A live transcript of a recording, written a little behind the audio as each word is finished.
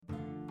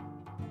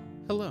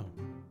Hello,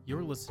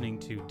 you're listening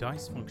to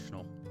Dice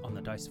Functional on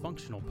the Dice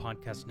Functional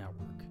Podcast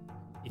Network.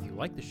 If you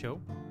like the show,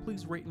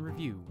 please rate and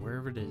review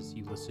wherever it is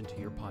you listen to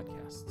your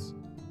podcasts.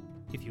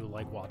 If you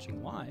like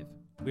watching live,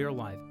 we are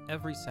live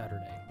every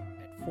Saturday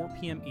at 4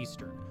 p.m.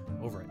 Eastern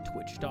over at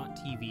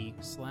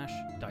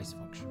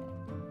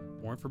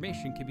twitch.tv/dicefunctional. More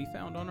information can be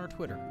found on our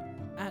Twitter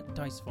at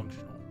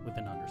dicefunctional with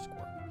an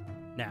underscore.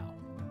 Now,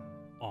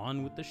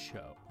 on with the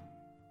show.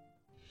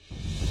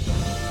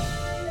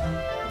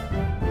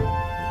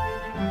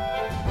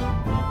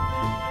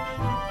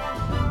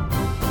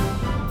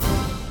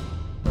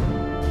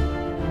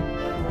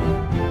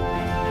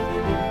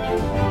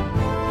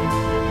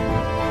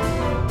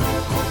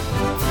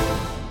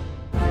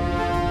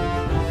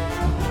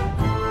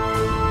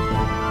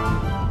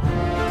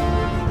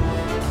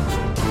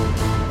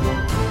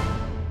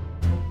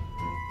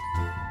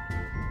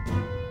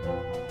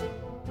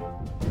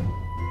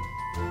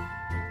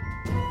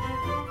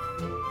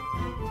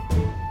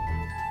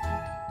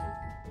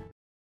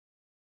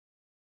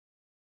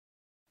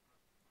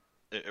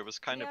 It was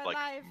kind of like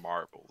live.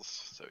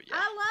 marbles, so yeah.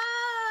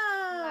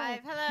 Hello!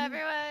 Live. Hello,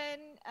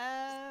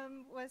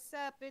 everyone. What's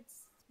up?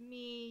 It's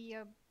me,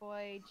 your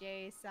boy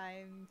Jace.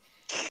 I'm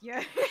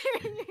your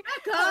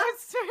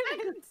host for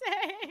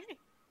today.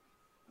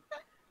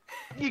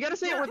 You gotta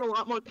say it with a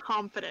lot more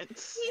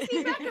confidence.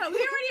 Easy, Becca, we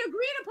already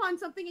agreed upon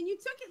something and you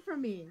took it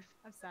from me.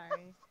 I'm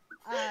sorry.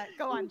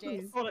 Go on,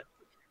 Jace. Hold it.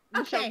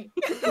 Okay.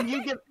 Michelle,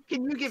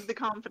 can you give the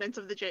confidence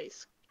of the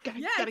Jace? Yes,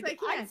 Gotta I get-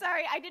 can. I'm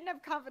sorry. I didn't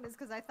have confidence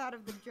because I thought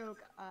of the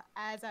joke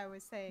as I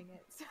was saying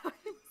it. So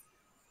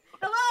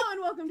Hello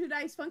and welcome to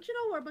Dice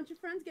Functional, where a bunch of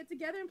friends get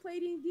together and play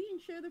D&D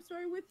and share their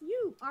story with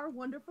you, our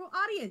wonderful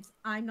audience.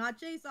 I'm not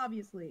Jace,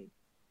 obviously.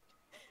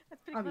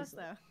 that's pretty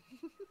Obviously. close,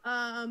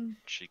 though.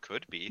 She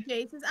could be.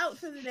 Jace is out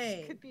for the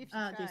day. Could be if she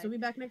Jace tried. will be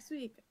back next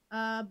week.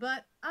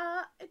 But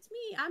it's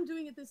me. I'm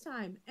doing it this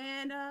time.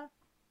 And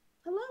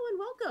hello and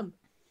welcome.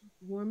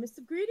 Warmest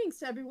of greetings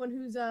to everyone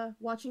who's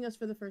watching us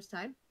for the first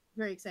time.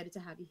 Very excited to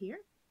have you here.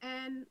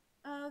 And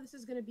this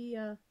is going to be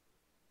an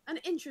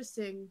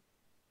interesting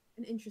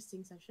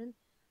session.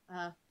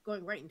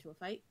 Going right into a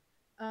fight.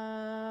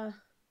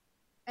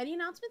 Any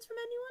announcements from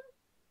anyone?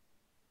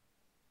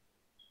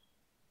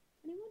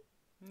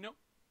 Nope.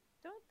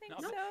 Don't think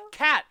No. so.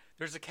 Cat!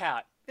 There's a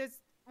cat.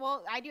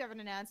 Well, I do have an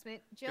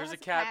announcement. Jill There's has a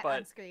cat, but-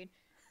 on screen,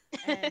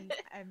 and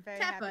I'm very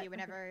Cat happy butt.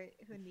 whenever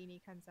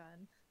Houdini comes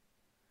on.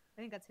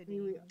 I think that's Here we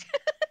Houdini. go.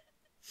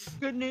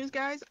 Good news,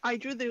 guys. I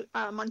drew the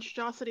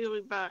monstrosity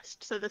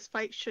reversed, so this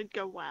fight should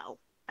go well.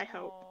 I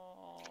hope.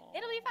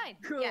 It'll be fine.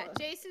 Cool. Yeah,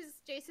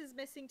 Jace is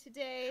missing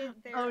today.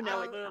 They're Oh, no,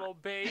 out, it's Little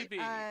baby.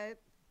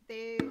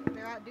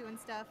 they're out doing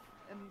stuff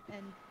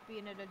and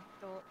being an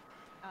adult.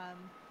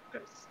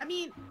 Gross. I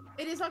mean,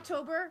 it is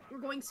October. We're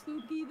going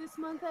spooky this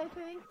month, I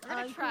think. We're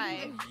gonna try.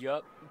 including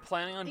Yup.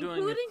 Planning on doing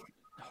including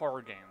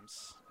horror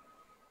games.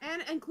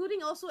 and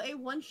including also a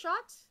one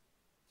shot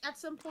at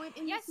some point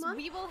in Yes, this month.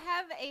 we will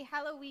have a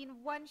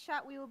Halloween one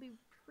shot. We will be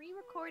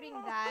pre-recording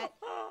that.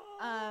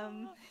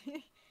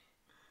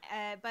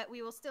 But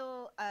we will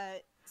still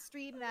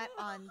stream that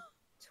on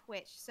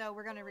Twitch. So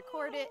we're gonna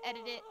record it,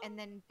 edit it, and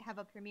then have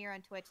a premiere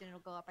on Twitch, and it'll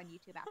go up on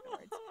YouTube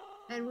afterwards.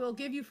 And we'll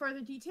give you further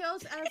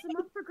details as the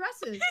month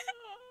progresses.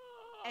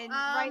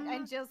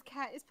 And Jill's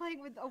cat is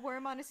playing with a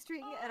worm on a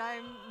string, and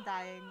I'm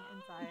dying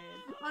inside.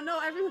 Oh no,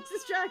 everyone's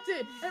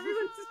distracted.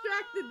 Everyone's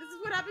distracted. This is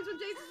what happens when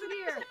Jason's in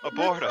here.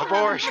 Abort! This is what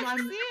Abort! happens when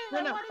I'm- See it, No,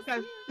 I no, wanna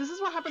guys. see it. This is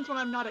what happens when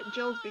I'm not at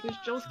Jill's because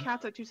Jill's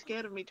cats are too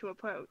scared of me to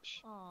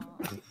approach. Aw.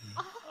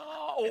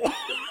 Oh!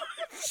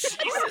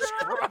 Jesus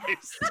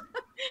Christ!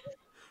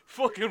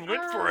 Fucking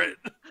went for it!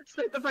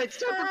 Start the fight!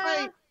 Start the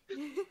fight!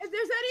 If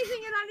there's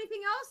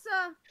anything else,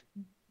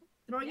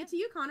 throwing it to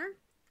you, Connor.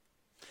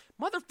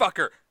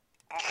 Motherfucker!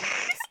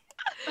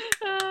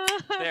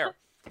 There.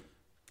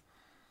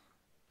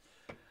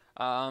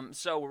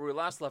 So where we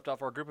last left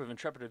off, our group of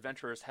intrepid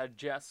adventurers had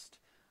just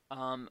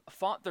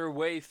fought their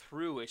way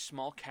through a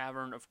small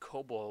cavern of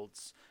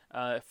kobolds.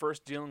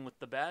 First dealing with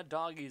the bad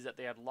doggies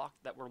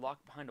that were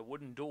locked behind a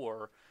wooden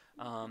door.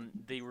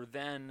 They were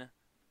then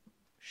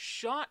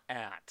shot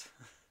at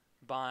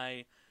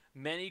by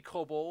many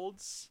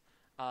kobolds.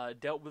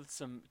 Dealt with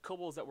some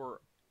kobolds that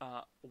were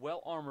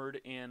well armored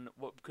in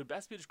what could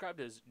best be described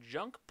as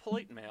junk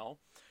plate mail,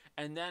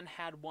 and then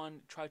had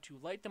one try to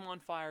light them on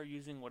fire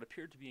using what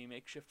appeared to be a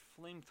makeshift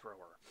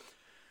flamethrower.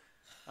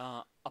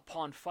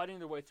 Upon fighting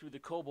their way through the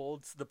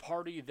kobolds, the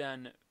party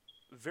then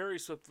very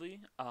swiftly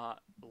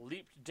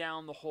leaped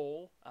down the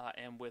hole,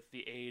 and with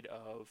the aid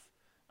of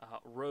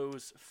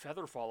Rose's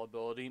Featherfall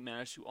ability,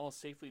 managed to all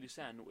safely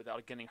descend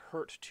without getting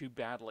hurt too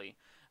badly,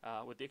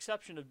 with the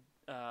exception of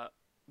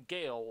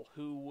Gale,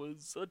 who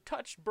was a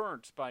touch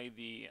burnt by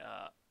the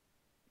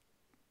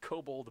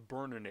kobold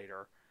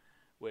burninator,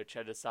 which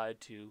had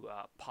decided to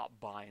pop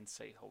by and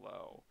say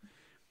hello.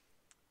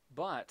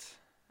 But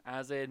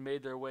as they had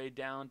made their way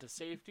down to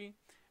safety,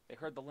 they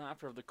heard the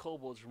laughter of the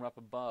kobolds from up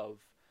above,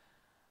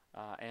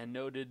 and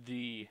noted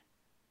the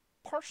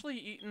partially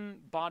eaten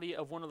body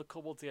of one of the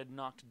kobolds they had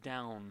knocked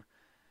down.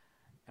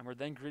 and we're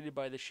then greeted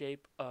by the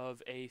shape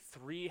of a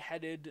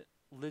three-headed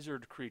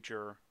lizard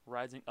creature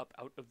rising up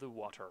out of the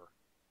water.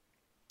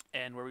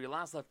 And where we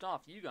last left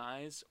off, you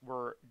guys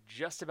were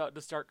just about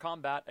to start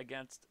combat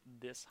against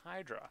this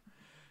Hydra.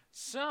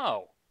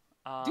 So,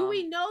 Do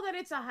we know that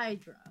it's a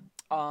Hydra?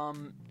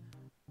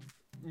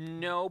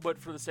 No, but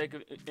for the sake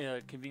of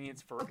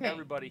convenience for Okay.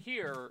 everybody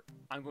here,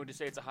 I'm going to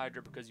say it's a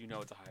Hydra because you know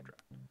it's a Hydra.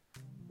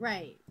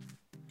 Right.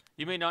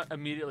 You may not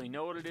immediately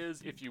know what it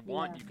is. If you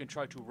want, Yeah. you can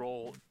try to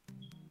roll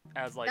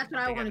as like. That's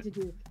what I wanted to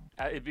do.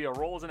 It'd be a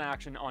roll as an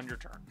action on your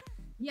turn.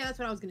 Yeah, that's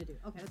what I was gonna do.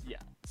 Okay, that's fine.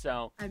 Yeah.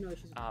 So, I have no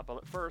issues. With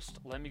but first,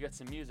 let me get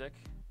some music.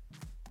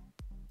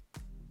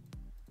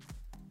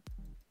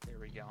 There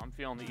we go. I'm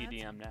feeling the Oh, that's-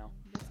 EDM now.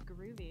 That's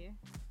groovy.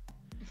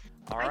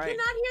 All I right.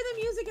 cannot hear the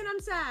music and I'm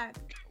sad.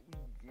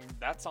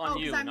 That's Oh, on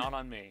 'cause you, I'm- not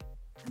on me.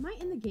 Am I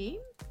in the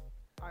game?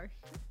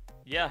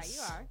 Yes.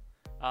 Yeah, you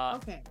are.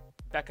 Okay.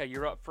 Becca,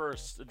 you're up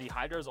first. The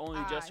Hydra's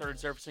only just started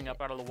surfacing up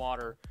out of the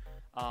water.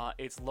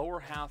 Its lower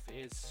half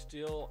is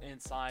still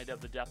inside of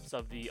the depths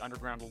of the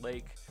underground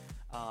lake,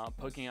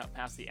 poking up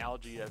past the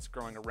algae that's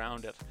growing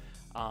around it.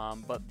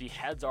 But the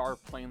heads are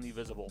plainly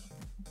visible.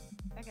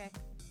 Okay.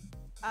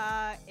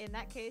 In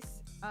that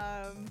case,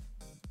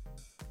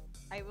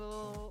 I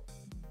will.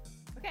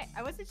 Okay,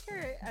 I wasn't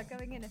sure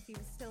going in if he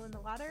was still in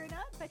the water or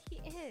not, but he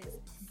is.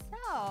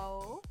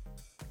 So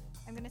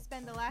I'm gonna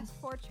spend the last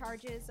 4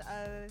 charges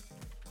of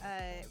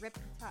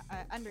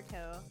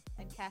Undertow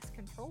and cast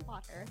Control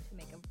Water to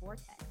make a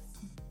vortex.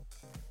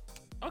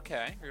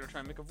 Okay, you're gonna try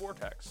and make a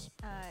vortex.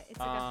 It's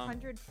like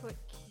 100-foot.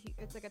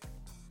 It's like a.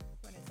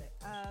 What is it?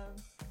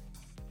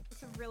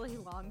 It's a really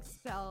long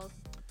spell.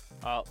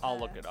 I'll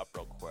look it up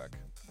real quick.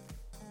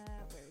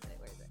 Where is it?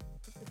 Where is it?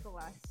 This is the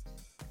last.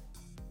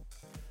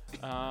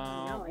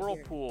 I hear it.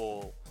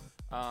 Whirlpool.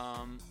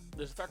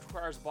 This effect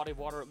requires a body of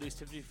water at least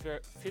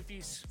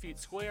 50 feet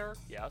square,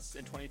 yes,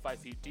 and 25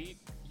 feet deep,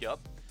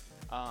 yup.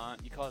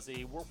 You cause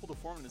a whirlpool to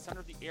form in the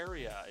center of the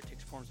area. It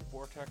takes forms of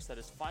vortex that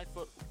is 5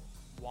 foot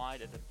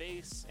wide at the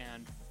base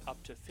and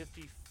up to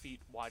 50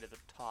 feet wide at the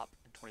top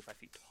and 25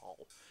 feet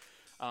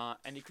tall.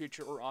 Any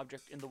creature or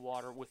object in the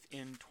water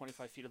within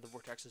 25 feet of the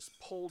vortex is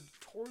pulled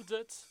towards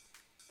it.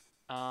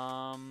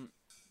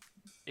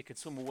 It can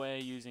swim away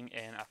using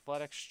an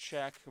athletics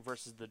check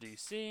versus the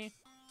DC.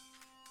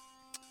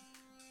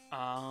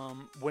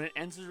 When it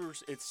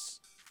enters its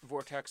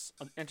vortex,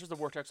 enters the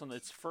vortex on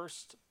its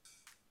first,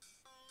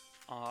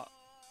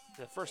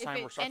 the first If time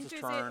it or starts its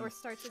enters turn. it or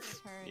starts its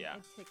turn, Yeah.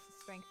 it takes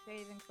a strength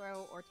saving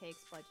throw or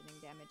takes bludgeoning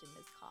damage and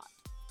is caught.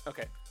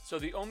 Okay, so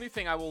the only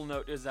thing I will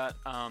note is that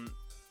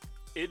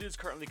it is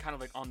currently kind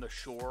of like on the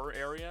shore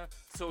area,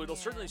 so it'll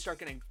certainly Yeah. start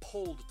getting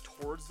pulled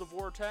towards the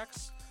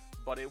vortex,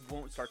 but it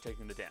won't start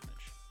taking the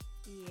damage.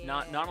 Yeah.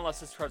 Not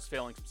unless it starts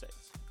failing some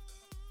saves.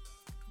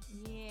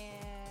 Yeah.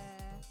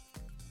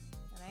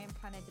 And I am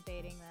kind of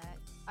debating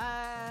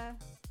that.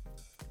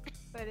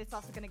 But it's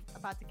also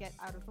about to get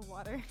out of the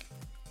water.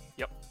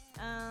 Yep.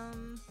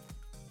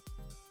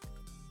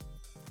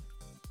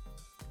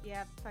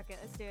 Yeah, fuck it.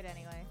 Let's do it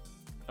anyway.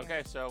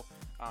 Okay, so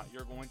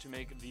you're going to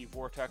make the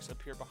vortex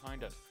appear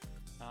behind it.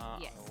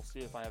 Yes. I will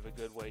see if I have a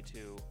good way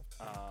to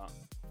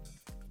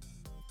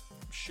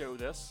show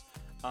this.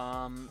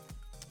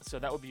 So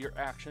that would be your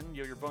action,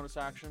 your bonus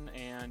action,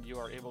 and you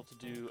are able to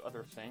do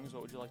other things.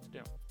 What would you like to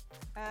do?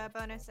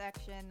 Bonus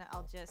action,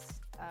 I'll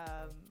just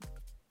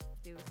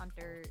do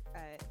Hunter.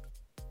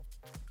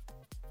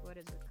 What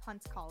is it?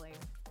 Hunt's calling.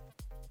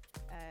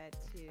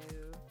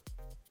 To.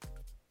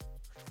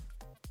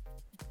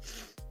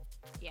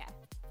 Yeah.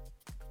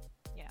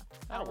 Yeah.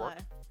 That'll work.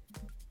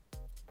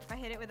 If I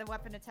hit it with a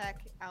weapon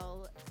attack,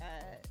 I'll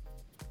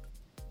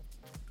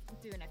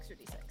do an extra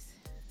d6.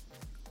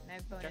 And I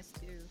have bonus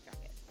to track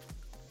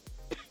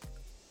it.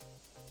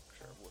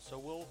 Sure. So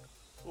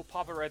we'll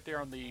pop it right there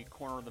on the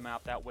corner of the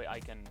map. That way I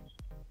can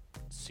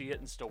see it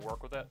and still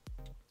work with it,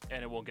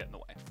 and it won't get in the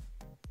way.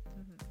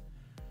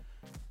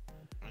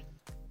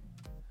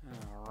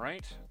 All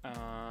right.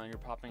 You're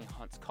popping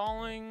Hunt's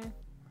calling.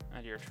 End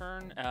of your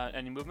turn.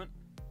 Any movement?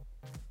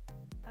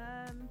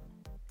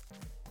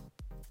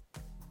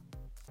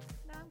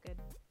 No, I'm good.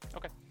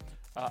 Okay.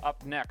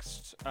 Up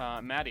next,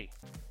 Maddie.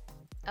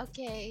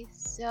 Okay,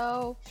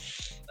 so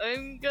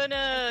I'm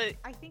gonna.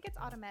 I think it's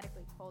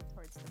automatically pulled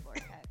towards the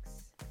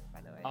vortex,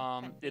 by the way.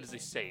 10 It is a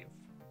feet. save.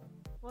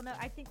 Well, no,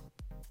 I think.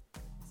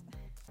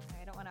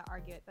 I don't want to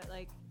argue it, but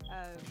like,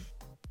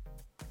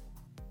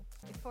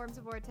 it forms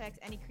a vortex.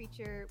 Any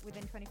creature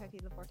within 25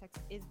 feet of the vortex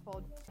is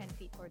pulled 10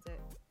 feet towards it,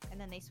 and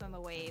then they swim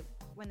away.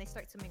 When they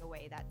start swimming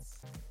away,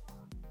 that's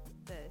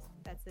the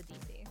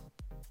DC.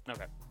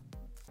 Okay.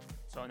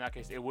 So in that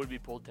case, it would be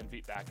pulled 10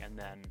 feet back, and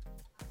then.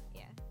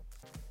 Yeah.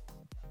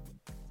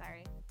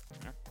 Sorry.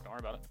 Don't worry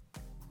about it.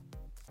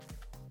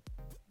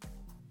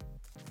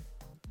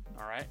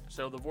 All right.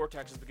 So the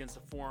vortex begins to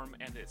form,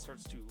 and it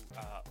starts to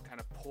kind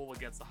of pull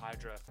against the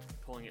Hydra,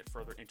 pulling it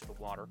further into the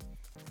water.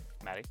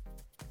 Maddie.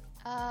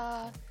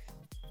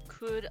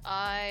 Could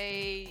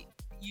I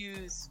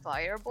use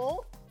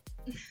Firebolt?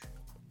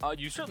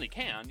 You certainly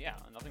can. Yeah.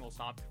 Nothing will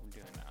stop you from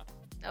doing that.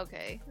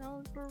 Okay.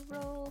 Roll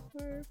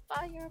for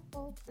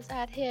firebolt. Does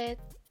that hit?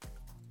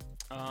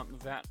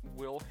 That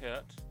will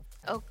hit.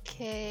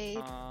 Okay.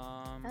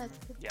 That's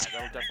Yeah,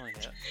 that'll definitely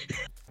hit.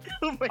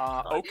 Oh my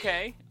god.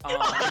 Okay.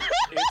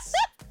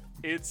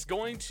 It's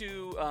going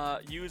to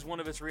use one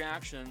of its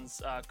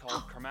reactions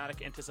called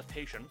chromatic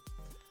anticipation.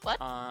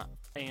 What?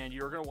 And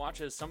you're going to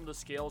watch as some of the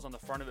scales on the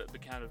front of it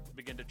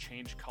begin to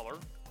change color,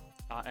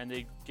 and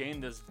they gain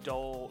this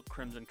dull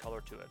crimson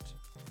color to it.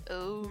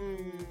 Oh.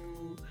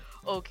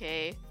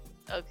 Okay.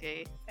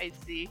 Okay. I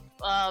see.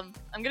 I'm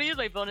gonna use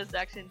my bonus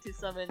action to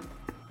summon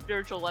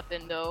spiritual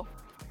weapon though.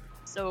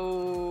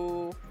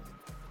 So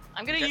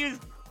I'm gonna Okay. use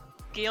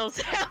Gale's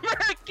hammer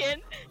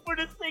again for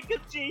the sake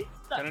of Jace.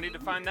 Gonna need to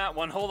find that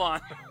one. Hold on.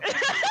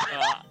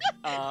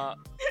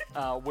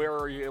 Where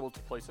are you able to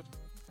place it?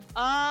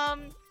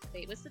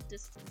 Wait, what's the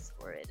distance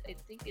for it? I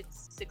think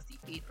it's 60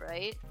 feet,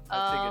 right?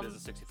 I think it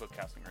is a 60-foot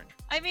casting range.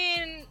 I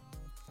mean,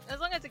 as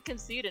long as it can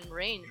see it in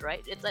range,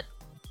 right? It's at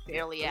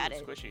barely Ooh, at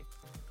it. Squishy.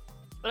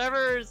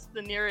 Whatever's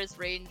the nearest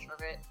range of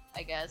it,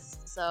 I guess.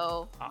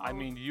 So. I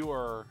mean, you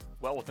are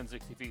well within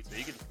 60 feet, so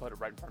you can just put it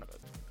right in front of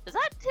it. Is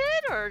that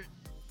 10 or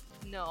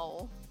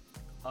no?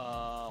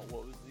 What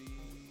was the?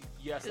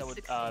 Yes, that It's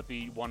would 60.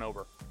 be 1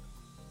 over.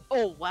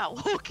 Oh wow.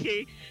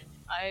 Okay.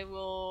 I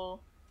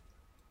will.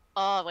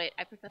 Oh wait,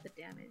 I forgot the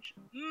damage.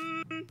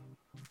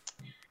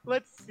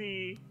 Let's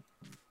see.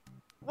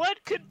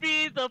 What could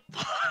be the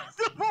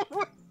possible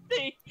worst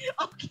thing?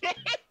 Okay.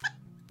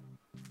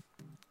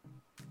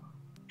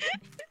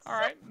 All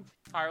right,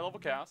 higher level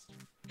cast.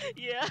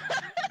 Yeah.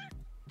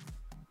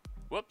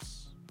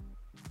 Whoops.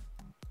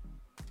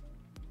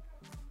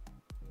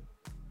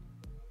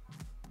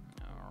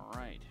 All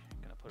right,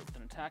 gonna put it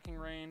within attacking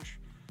range.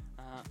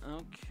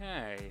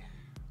 Okay.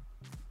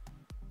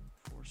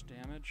 Force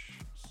damage.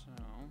 So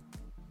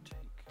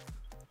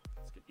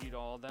let's eat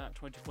all of that.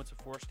 22 points of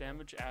force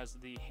damage as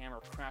the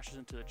hammer crashes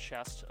into the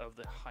chest of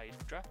the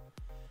Hydra.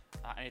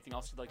 Anything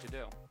else you'd like to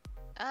do?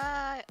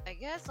 I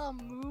guess I'll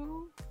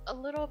move a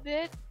little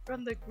bit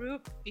from the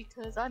group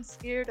because I'm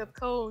scared of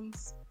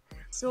cones.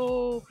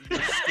 So.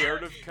 You're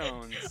scared of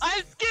cones.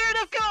 I'm scared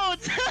of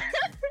cones.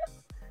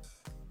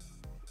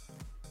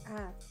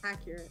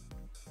 Accurate.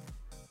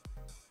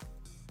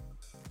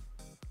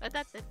 But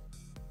that's it.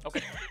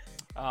 Okay.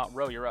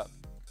 Ro, you're up.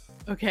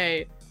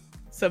 Okay,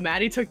 so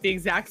Maddie took the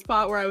exact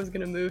spot where I was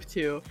gonna move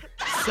to.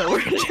 So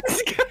we're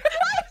just gonna...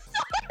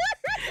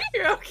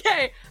 You're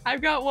okay.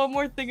 I've got one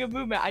more thing of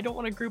movement. I don't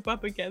want to group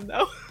up again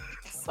though.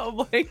 So I'm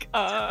like,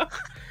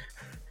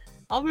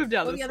 I'll move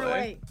down Go this the other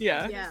way.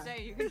 Yeah. Yeah.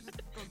 Say you can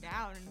just go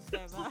down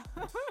instead of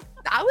up.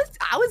 I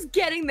was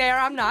getting there.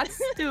 I'm not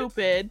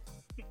stupid.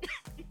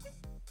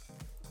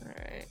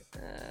 Alright.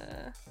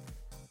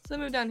 So I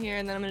move down here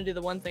and then I'm gonna do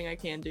the one thing I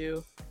can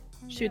do.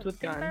 Shoot with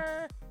gun.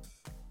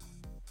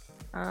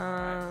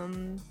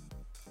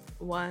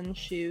 One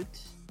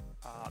shoot.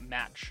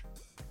 Match.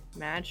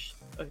 Match.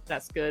 Oh,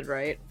 that's good,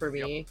 right? For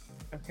me.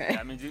 Okay. Yeah,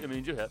 I mean, you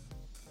hit.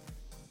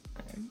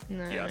 And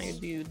then Yes. I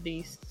do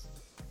these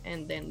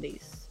and then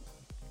these.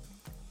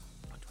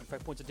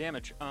 25 points of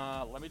damage.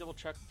 Let me double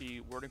check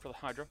the wording for the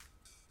Hydra.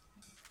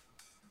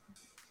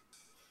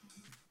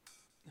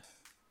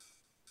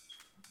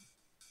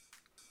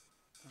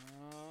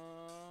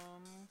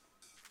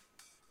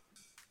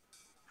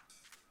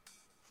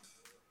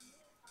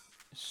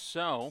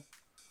 So,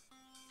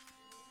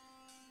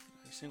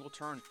 a single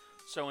turn.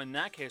 So in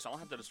that case, I'll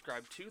have to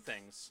describe two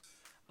things.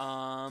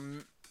 Oh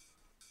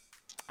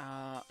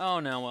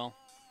no, well,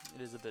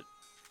 it is a bit.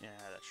 Yeah,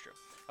 that's true.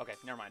 Okay,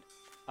 never mind.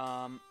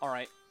 All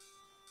right.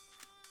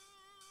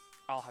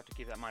 I'll have to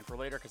keep that in mind for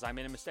later because I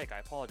made a mistake. I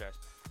apologize.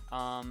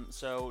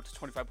 So it's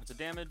 25 points of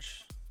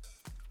damage.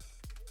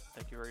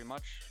 Thank you very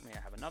much. May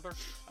I have another?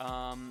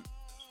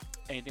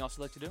 Anything else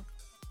you'd like to do?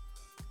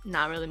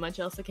 Not really much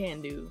else I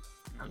can do.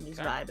 I'm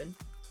just Okay. vibing.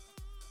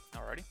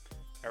 Alrighty.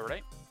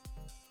 Alright.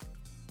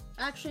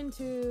 Action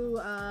to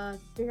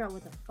figure out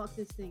what the fuck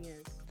this thing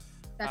is.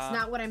 That's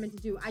not what I meant to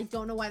do. I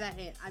don't know why that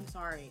hit. I'm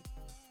sorry.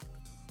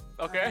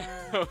 Okay.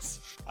 I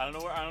don't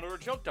know where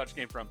choke touch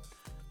came from.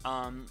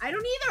 I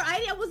don't either.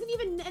 I wasn't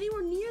even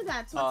anywhere near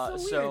that, so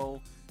it's so weird.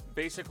 So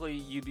basically,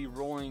 you'd be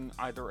rolling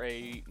either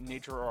a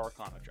nature or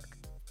arcana check.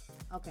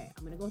 Okay,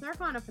 I'm gonna go with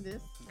Arcana for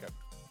this. Okay.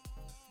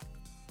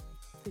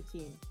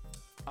 15.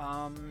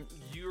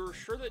 You're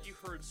sure that you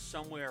heard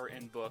somewhere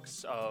in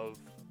books of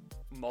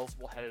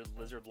multiple-headed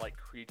lizard-like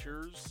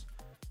creatures.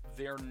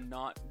 They're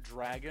not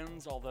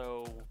dragons,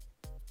 although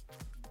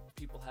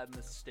people have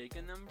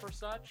mistaken them for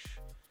such.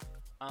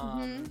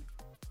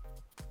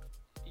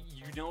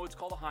 You know it's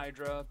called a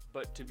Hydra,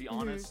 but to be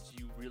honest,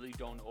 you really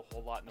don't know a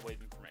whole lot in the way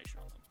of information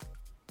on them.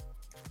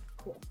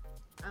 Cool.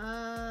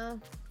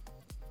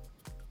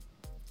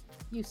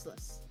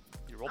 Useless.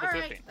 You rolled a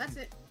Alright, 15. that's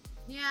it.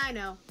 Yeah, I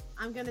know.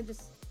 I'm gonna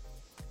just...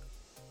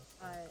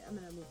 I'm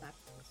gonna move back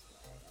this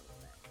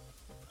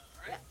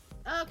way.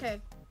 Yeah.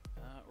 Okay.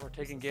 We're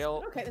taking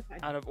Gale Okay, that's fine.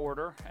 out of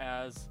order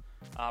as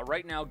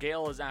right now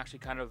Gale is actually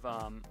kind of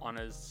on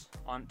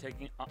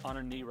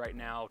a knee right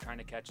now, trying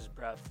to catch his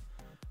breath.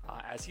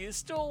 as he is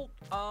still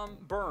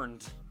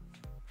burned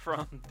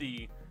from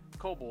the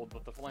kobold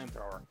with the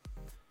flamethrower.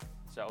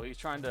 So he's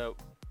trying to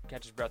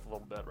catch his breath a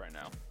little bit right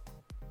now.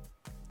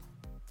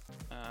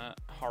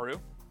 Haru?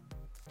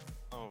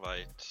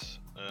 Alright.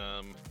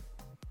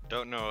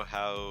 Don't know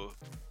how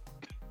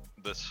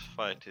this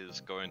fight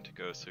is going to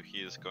go, so he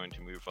is going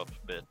to move up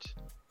a bit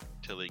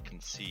till he can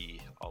see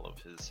all of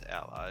his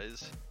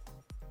allies.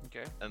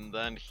 Okay. And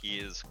then he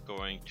is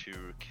going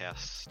to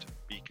cast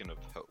Beacon of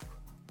Hope.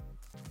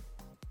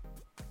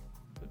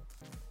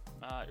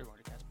 You're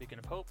going to cast Beacon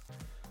of Hope.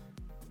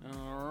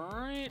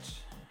 Alright.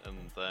 And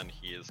then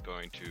he is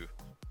going to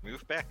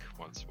move back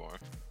once more.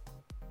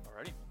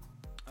 Alrighty.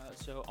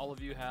 So all of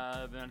you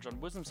have advantage on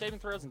wisdom saving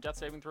throws and death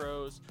saving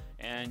throws,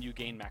 and you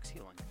gain max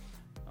healing.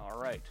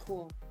 Alright.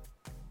 Cool.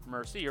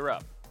 Mercy, you're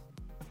up.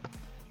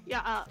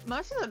 Yeah,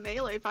 Mercy's a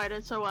melee fighter,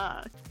 so,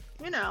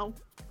 you know,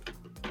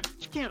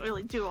 she can't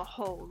really do a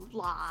whole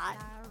lot.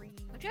 Sorry.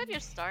 Would you have your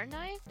star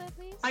knife at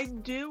least? I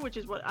do, which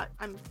is what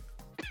I'm...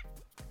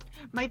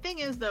 My thing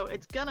is, though,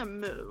 it's gonna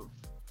move.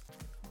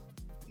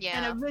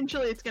 Yeah. And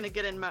eventually it's gonna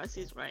get in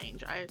Mercy's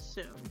range, I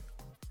assume.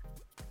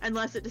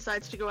 Unless it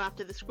decides to go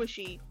after the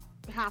squishy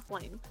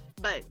halfling.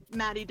 But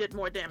Maddie did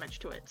more damage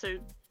to it, so...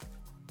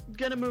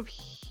 Gonna move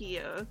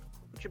here,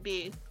 which would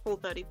be full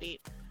 30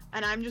 feet.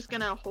 And I'm just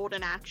gonna hold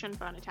an action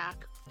for an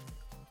attack.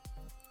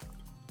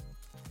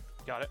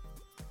 Got it.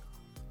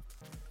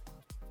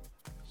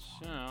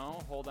 So,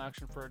 hold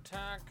action for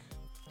attack.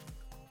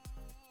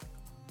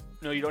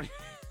 No, you don't.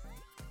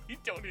 You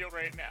don't heal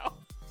right now.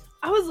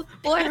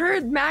 I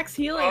heard max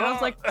healing, and I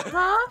was like,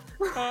 huh?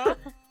 Huh?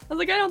 I was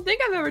like, I don't think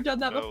I've ever done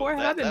that So before.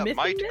 Have I been that missing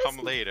might this? come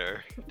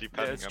later,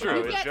 depending it's on true. how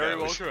It's this very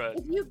well goes.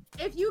 could.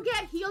 If you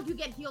get healed, you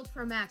get healed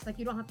for max. Like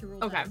you don't have to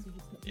roll. Okay. dice, you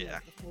just get healed Yeah.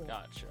 before.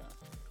 Gotcha.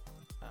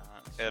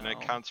 And it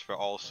So- counts for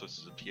all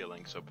sources of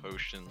healing, so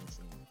potions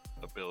and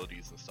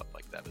abilities and stuff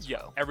like that as Yeah,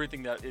 well.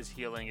 everything that is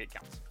healing, it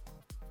counts.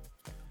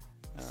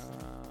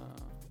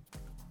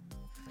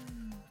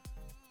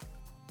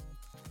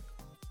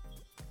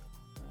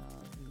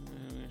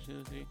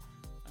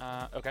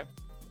 Okay.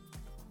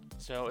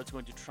 So it's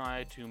going to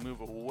try to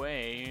move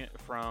away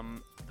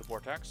from the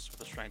vortex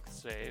with a strength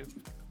save.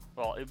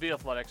 Well, it'd be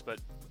athletics, but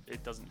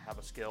it doesn't have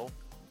a skill.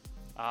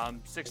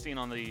 16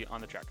 on the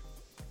check.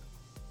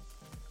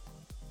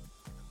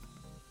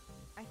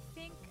 I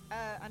think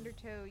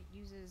Undertow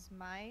uses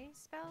my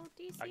spell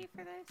DC I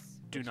for this.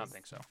 Do which not is-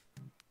 think so.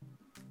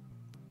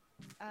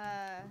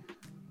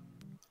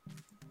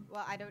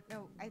 Well, I don't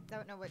know. I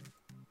don't know what.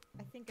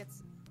 I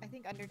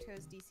think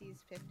Undertow's DC is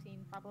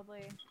 15,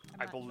 probably.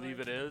 I believe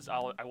it is. I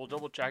will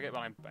double check it, but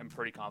I'm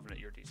pretty confident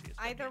your DC is 15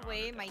 Either on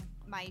way, Undertow.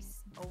 my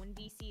own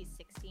DC is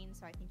 16,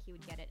 so I think he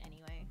would get it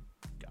anyway.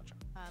 Gotcha.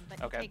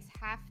 But Okay. he takes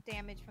half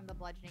damage from the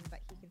bludgeoning, but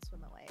he can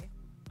swim away,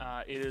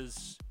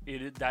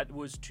 That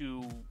was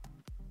to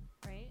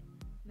right?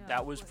 No.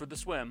 that was for the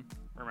swim.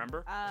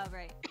 Remember? Oh,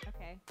 right.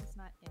 Okay, it's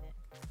not in it.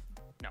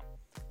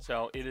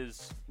 So it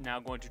is now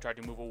going to try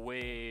to move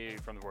away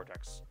from the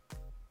vortex.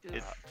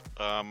 It,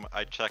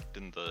 I checked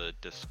in the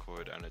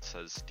Discord and it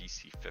says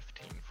DC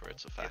 15 for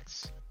its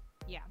effects.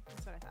 Yeah,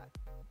 that's what I thought.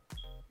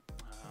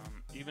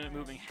 Even at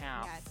moving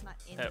half. Yeah, it's not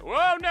in.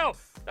 Whoa, no!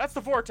 That's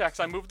the vortex.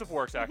 I moved the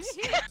vortex.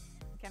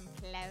 Come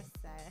closer.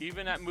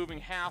 Even at moving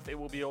half, it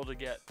will be able to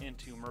get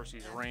into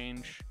Mercy's Yeah.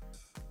 range.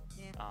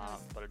 Yeah, that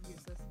was but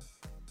useless.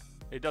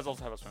 it does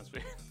also have a swim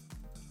speed.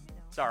 I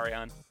know. Sorry,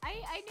 hon.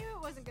 I knew it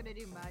wasn't gonna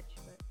do much,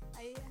 but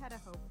I had a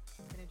hope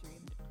and a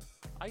dream.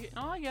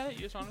 I get it. You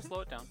just want to slow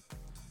it down.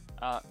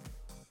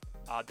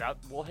 That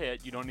will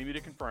hit. You don't need me to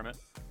confirm it.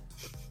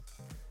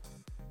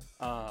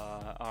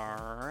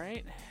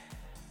 Alright.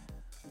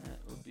 That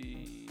would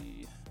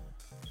be...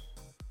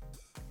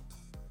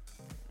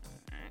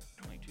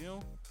 22.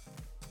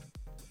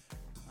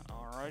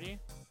 Alrighty.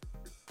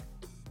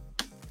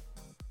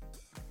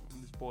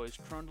 This boy's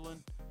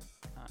trundling.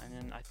 And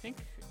then I think...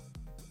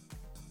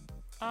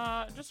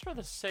 just for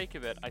the sake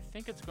of it, I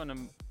think it's going to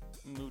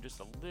move just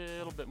a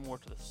little bit more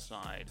to the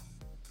side.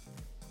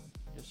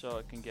 Just so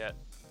it can get...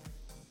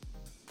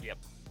 Yep,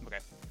 okay.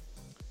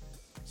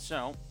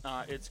 So,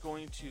 it's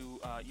going to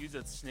use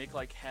its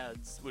snake-like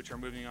heads, which are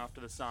moving off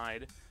to the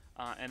side,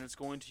 and it's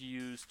going to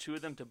use 2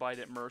 of them to bite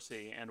at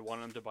Mercy, and 1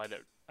 of them to bite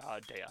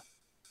at Dea.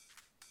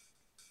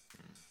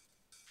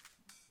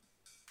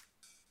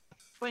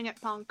 Bring it,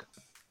 punk.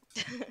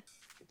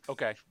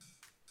 Okay.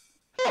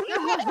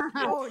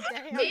 Oh,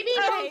 damn. Maybe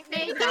Okay, don't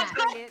maybe say don't that.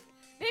 bring it.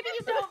 Maybe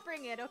you don't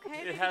bring it, okay?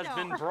 It Maybe has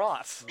don't. been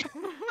brought.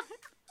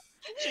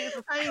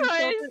 I insult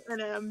it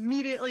and it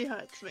immediately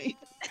hurts me.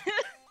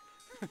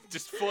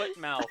 Just foot,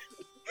 mouth.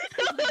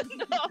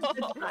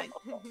 It's fine.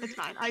 It's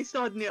fine. I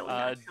still had nearly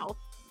max health.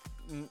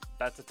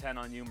 That's a 10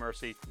 on you,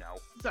 Mercy. No.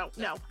 So,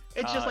 no.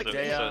 It's just like... So,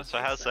 Dea- so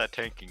how's that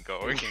tanking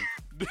going?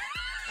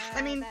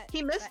 I mean, That-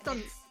 he missed that on...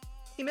 hits.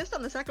 He missed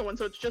on the second one,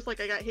 so it's just like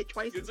I got hit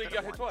twice. It's like you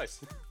instead got of hit once.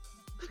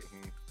 twice.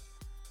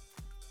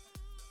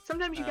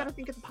 Sometimes you Uh, gotta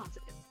think of the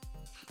positive.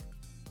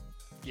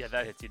 Yeah,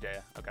 that hits you, Dea.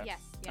 Okay. Yes,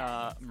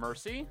 yeah.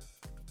 Mercy.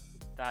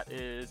 That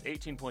is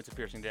 18 points of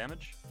piercing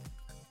damage.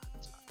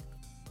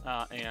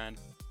 And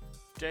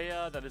Dea,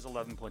 that is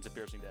 11 points of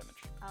piercing damage.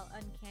 I'll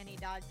uncanny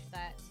dodge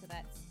that, so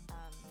that's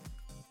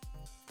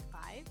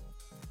 5.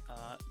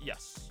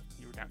 Yes,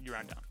 you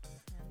round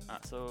down.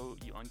 So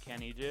you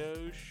uncanny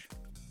dodge.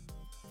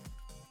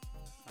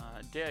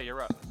 Dea,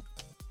 you're up.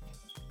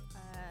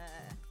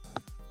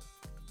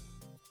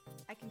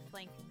 I can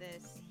flank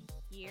this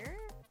here,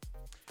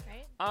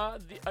 right?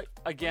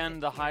 Again,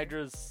 the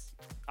Hydra's.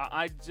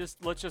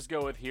 Let's just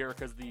go with here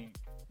because the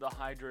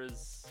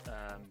Hydra's.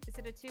 Is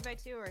it a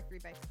 2x2 or a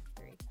 3x3?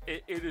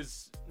 It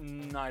is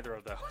neither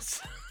of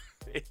those.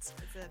 it's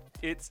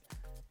It's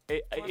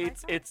a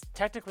it's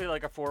technically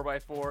like a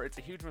 4x4. It's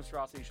a huge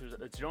monstrosity.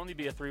 It should only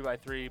be a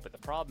 3x3, but the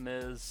problem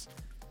is,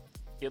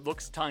 it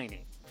looks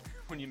tiny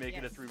when you make it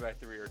a Yes.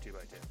 3x3 or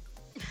 2x2.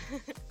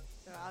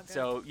 so I'll go.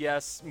 So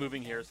yes,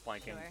 moving here is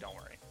flanking. Sure. Don't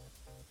worry.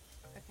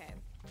 Okay.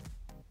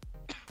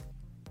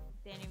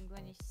 Then I'm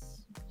going to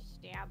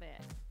stab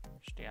it.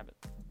 Stab it.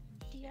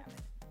 Stab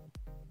it.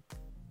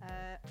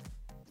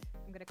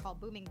 I'm gonna call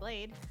Booming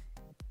Blade.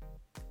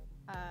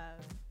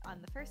 On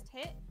the first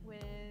hit with.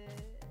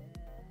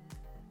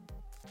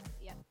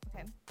 Yep.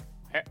 Okay.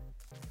 Hit.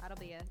 That'll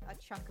be a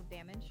chunk of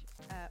damage.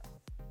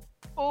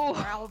 Oh. Or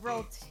I'll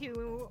roll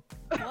 2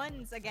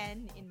 1s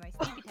again in my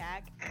sneak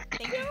attack.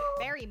 Thank you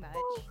very much.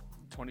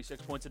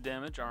 26 points of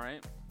damage. All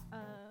right.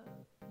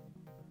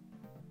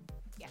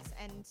 Yes,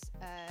 and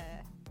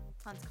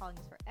Hunt's Calling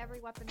is for every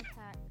weapon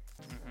attack.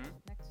 So Mhm.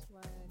 next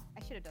one.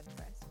 I should have done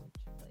Crest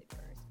Blade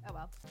first. Oh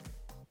well.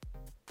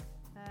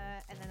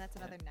 And then that's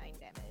another 9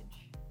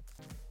 damage.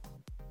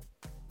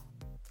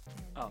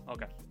 And Oh,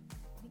 okay.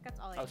 I think that's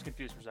all I I was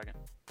confused for a second.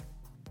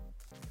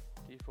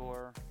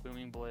 D4,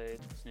 Booming Blade,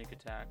 Sneak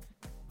Attack,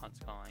 Hunt's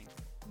Calling.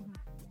 Mhm.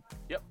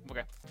 Yep,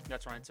 okay.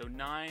 That's right. So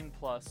 9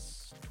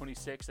 plus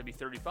 26, that'd be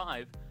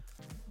 35.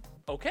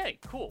 Okay,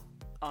 cool.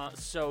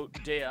 So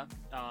Dea,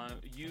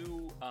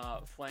 you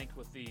flank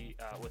with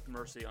with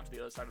Mercy onto the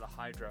other side of the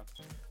Hydra,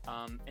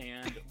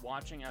 and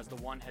watching as the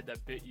one head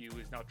that bit you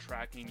is now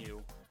tracking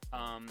you,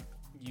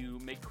 you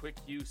make quick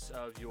use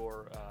of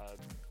your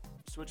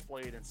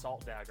Switchblade and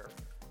Salt Dagger,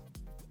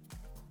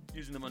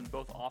 using them on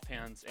both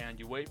offhands, and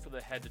you wait for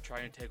the head to try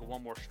and take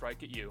one more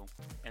strike at you,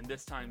 and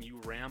this time you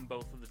ram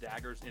both of the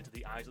daggers into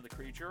the eyes of the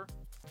creature,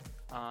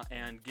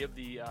 and give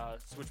the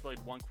Switchblade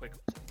one quick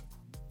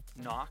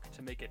knock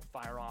to make it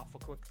fire off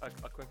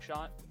a quick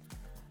shot,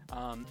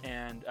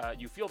 and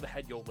you feel the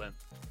head you'll win.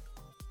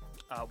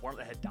 One of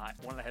the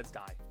heads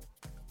die.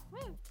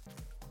 Woo!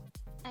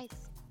 Nice.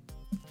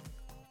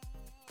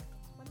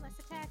 One less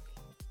attack.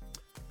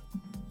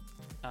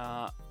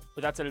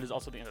 But that said, it is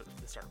also the end of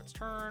the start of its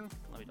turn.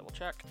 Let me double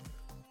check.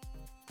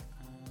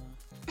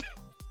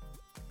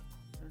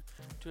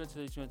 2 hits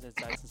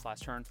died since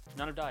last turn.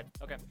 None have died.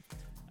 Okay.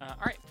 All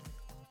right.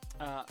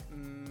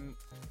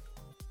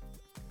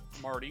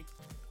 Marty.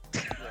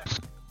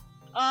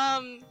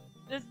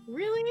 This,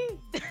 Really?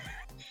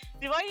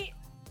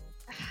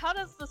 how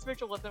does the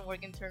spiritual weapon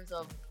work in terms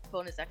of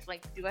bonus action?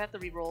 Like, do I have to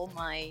re-roll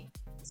my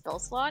spell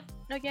slot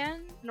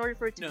again in order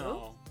for it to move?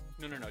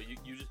 No.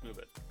 You just move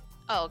it.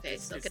 Oh, okay.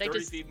 It's, So it's could I 30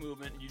 just feet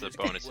movement. You The just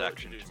bonus will it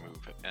action do to so. move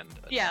and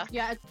Yeah.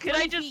 Yeah, it's Could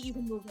I 20 just- feet, you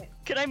can move it.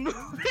 could I move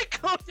it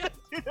closer to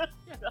the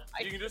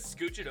You can just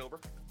scooch it over.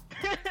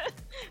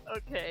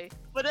 Okay.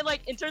 But then,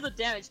 like, in terms of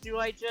damage, do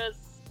I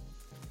just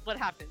what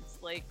happens?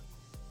 Like,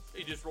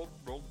 You just roll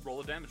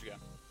the damage again.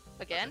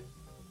 again?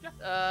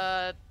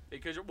 Yeah.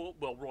 Because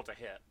roll to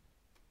hit.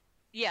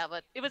 Yeah,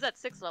 but it was at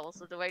 6th level,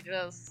 so do I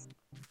just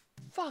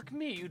Fuck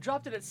me, you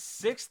dropped it at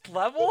 6th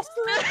level?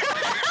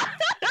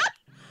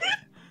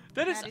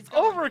 That is Maddie's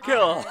going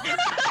overkill. hard.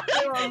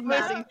 I love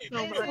Maddie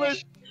so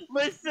much.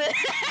 listen?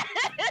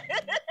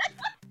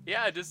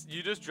 Yeah,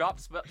 you just drop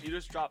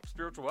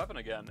spiritual weapon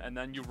again, and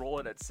then you roll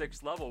it at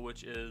 6th level,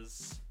 which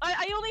is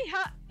I only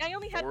had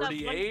that one.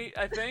 48,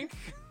 I think.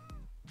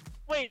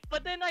 Wait,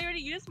 but then I already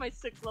used my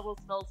 6th level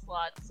spell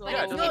slot, so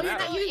Yeah, it doesn't No, you're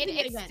matter. not using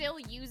it it's again. still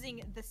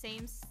using the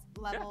same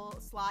level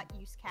slot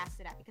you cast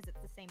it at because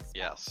it's the same spell.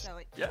 Yes. So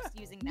it's Yeah. just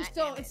using You're that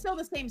still, damage. it's still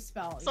the same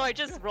spell. So I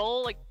just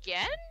roll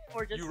again,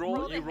 or just You roll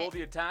roll the hit.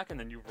 the attack, and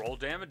then you roll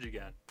damage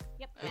again.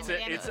 Yep. It's And a- the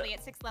damage it's will a- be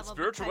at 6th level.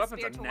 Spiritual because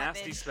weapon's a spiritual nasty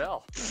weapon-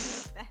 spell.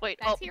 Wait,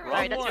 That's oh, hero.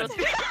 right, that's Wrong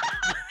yours.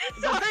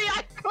 Sorry,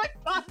 I clicked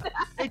on that.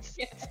 It's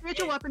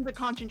spiritual weapon's a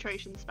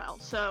concentration spell,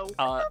 so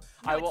I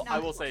it's will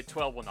not. say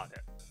 12 will not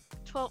hit.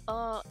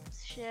 12.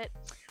 Shit.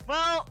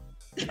 Well,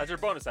 That's your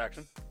bonus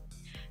action.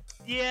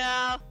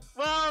 yeah.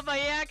 Well, my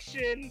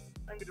action.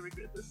 I'm gonna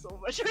regret this so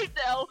much right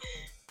now.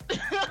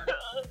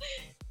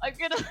 I'm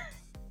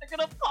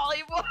gonna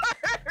polymorph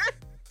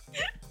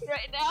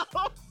right now.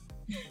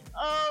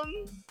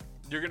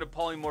 You're gonna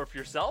polymorph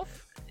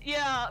yourself?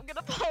 Yeah, I'm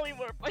gonna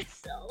polymorph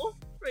myself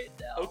right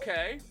now.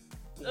 Okay.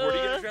 What are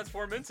you gonna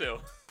transform into?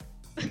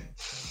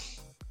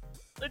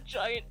 A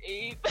giant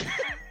ape.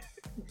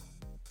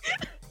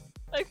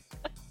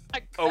 I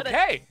gotta-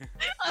 Okay.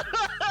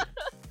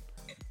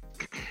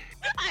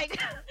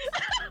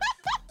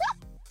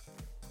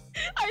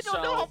 I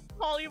don't know So- how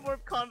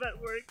polymorph combat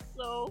works,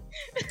 so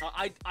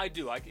I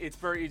do. It's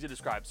very easy to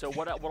describe. So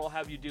what I'll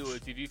have you do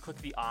is if you click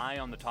the I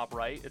on the top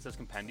right, it says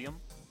compendium.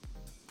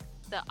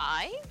 The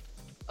I?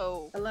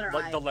 Oh, The letter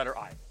I. The letter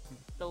I.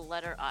 the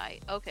letter I.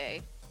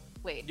 Okay.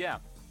 Wait. Yeah.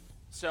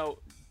 So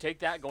take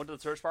that, go into the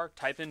search bar,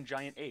 type in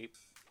giant ape,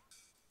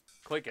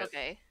 click it.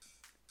 Okay.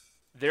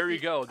 There you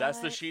go. That's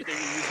the I- sheet that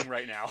you're using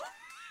right now.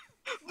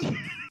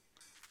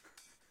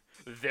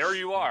 There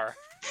you are.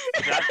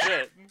 That's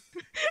it.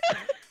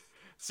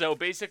 So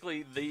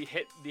basically, the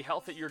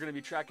health that you're going to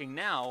be tracking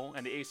now,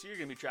 and the AC you're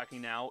going to be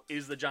tracking now,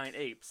 is the giant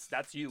apes.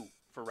 That's you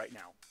for right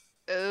now.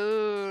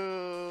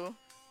 Oh.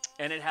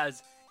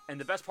 And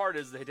the best part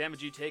is the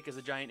damage you take as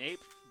a giant ape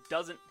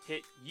doesn't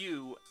hit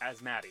you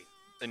as Maddie.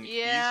 An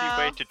Yeah.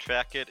 easy way to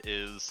track it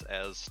is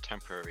as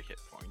temporary hit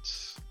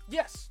points.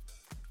 Yes.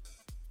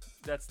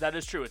 That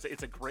is true.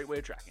 It's a great way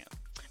of tracking it.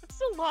 I'm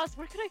still lost.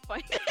 Where can I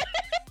find it?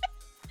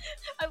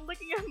 I'm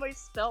looking at my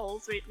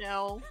spells right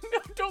now. No,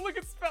 don't look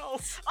at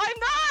spells. I'm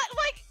not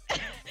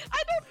like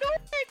I don't know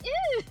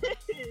where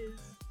it is.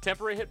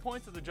 Temporary hit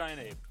points of the giant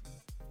ape.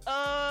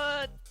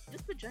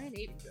 Just the giant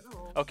ape in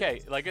general.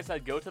 Okay, like I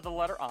said, go to the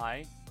letter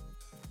I.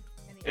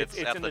 And the- It's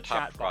at in the the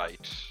top chat bar.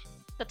 right.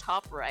 The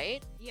top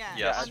right. Yeah.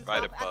 Yes, on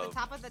right top, At above. the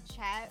top of the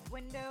chat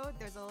window,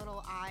 there's a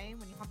little eye.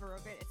 When you hover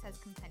over it, it says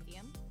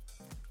compendium.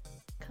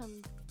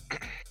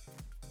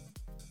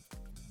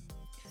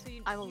 So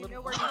I'm a you little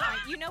know where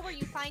you know where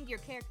you find your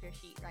character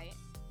sheet, right?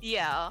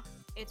 Yeah.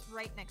 It's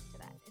right next to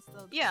that. It's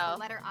the Yeah.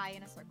 letter I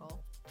in a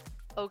circle.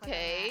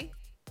 Okay.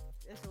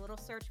 There's a little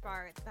search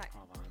bar that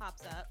Hold on.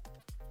 pops up.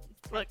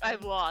 You Look, type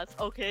I'm in- lost.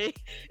 Okay.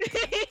 It's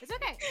okay. It's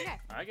okay.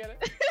 I get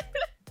it.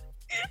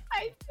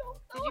 I don't know.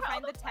 Did you how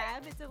find to the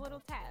tab? It's a little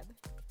tab.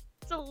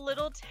 It's a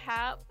little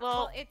tab.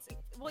 Well,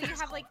 Well, you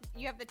have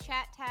you have the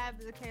chat tab,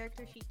 the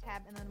character sheet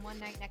tab, and then one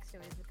right next to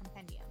it is the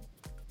compendium.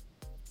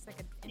 It's like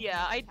a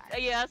yeah, information tab.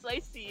 yes, I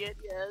see it.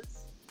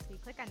 Yes. So you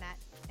click on that,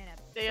 and a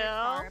search Yeah.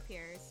 bar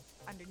appears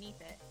underneath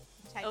it.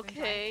 You type in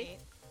Okay.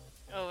 giant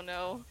ape, Oh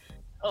no.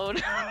 Oh no. and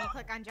then you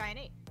click on giant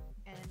ape,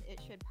 and it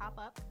should pop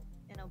up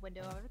in a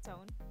window of its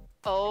own.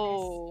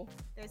 Oh.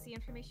 There's the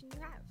information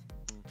you have.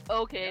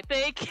 Okay.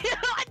 Thank you.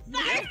 I'm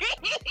sorry.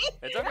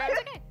 It's No, okay. it's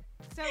okay.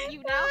 So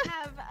you now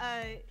have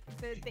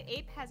the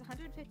ape has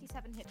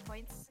 157 hit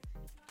points.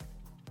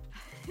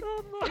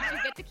 Which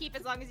you get to keep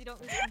as long as you don't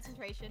lose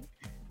concentration.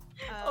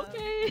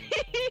 Okay.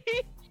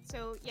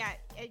 So yeah,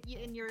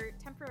 in your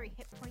temporary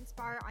hit points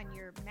bar on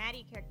your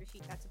Maddie character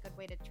sheet, that's a good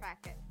way to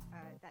track it.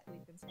 That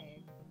we've been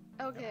saying.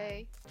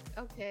 Okay.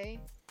 Okay.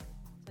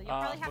 So you'll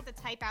probably have to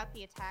type out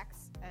the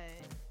attacks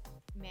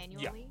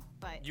manually,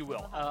 but You will.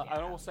 it'll help you I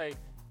out. will say,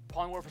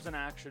 polymorph is an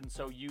action,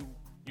 so you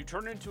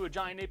turn into a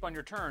giant ape on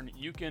your turn.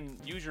 You can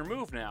use your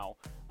move now,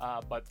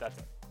 but that's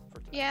it for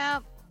today. Yeah.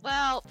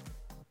 Well.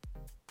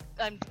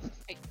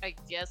 I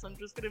guess I'm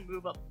just gonna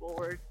move up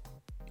forward.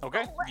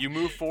 Okay. You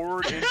move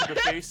forward into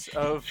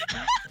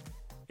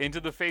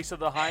the face of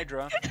the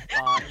Hydra.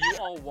 You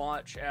all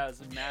watch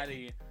as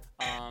Maddie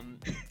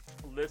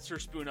lifts her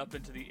spoon up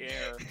into the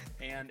air,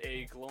 and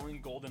a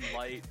glowing golden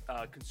light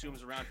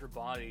consumes around her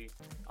body.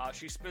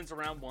 She spins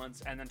around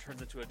once and then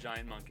turns into a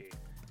giant monkey.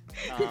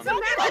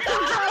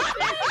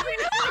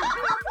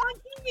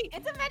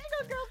 It's a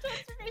magical girl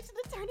transformation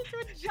to turn into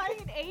a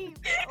giant ape.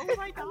 Oh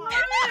my god.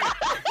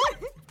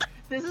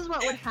 This is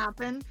what would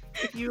happen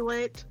if you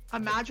let a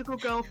magical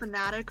girl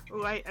fanatic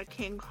write a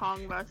King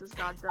Kong versus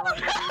Godzilla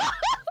movie.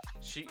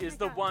 She Oh is my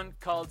the God. one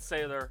called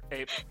Sailor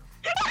Ape.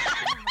 Oh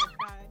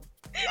my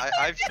god.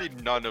 I've seen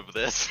none of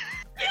this.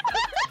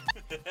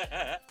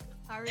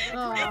 I was like,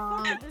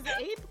 Aw. where does the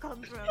ape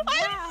come from? I'm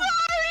Yeah. sorry.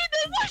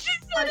 That's what she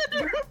said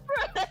in her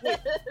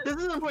breath. This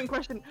is an important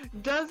question.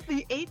 Does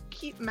the ape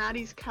keep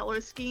Maddie's color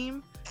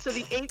scheme? So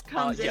the ape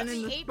comes yes. in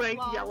The the ape bright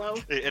belongs- yellow.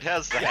 It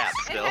has the hat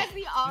It still. has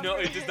the No,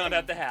 ombre. it does not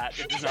have the hat.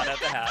 It does not have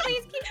the hat.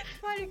 Please keep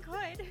fighting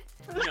quiet.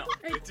 No,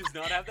 it does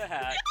not have the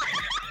hat.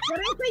 But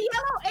it's a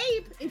yellow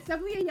ape. It's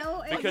definitely a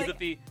yellow ape. Because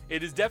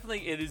it is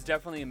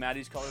definitely a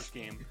Maddie's color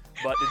scheme,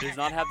 but it does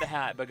not have the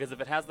hat. Because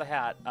if it has the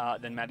hat,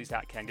 then Maddie's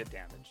hat can get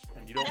damaged,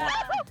 and you don't want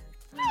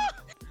that.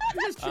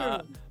 This is true.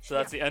 So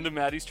that's the end of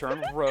Maddie's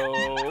turn. Row.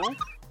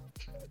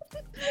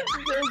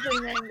 Jill's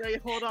getting angry.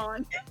 Hold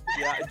on.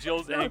 Yeah,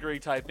 Jill's angry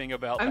typing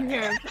about. I'm the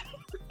here. hat.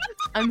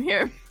 I'm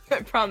here.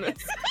 I promise.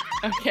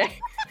 Okay.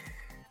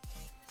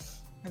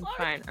 I'm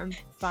fine. I'm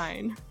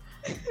fine.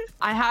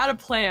 I had a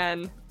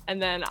plan,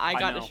 and then I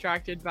got know.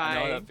 distracted I know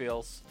how by. that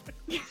feels.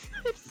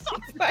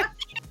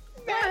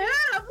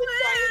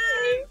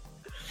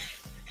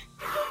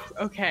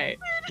 Okay,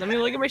 let me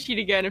look at my sheet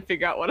again and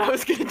figure out what I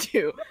was gonna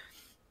do.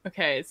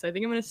 Okay, so I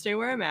think I'm gonna stay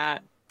where I'm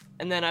at,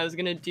 and then I was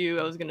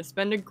gonna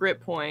spend a grip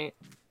point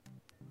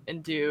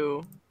and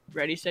do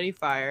ready, steady,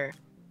 fire,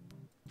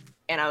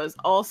 and I was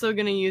also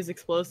gonna use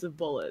explosive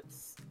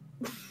bullets,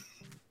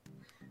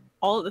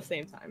 all at the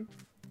same time.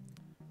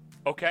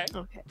 Okay.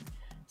 Okay,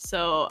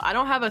 so I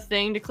don't have a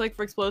thing to click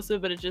for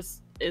explosive, but it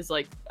just is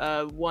like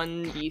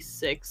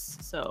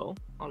 1d6. So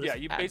I'll just Yeah,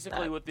 you add basically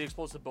that. with the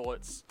explosive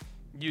bullets,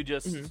 you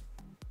just Mhm.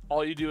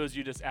 all you do is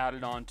you just add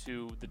it on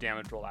to the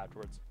damage roll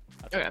afterwards.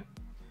 That's Okay. it.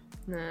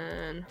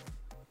 Then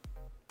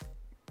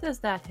does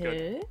that Good.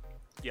 hit?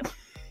 Yep.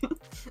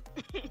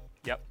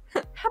 Yep.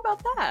 How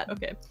about that?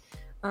 Okay.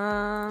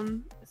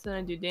 So then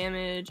I do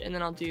damage, and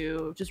then I'll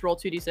do just roll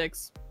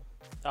 2d6.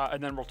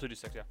 And then roll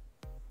 2d6.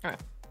 Yeah.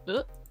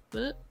 Do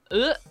I get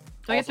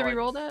to Also,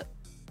 re-roll that?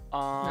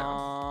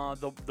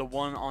 The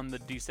one on the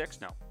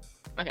d6. No.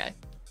 Okay.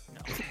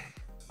 No.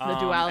 The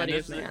duality and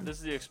this of is man. this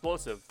is the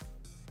explosive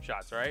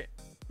shots, right?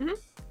 Mhm.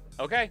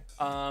 Okay.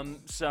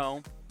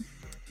 So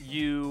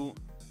you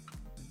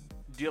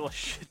deal a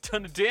shit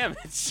ton of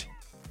damage.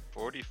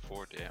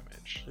 44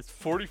 damage. It's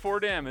 44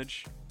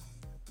 damage.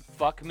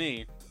 Fuck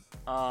me.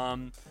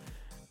 I'm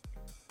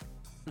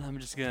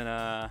just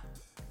gonna.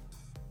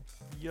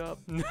 Yup.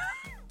 You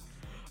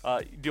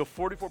deal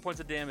 44 points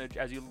of damage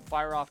as you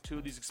fire off 2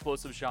 of these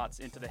explosive shots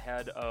into the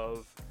head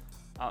of,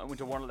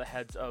 into one of the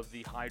heads of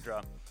the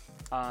Hydra.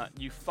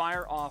 You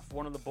fire off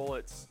one of the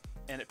bullets,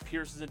 and it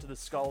pierces into the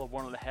skull of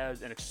one of the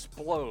heads and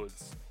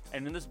explodes.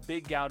 And in this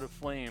big gout of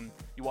flame,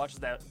 you watch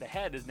that the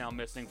head is now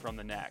missing from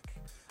the neck.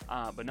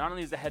 But not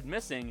only is the head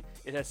missing,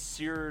 it has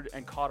seared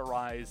and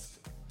cauterized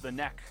the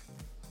neck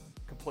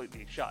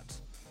completely shut.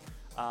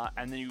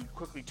 And then you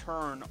quickly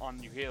turn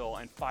on your heel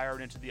and fire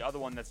it into the other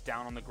one that's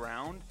down on the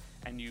ground,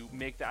 and you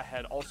make that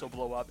head also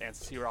blow up and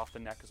sear off the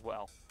neck as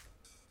well.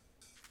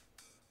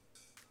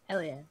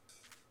 Hell yeah.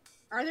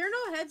 Are there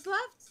no heads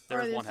left? Or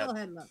There's are there one still head. a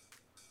head left?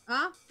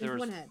 Huh? There's There's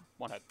one head.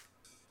 One head.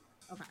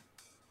 Okay.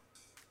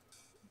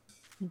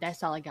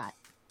 That's all I got.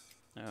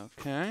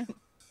 Okay.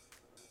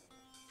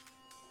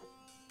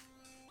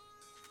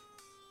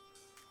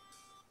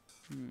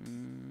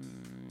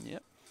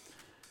 Yep.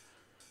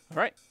 All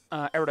right.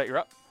 Erudite, you're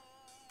up.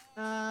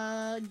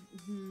 How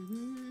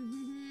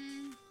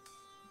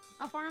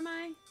far am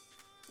I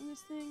from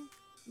this thing?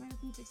 Am I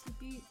within 60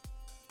 feet?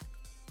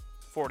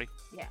 40.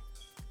 Yeah.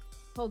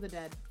 Hold the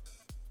dead.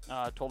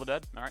 Toll the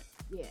dead. All right.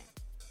 Yeah.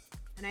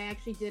 And I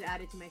actually did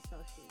add it to my spell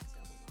sheet, so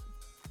hold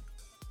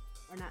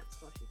on. Or not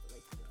spell sheet, but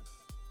like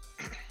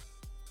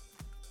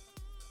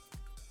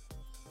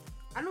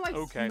I don't know why it's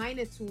Okay.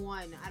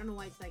 -1. I don't know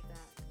why it's like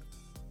that.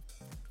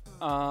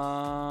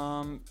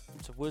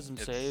 It's a wisdom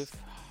It's- save.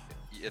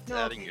 It's No,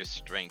 adding okay. your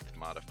strength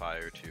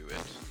modifier to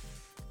it.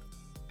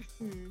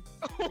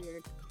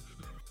 Weird.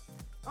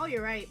 Oh,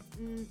 you're right.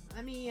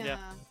 Let me,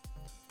 Yeah.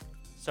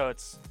 So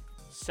it's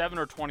 7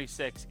 or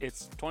 26.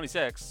 It's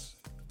 26.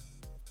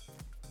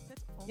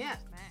 That's almost Yeah.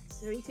 max.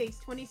 So he takes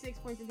 26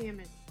 points of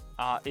damage.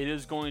 It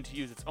is going to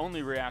use its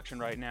only reaction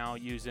right now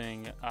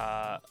using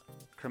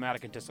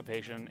chromatic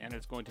anticipation, and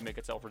it's going to make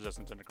itself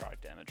resistant to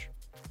necrotic damage.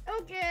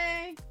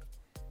 Okay.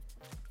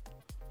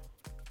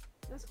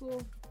 That's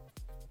cool.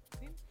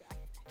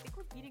 I think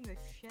we're beating the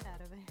shit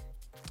out of it.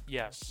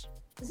 Yes.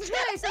 This is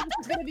why I said this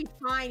is gonna be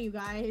fine, you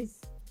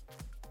guys.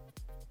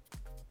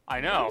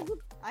 I know.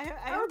 I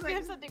Oh, hope we but-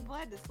 have something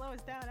planned to slow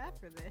us down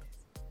after this.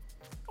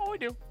 Oh, we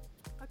do.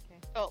 Okay.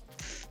 Oh,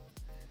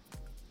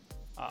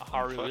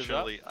 Haru is up.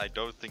 Unfortunately, I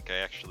don't think I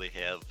actually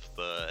have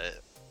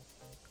the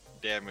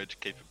damage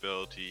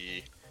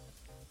capability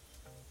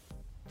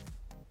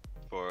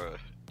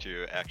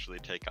to actually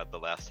take out the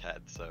last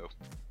head, so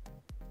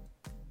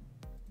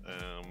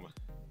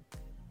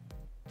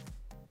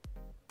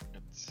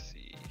let's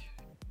see.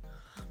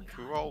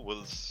 Who all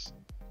was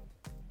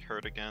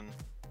hurt again?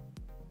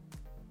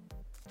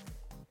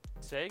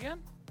 Say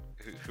again?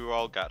 Who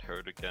all got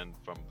hurt again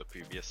from the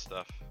previous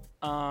stuff?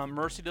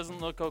 Mercy doesn't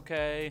look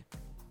okay.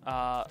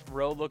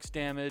 Ro looks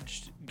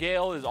damaged.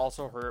 Gale is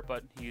also hurt,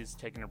 but he's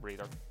taking a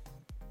breather.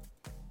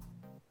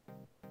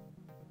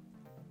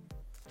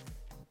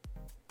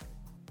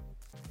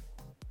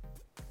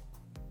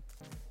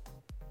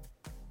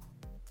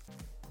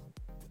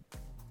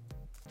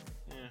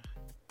 Yeah.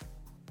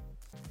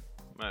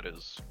 Might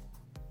as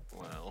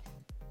well.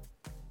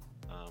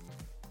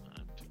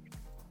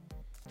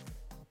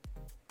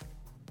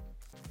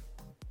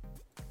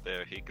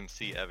 There, he can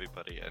see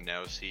everybody and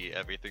now see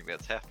everything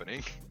that's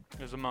happening.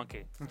 There's a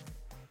monkey.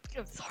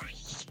 I'm sorry.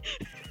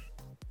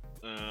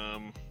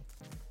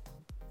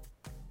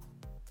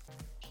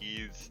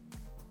 He's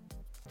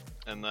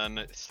and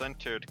then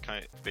centered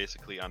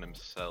basically on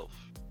himself.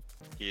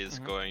 He is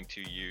Mhm. going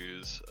to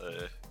use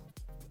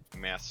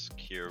mass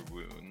cure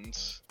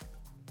wounds.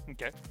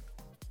 Okay.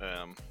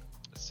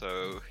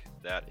 So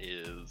that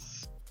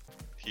is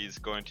he's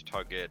going to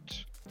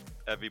target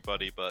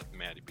everybody but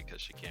Maddie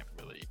because she can't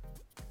really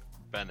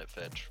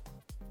benefit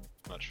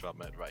much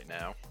from it right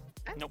now.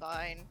 I'm Nope.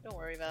 fine. Don't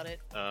worry about it.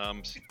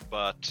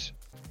 But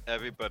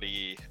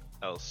everybody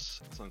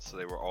else, since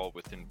they were all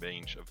within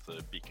range of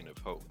the Beacon of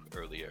Hope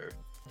earlier,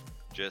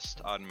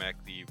 just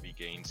automatically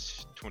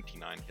regains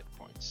 29 hit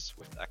points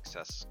with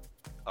excess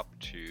up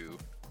to...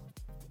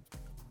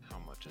 How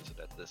much is it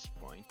at this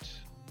point?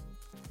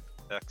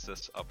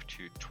 Excess up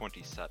to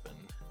 27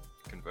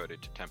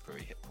 converted to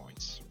temporary hit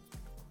points.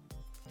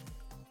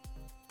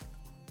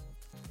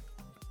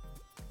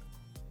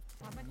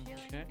 How much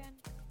healing Okay.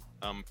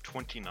 again?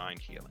 29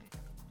 healing.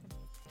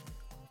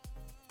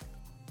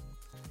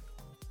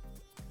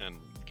 And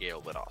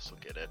Gale would also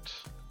get it.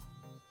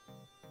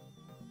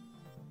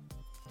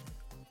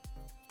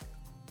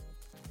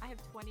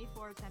 have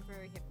 24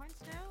 temporary hit points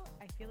now.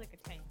 I feel like a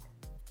tank.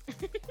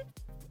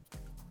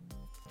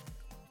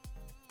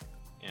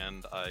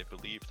 And I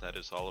believe that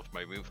is all of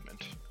my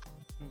movement.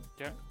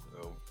 Okay.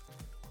 So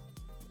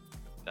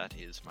that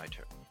is my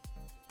turn.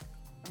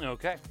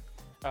 Okay.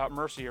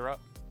 Mercy, you're up.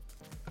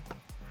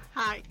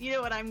 Hi, you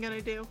know what I'm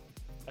gonna do?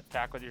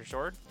 Attack with your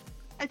sword.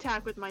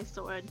 Attack with my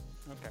sword.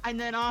 Okay. And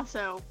then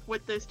also,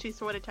 with those 2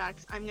 sword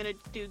attacks, I'm gonna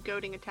do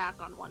goading attack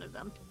on one of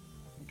them.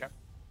 Okay.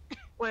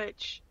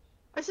 Which,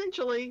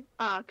 essentially,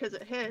 because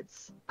it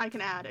hits, I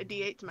can add a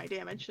d8 to my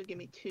damage, so give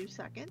me 2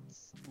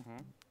 seconds. Mm-hmm.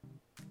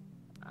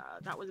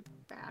 That was a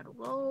bad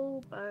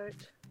roll, but...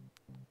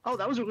 Oh,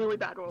 that was a really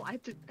bad roll.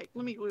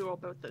 Let me reroll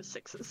both those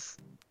 6s.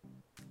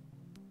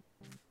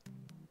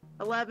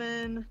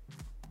 11...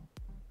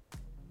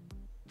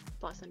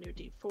 plus a new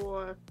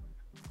d4.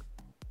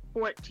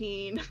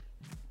 14.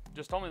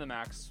 Just tell me the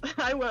max.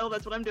 I will,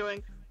 that's what I'm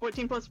doing.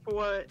 14 plus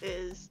 4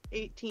 is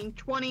 18.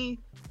 20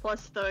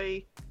 plus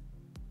 3.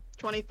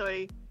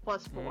 23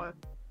 plus 4.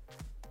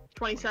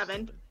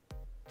 27.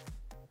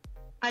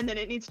 And then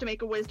it needs to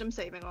make a wisdom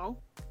saving roll.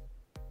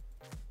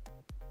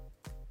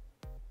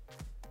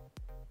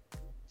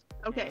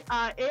 Okay,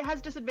 it has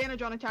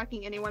disadvantage on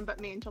attacking anyone but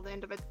me until the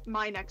end of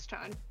my next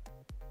turn.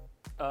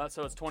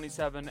 So it's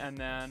 27 and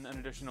then an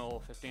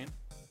additional 15.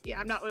 Yeah,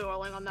 I'm not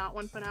rerolling on that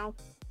one for now.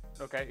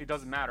 Okay, it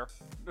doesn't matter.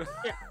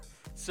 Yeah.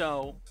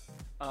 So,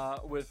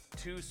 with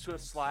 2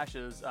 swift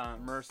slashes,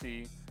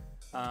 Mercy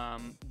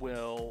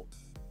will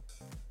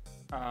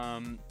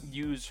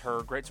use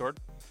her greatsword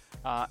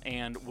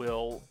and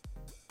will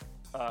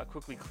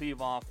quickly cleave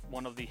off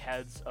one of the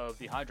heads of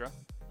the Hydra.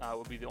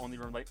 Will be the only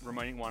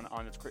remaining one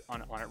on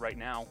it right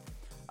now,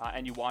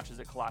 and you watch as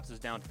it collapses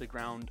down to the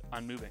ground,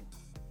 unmoving.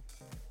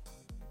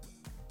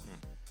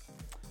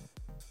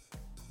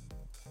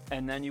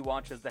 And then you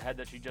watch as the head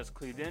that she just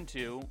cleaved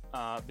into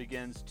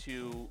begins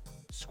to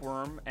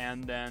squirm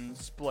and then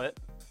split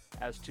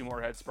as 2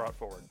 more heads sprout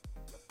forward.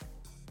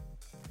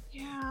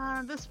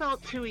 Yeah, this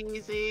felt too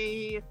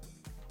easy.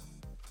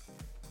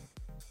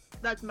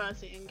 That's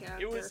Mercy in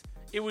character.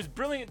 It was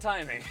brilliant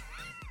timing.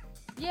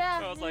 Yeah.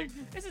 I was like,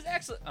 this is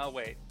excellent. Oh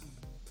wait.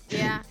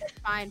 Yeah,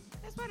 fine.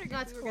 I was wondering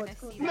That's if we cool, were gonna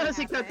it's cool. see that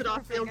Mercy cuts happen, it off,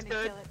 or if we're feels gonna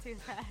good. kill it too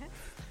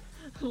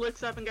fast.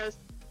 Looks up and goes,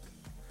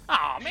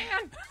 Oh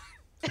man.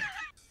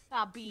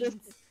 Ah, beans.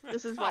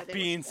 this is why they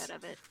Beans. were scared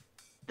of it.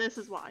 This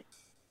is why.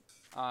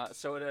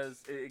 So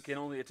it can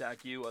only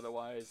attack you,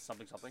 otherwise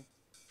something.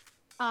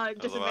 Otherwise,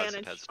 it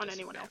Disadvantage has on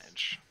anyone else.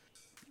 disadvantage.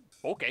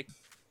 Okay.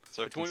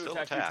 So it It's can going to still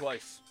attack attack. you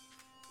twice.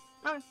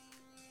 Okay.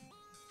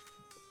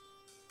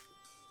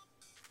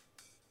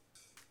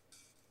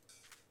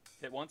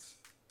 Hit once.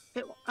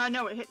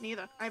 No, it hit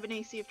neither. I have an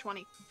AC of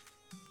 20.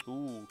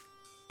 Ooh,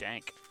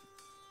 dank.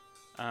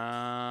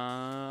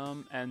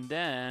 And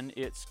then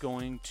it's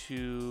going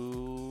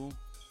to.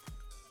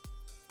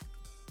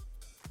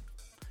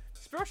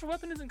 Spiritual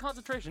weapon isn't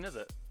concentration, is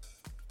it?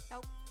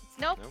 Nope.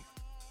 Nope.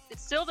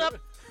 It's still up.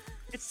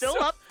 It's still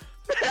So- up.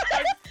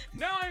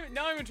 Now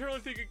I'm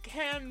internally thinking,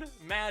 can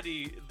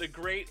Maddie, the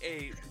great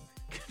ape,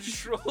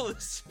 control a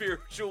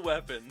spiritual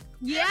weapon?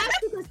 Yes,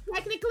 because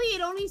technically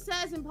it only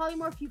says in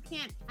polymorph you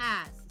can't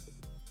pass.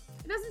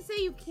 It doesn't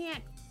say you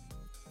can't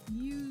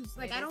use.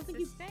 Like, It I don't is think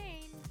you.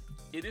 sustained.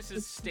 It is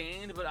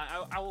sustained, but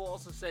I will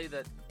also say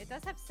that It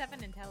does have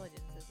 7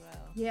 intelligence as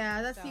well.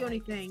 Yeah, that's So, the only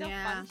like, it thing. still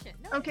Yeah. function.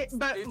 No, Okay, it's-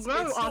 but it's-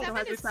 Ro it's also still-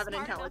 has a is 7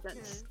 smart enough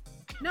intelligence.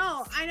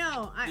 No, I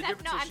know. the That-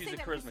 difference no, is I'm she's a saying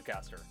that charisma this-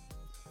 caster.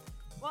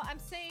 Well, I'm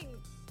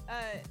saying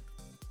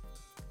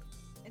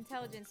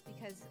intelligence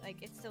because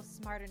like it's still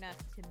smart enough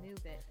to move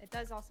it. It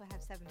does also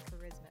have 7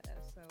 charisma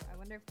though, so I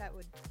wonder if that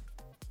would.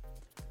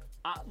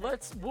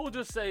 We'll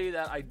just say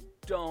that I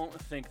don't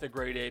think the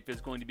great ape is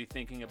going to be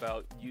thinking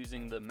about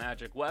using the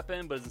magic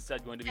weapon, but is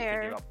instead going to be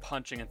Fair. thinking about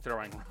punching and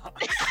throwing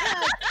rocks.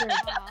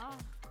 Aw.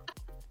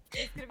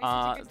 It's gonna be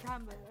such a good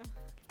combo.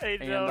 I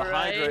And know, the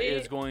Hydra right?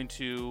 is going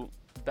to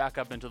back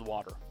up into the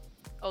water.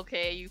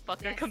 Okay, you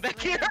fucker, Yes, come back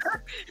swim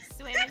here.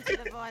 Swim into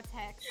the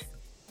vortex.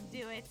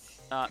 Do it.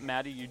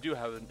 Maddie, you do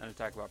have an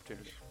attack of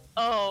opportunity.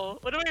 Oh,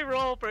 what do I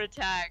roll for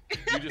attack?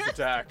 You just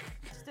attack.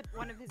 Just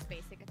one of his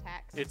basic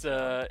attacks. It's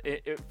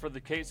for the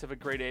case of a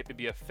great ape, it'd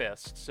be a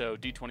fist, so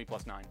d20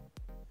 plus 9.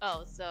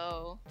 Oh,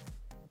 so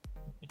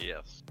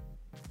Yes.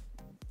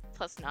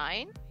 plus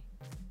 9.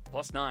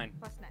 Plus 9.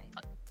 Plus 9.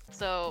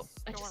 So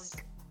I Storm.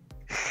 just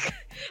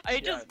I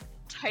just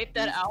type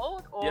that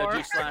out, Yeah, or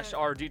do slash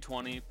r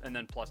d20 and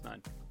then plus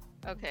 9.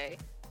 okay.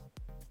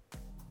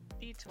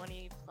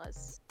 D20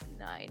 plus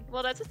 9.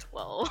 Well, that's a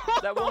 12.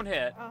 That won't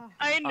hit. Ugh.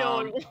 I know.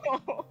 it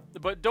won't.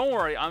 But don't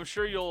worry, I'm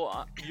sure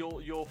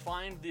you'll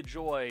find the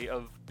joy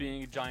of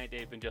being a giant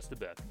ape in just a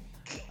bit.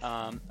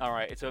 All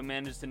right, so it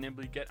manages to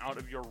nimbly get out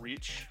of your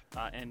reach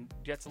and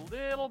gets a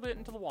little bit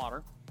into the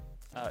water.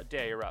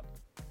 Day, you're up.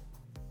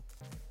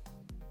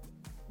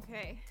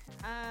 Okay.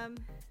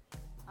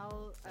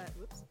 I'll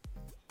whoops.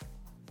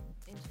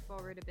 Inch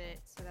forward a bit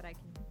so that I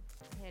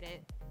can hit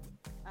it.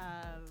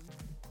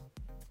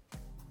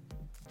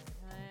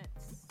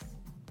 Let's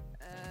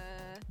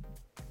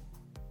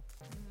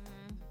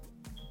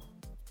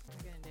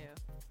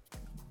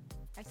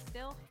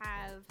still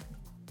have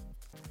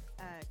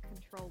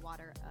control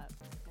water up,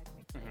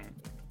 technically.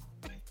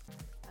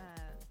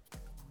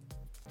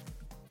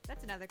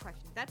 That's another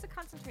question. That's a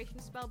concentration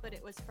spell, but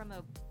it was from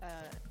a.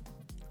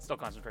 Still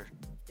concentration.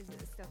 Is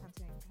it still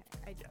concentration?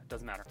 Okay. Yeah,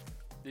 doesn't matter.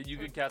 You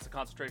could cast a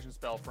concentration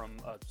spell from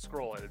a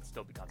scroll, and it'd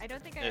still be I concentration.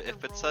 don't think I ever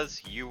If it rolled-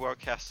 says you are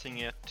casting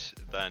it,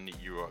 then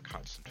you are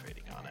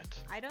concentrating on it.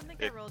 I don't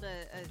think I rolled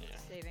a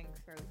saving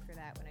throw for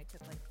that when I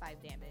took like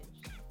 5 damage.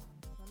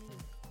 Let me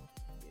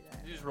just do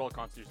that. You just roll a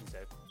Constitution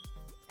save.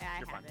 Yeah, I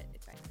you're have fine. it.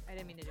 It's fine. I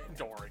didn't mean to do it.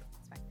 Don't worry.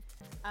 It's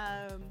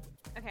fine.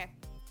 Okay.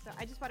 So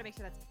I just want to make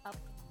sure that's up,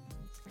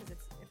 because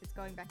if it's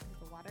going back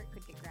into the water, it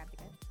could get grabbed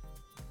again.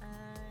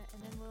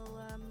 And then we'll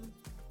and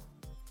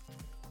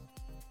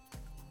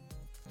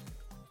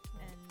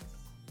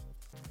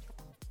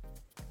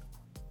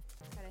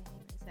try to hang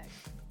a sec.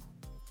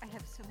 I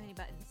have so many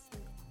buttons.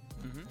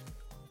 Mm-hmm.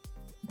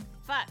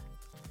 Fuck.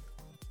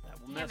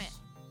 That will Damn miss.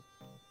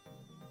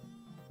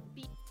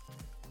 it.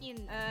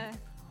 Bean.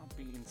 Oh,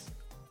 beans.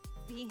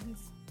 Beans.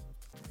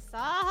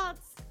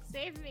 Salts.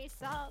 Save me,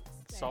 salts.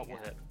 There Salt you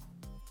will go. hit.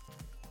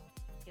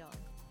 Heal.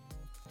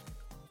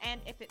 And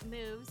if it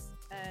moves,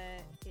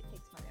 it takes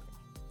more damage.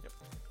 Yep.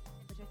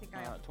 Which I think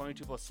I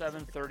 22 plus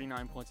 7,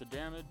 39 points of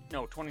damage.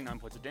 No, 29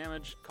 points of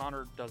damage.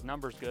 Connor does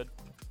numbers good.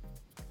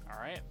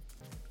 Alright.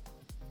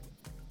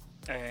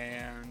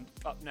 And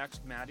up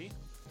next, Maddie.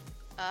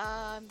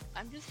 I'm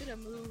just gonna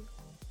move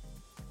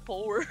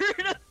forward.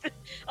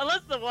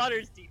 Unless the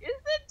water's deep. Is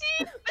it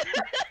deep?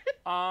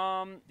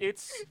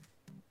 It's...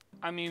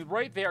 I mean,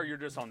 right there, you're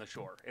just on the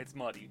shore. It's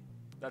muddy.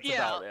 That's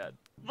Yeah. about it.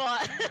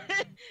 But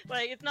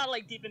like it's not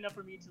like deep enough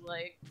for me to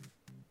like,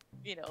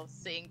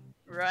 sink,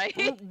 right?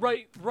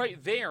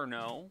 Right there,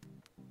 no.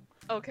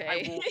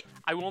 Okay.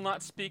 I will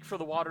not speak for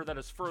the water that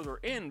is further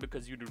in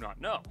because you do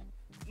not know.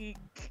 Mm.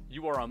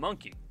 You are a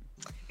monkey.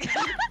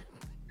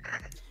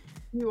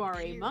 You are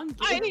a monkey.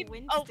 I need-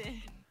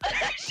 Winston.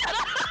 Shut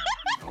up!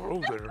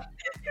 Hello there.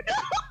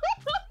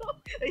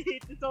 I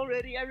hate this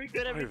already. I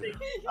regret everything.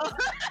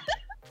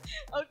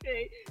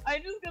 Okay,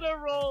 I'm just gonna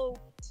roll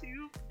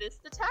 2 fist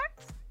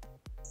attacks.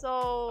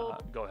 So,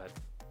 Go ahead.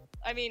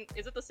 I mean,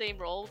 is it the same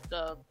roll,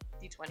 the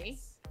d20?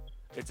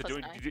 It's a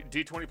Plus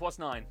D20 plus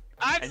 9.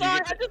 I'm And you sorry,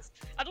 get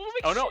I don't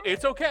know. Oh no,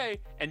 it's okay.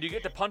 And you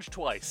get to punch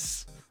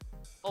twice.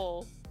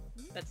 Oh,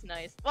 that's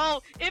nice.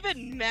 Well, if it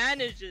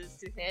manages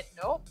to hit,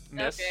 nope.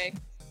 Miss. Okay,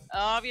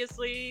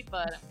 obviously,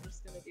 but I'm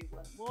just gonna do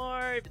one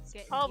more. It's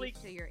Getting probably,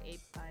 used to your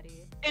ape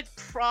body.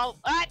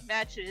 that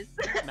matches.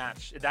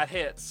 Match. That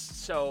hits.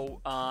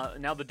 So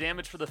now the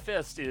damage for the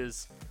fist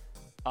is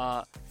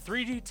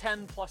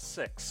 3d10 plus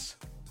 6.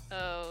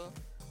 Oh,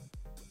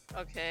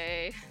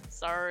 okay.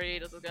 Sorry,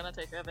 this is gonna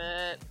take a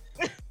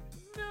bit.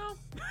 No.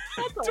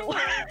 That's a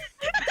lot.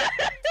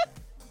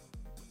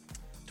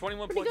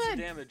 21 Pretty points of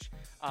good. damage.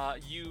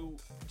 You,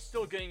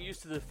 still getting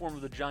used to the form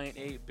of the giant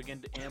ape, begin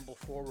to amble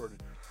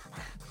forward.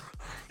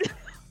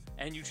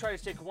 And you try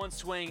to take one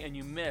swing and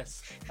you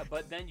miss,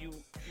 but then you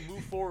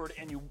move forward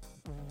and you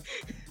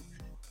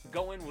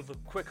go in with a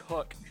quick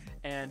hook,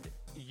 and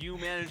you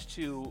manage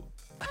to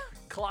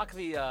clock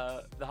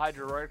the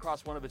Hydra right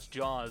across one of its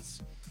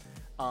jaws,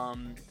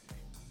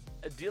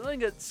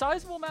 dealing a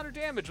sizable amount of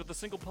damage with a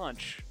single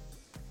punch.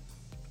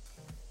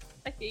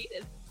 I hate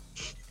it.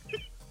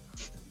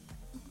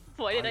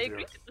 Why did I Hi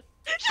agree there. to this?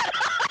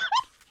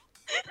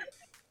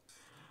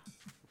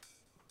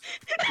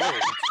 Go,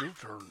 it's your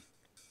turn.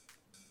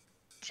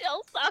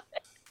 Jill, stop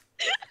it.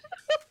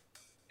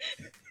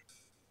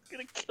 It's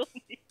gonna kill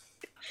me.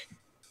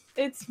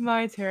 It's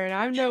my turn.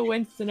 I'm no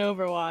Winston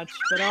Overwatch,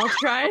 but I'll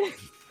try.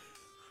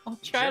 I'll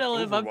try to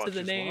live up to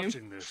the name.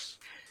 This.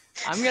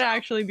 I'm gonna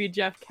actually be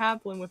Jeff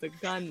Kaplan with a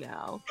gun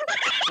now.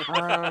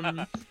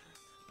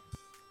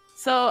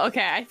 So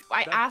okay,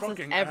 I ask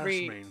this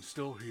every.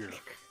 Still here.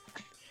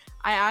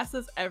 I ask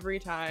this every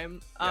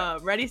time. Yeah.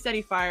 Ready,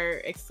 steady,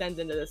 fire extends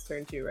into this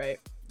turn too, right?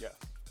 Yes.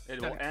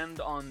 It will Okay.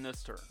 end on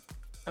this turn.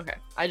 Okay.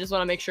 I just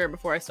want to make sure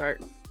before I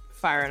start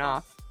firing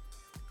off.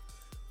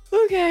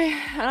 Okay,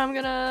 and I'm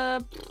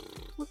gonna.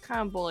 What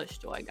kind of bullish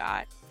do I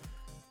got?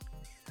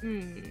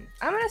 I'm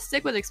gonna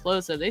stick with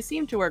explosive. They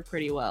seem to work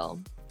pretty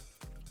well.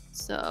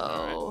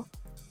 So,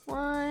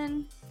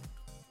 1,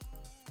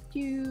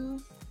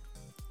 2,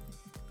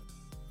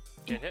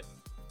 Get hit.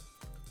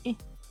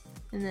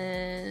 and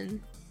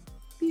then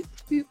boop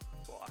boop.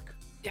 Fuck.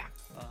 Yeah.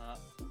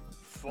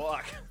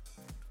 Fuck.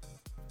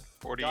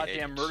 48.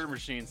 Goddamn murder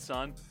machine,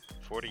 son.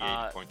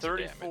 48 points of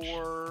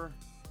damage.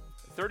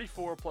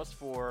 34 plus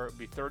 4 would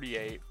be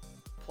 38.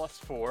 Plus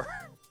 4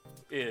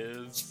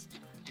 is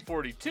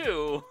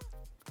 42.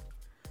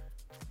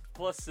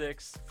 Plus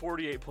 6,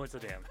 48 points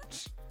of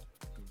damage.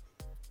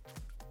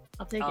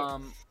 I'll take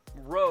it.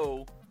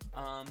 Ro,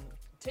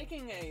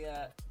 taking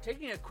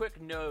a quick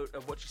note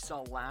of what she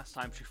saw last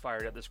time she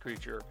fired at this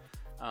creature,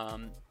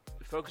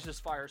 focuses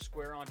fire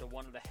square onto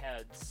one of the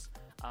heads,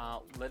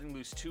 letting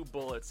loose 2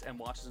 bullets, and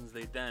watches as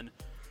they then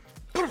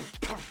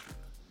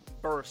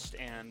burst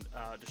and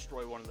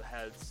destroy one of the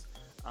heads,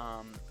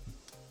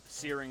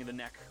 searing the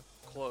neck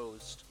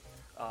closed.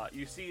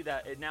 You see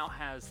that it now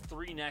has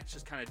 3 necks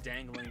just kind of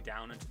dangling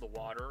down into the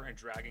water and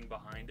dragging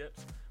behind it,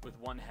 with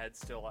one head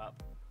still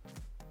up.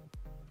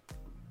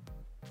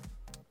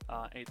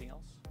 Anything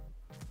else?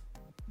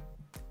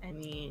 I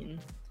mean,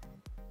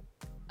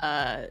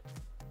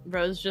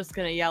 Rose just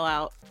gonna yell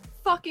out,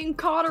 "Fucking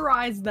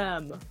cauterize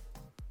them!"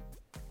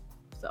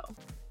 So,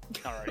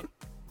 Alrighty.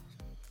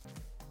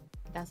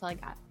 that's all I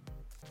got.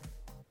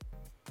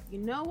 You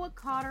know what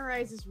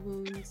cauterizes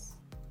wounds?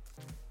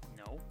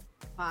 No.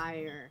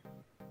 Fire.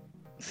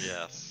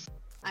 Yes.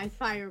 I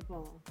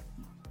fireball.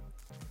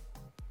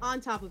 On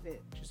top of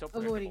it, She's so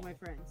avoiding predictable. my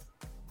friends.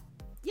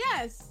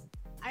 Yes,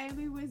 I am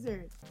a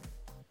wizard.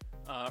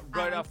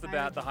 Right I off the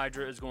bat, the fireball.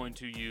 Hydra is going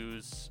to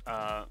use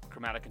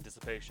chromatic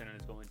anticipation and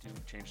is going to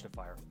change to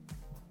fire.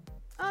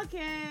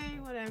 Okay,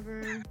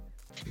 whatever.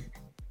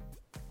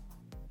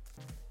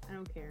 I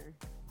don't care.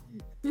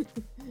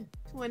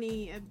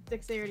 20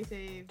 dexterity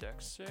save.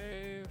 Dex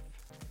save.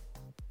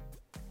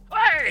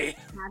 Hey!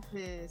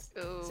 Passes.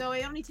 Ooh. So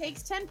it only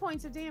takes 10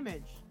 points of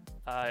damage.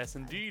 Yes,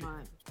 indeed.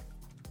 Fine.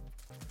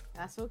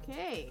 That's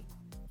okay.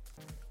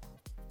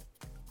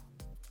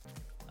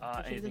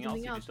 I should've Anything done else?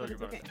 You something can else, still but do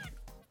it's bonus okay. action.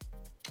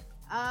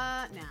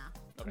 Nah.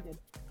 Okay. I'm good.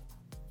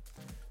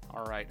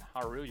 All right,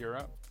 Haru, you're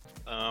up.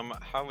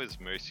 How is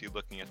Mercy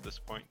looking at this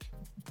point?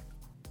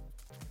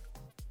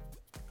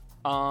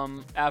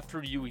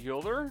 After you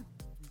healed her,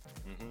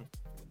 Mm-hmm.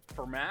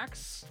 for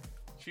Max,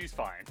 she's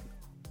fine.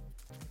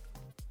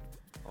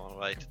 All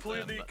right.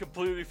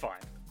 Completely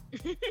fine.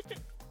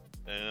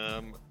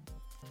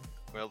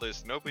 Well,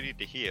 there's nobody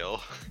to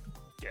heal.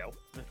 Gale.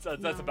 That's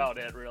No. about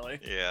it, really.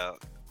 Yeah.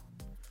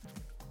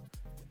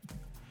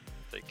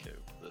 Take care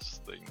of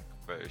this thing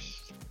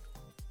first.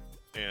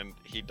 And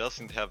he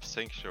doesn't have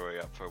Sanctuary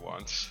up for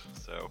once,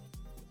 so.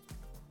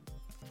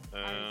 I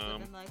was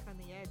living life on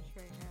the edge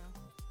right now.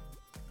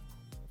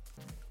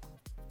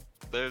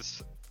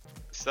 There's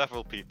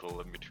several people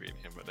in between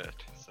him and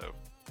it, so.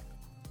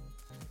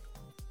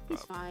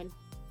 He's fine.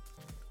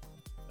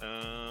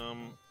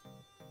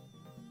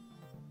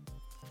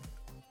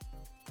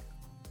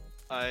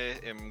 I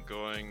am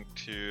going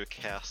to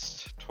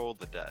cast Toll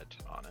the Dead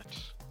on it.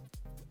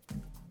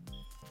 I'm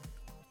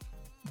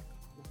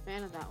a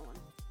fan of that one.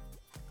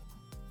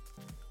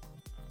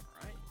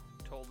 Alright.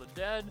 Toll the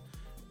Dead.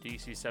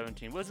 DC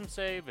 17 Wisdom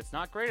save. It's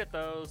not great at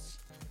those.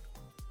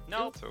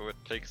 Nope. So it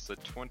takes the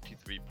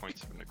 23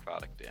 points of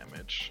necrotic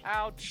damage.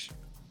 Ouch.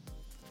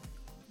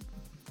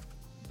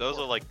 Those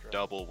are like Poor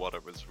double what I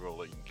was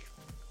rolling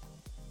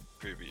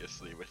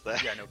previously with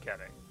that. Yeah, no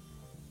kidding.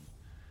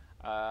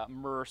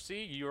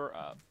 Mercy, you're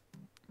up.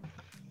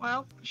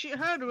 Well, she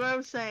heard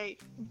Rose say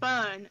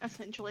burn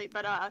essentially,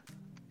 but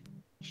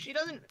she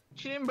didn't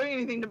bring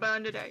anything to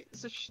burn today,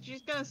 so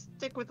she's gonna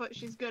stick with what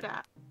she's good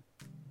at.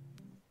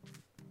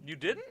 You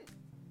didn't?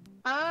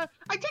 I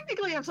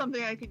technically have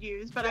something I could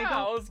use, but Yeah, I I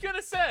don't. was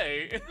gonna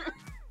say.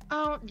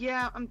 Oh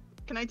yeah,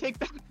 can I take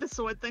back the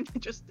sword thing I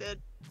just did?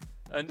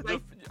 And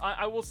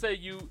I will say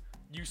you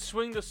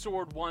swing the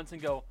sword once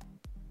and go,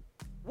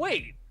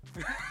 wait,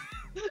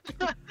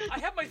 I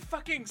have my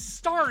fucking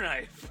star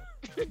knife.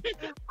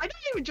 I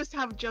don't even just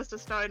have a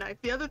star knife.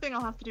 The other thing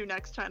I'll have to do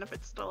next turn if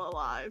it's still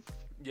alive.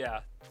 Yeah,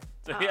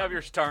 so you have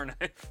your star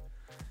knife.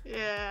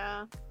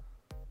 Yeah.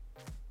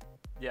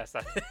 Yes,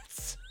 that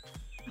is.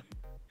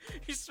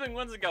 You swing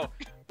once and go,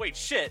 wait,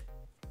 shit.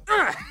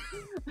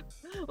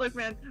 Look,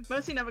 man,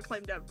 Mercy never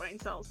claimed to have brain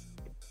cells,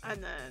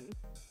 and then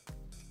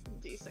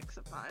D6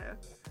 of fire.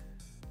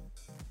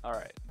 All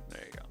right,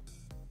 there you go.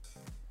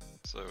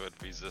 So it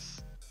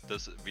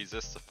does it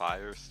resist the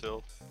fire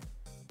still?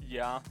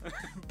 Yeah,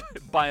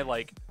 by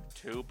like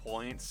 2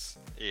 points.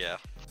 Yeah.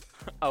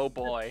 Oh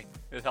boy,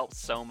 it helps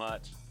so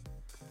much.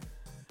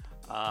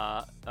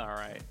 All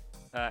right,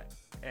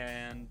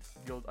 and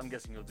I'm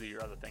guessing you'll do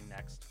your other thing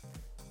next.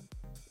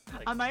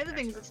 Like, My other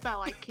next thing's turn. a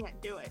spell, I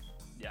can't do it.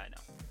 Yeah, I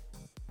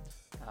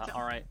know. So-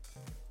 All right,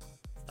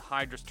 it's the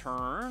Hydra's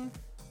turn.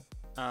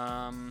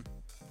 Took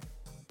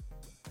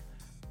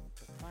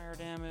fire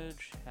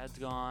damage. Head's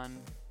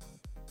gone.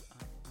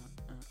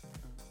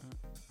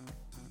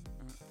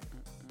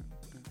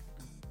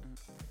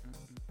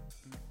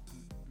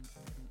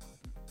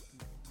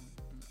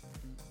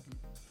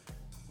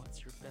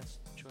 What's your best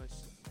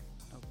choice?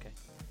 Okay.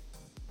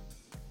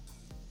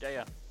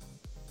 Daya,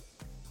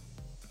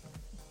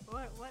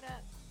 What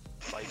up?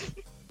 fight.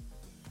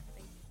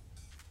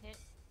 Hit.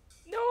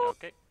 No.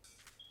 Okay.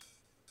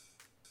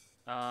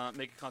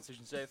 Make a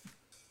Constitution save.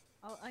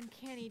 I'll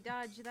uncanny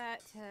dodge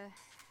that to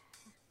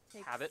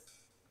take Have it.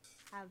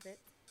 Have it.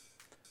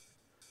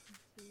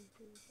 1, 2,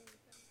 3, 4, 5,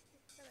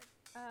 6,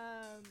 7.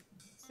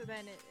 So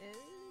then it is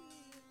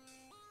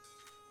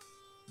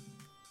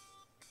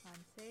con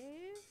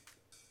save.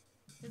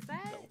 Is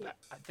that No,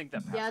 I think that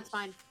passes. Yeah, it's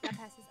fine. that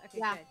passes? Okay,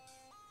 Yeah. good.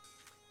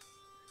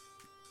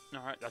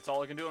 All right, that's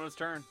all I can do on its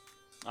turn.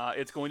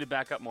 It's going to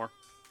back up more.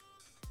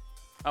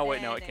 Oh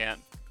wait, no, it Then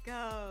can't.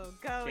 Go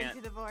Can't.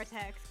 into the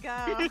vortex.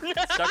 Go.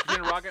 Stuck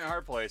between a rock and a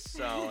hard place,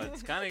 so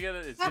it's kind of gonna.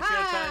 It's just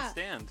gonna try and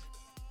stand.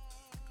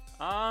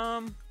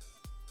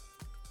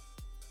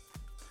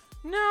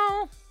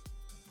 No.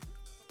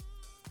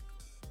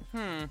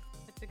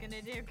 What's it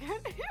gonna do?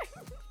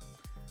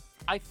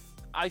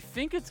 I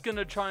think it's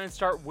gonna try and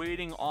start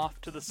wading off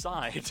to the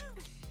side.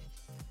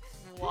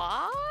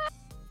 What?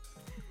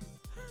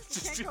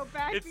 Can't go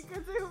back it's-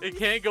 because It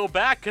can't go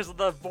back because of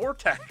the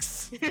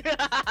vortex.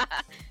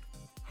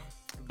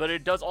 But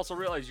it does also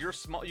realize you're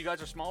small. You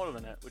guys are smaller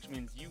than it, which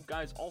means you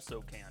guys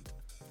also can't.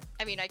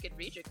 I mean, I could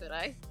reach it, could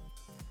I?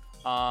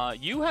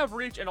 You have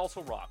reach and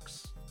also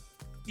rocks.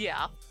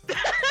 Yeah.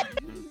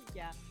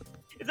 Yeah.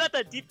 It's not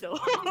that deep though.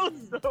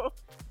 So.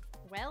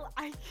 Well,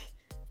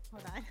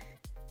 hold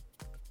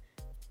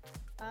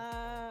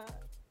on.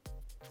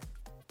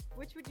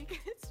 Which would you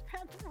guys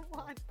rather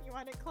want? You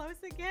want it close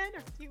again,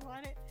 or do you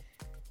want it?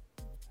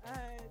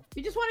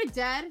 You just want it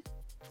dead?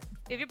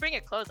 If you bring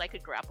it close, I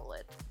could grapple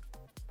it.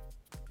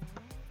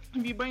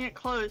 If you bring it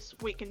close,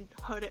 we can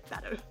hurt it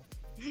better.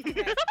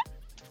 Okay.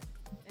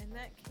 In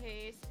that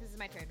case, this is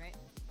my turn, right?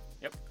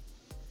 Yep.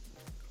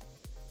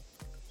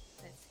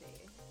 Let's see.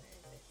 Where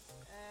is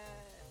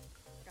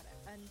it? Gotta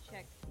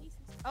uncheck pieces.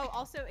 Oh,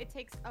 also it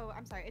takes. Oh,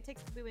 I'm sorry. It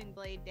takes booming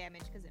blade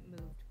damage because it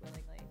moved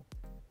willingly.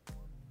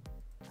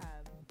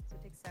 So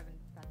it takes 7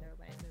 thunder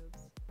when it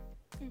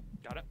moves.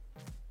 Got it.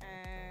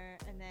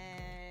 And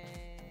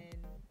then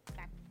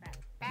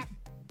back.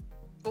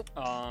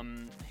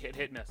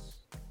 Hit, miss.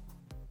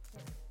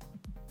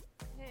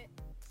 Hit.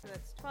 So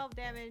that's 12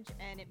 damage,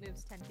 and it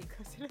moves 10 feet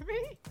closer to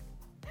me.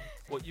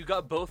 What, you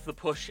got both the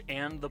push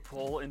and the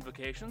pull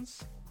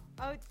invocations?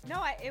 Oh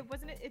no, it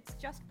wasn't. It's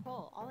just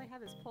pull. All I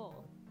have is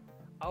pull.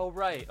 Oh,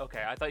 right.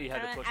 Okay, I thought you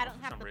had I to push I for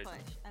don't have some the reason.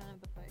 push. I don't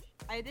have the push.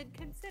 I did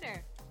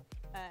consider.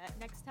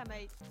 Next time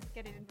I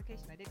get an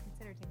invocation, I did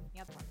consider taking the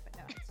other one, but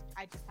no,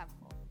 I just have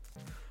pull.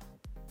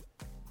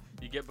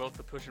 You get both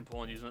the push and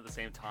pull and use them at the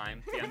same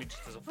time. The enemy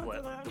just does a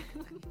flip.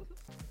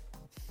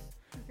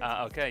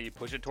 Okay, you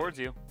push it towards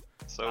you.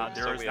 So,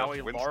 there so is we now have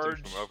a Winston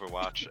large- from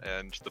Overwatch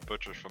and the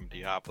Butcher from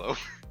Diablo.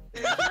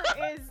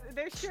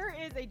 There sure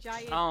is a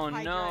giant. Oh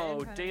Hydra no, in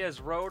front of me. Dea's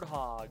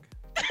Roadhog.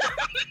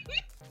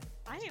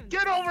 I am.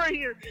 Get over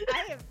here!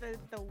 I am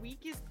the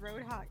weakest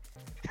roadhog.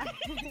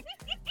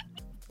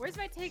 Where's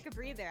my take a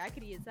breather? I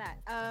could use that.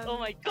 Oh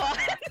my god!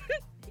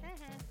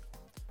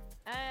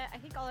 I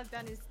think all I've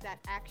done is that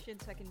action,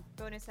 so I can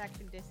bonus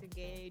action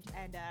disengage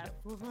and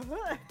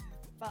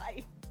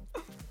bye.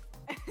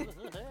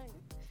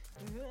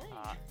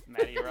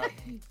 Maddie, you're up.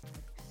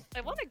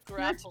 I want to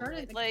grapple turn, I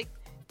it. think. Like,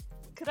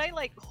 could I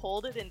like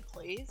hold it in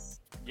place?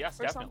 Yes,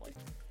 Or definitely.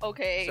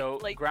 Okay. So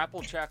like,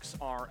 grapple checks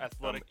are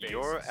athletic based.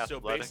 your So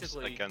athletics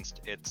basically, against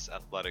its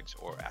athletics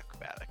or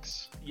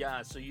acrobatics.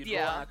 yeah. So you'd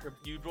Yeah.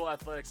 you'd roll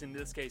athletics. In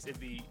this case, it'd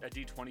be a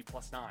d20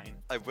 plus 9.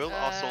 I will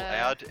also Uh.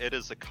 add it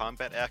is a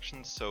combat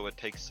action, so it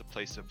takes the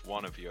place of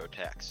one of your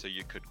attacks. So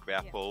you could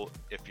grapple.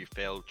 If you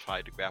fail,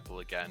 try to grapple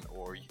again,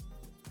 or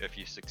if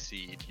you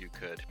succeed, you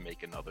could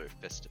make another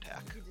fist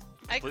attack.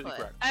 I completely could.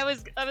 correct. I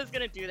was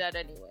gonna do that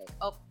anyway.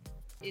 Oh,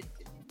 it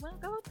didn't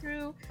want to go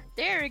through.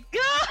 There it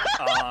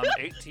goes.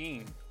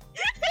 18.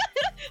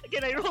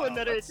 Can I roll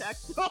another that's- attack?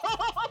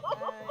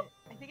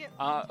 I think it.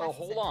 Oh, contests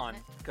hold it, on,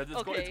 doesn't it? because it's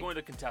Okay. going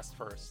to contest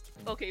first.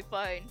 Okay,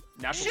 fine.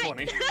 Natural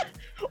Shit. 20.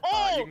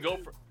 Oh! You can go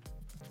for.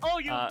 Oh,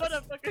 you uh,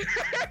 motherfucker!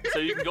 So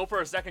you can go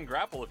for a second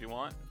grapple if you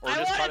want, or I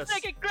just try want to. a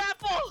second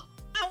grapple.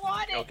 I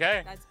want it.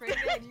 Okay. That's pretty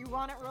good. You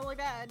want it really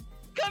bad.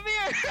 Come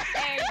here.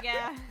 There you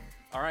go.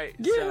 All right.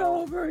 Get so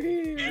over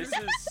here!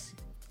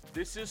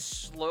 this is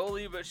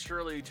slowly but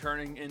surely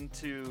turning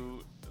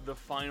into the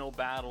final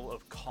battle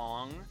of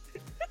Kong.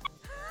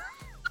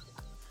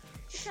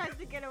 He tries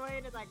to get away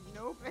and it's like,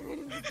 nope.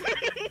 And then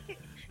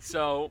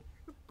So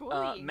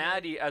bullying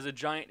Maddie, as a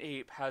giant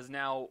ape, has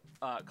now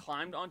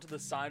climbed onto the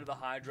side of the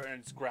Hydra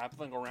and is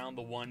grappling around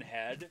the one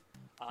head,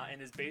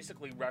 and is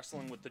basically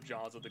wrestling with the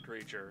jaws of the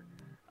creature,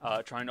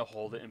 trying to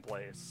hold it in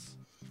place.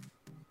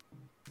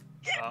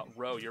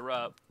 Ro, you're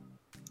up.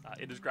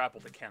 It is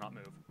grappled. It cannot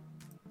move.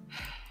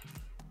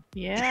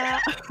 Yeah.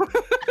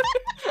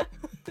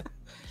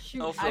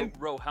 Shoot, Also,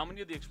 Ro, how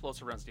many of the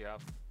explosive rounds do you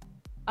have?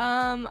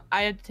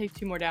 I had to take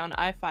 2 more down.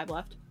 I have 5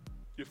 left.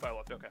 You have 5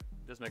 left. Okay,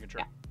 just making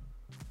sure.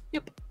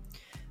 Yep.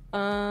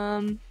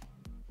 I'm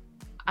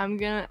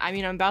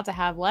about to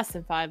have less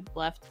than 5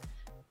 left.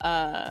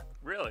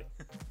 Really?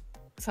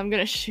 So I'm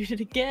gonna shoot it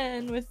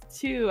again with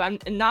 2. I'm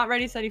not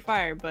ready, steady,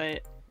 fire,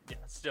 but Yeah.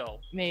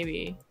 Still.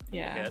 maybe.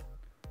 Yeah. Hit.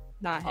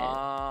 Not hit.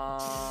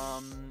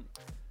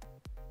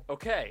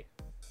 Okay.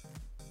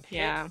 Hit,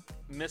 Yeah.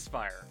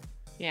 Misfire.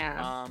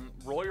 Yeah.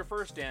 Roll your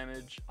first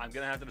damage. I'm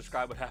gonna have to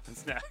describe what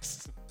happens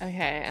next.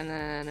 Okay, and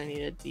then I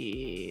need a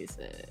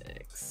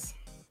D6.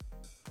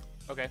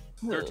 Okay.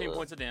 13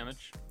 points of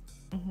damage.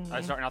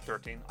 Mhm. Sorry, not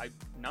 13.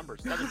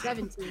 Numbers.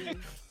 17.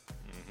 17.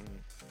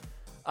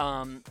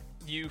 Mm-hmm.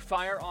 You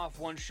fire off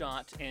one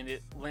shot and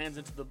it lands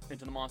into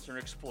the monster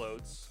and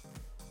explodes,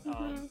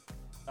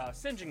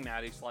 singeing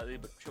Maddie slightly,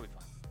 but she'll be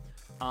fine.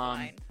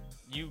 Fine.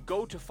 You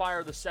go to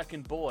fire the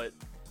second bullet,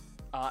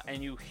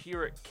 and you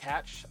hear it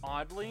catch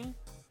oddly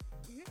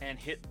and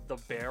hit the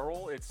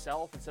barrel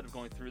itself instead of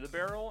going through the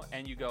barrel,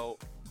 and you go,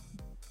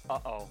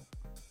 uh-oh.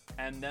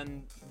 and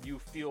then you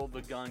feel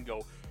the gun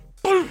go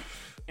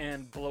poof,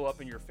 and blow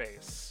up in your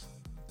face.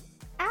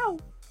 Ow!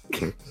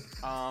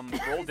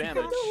 Roll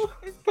damage.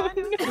 It's kind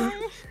of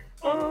funny.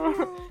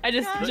 I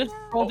just God,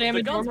 roll Oh, the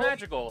damage. gun's normal.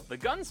 magical. The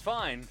gun's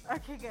fine.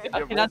 Okay, good. Yeah,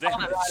 Okay, roll that's all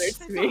that damage. matters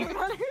to me.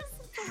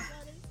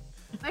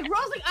 Like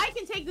Rose, like I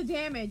can take the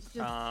damage. Just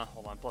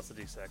Hold on. Plus a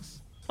d6.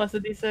 Plus a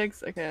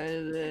d6.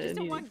 Okay. Just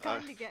a need- one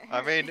gun to get I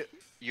hurt. mean,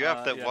 you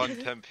have that yeah. one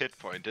temp hit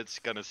point. It's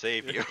gonna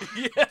save you.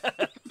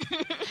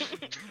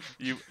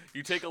 Yeah.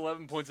 You take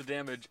 11 points of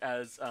damage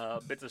as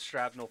bits of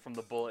shrapnel from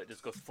the bullet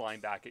just goes flying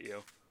back at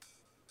you.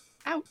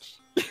 Ouch.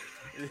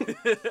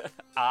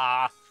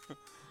 Ah.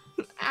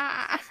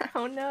 Ah,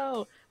 oh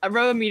no.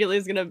 Ro immediately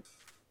is gonna,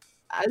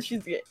 as she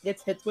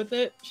gets hit with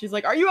it, she's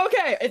like, "Are you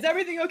okay? Is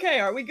everything okay?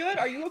 Are we good?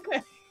 Are you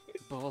okay?"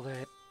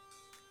 Bullet.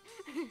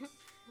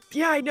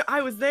 Yeah, I know.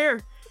 I was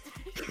there.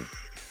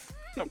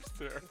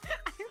 Upstairs.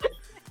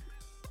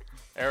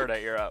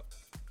 Erudite, you're up.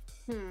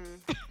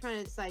 Trying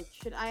to decide,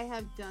 should I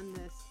have done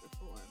this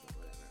before? But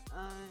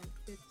whatever.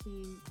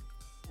 15.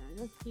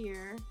 Go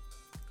here.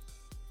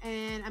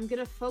 And I'm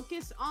gonna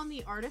focus on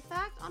the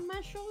artifact on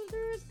my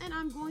shoulders, and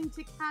I'm going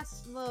to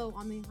cast slow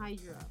on the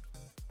Hydra.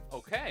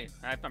 Okay.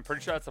 I'm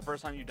pretty sure that's the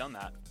first time you've done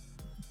that.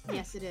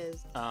 Yes, it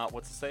is.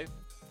 What's the save?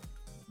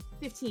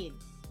 15.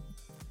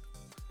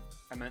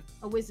 I meant,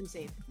 A wisdom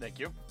save. thank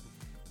you.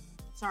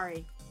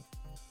 Sorry.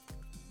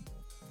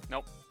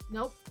 Nope.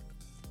 Nope.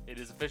 It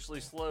is officially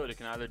slowed. It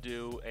can either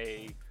do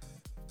a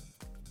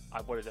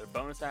what is it? A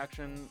bonus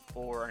action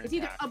or an It's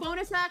either attack. a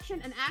bonus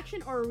action, an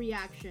action, or a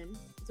reaction.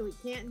 So it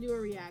can't do a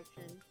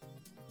reaction.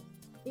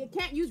 It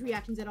can't use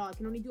reactions at all. It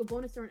can only do a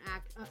bonus or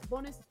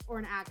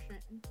an action.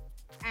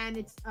 And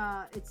its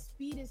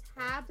speed is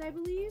halved, I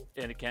believe.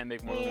 And it can't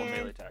make more than one And-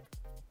 melee attack.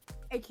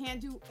 It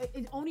can't do.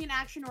 It's only an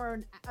action or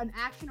an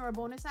action or a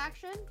bonus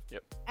action.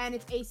 Yep. And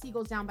its AC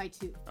goes down by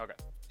 2.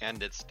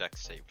 And its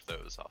dex save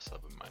those also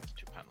have a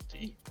 -2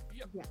 penalty.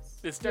 Yes.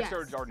 This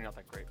dexterity is Yes. already not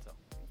that great, so.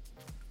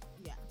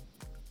 Yeah.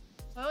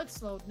 So it's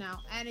slowed now,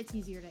 and it's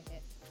easier to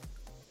hit.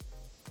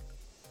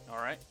 All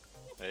right.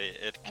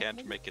 It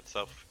can't make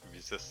itself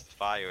resist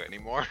fire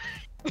anymore.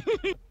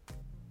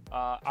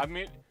 I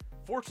mean,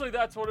 fortunately,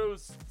 that's what it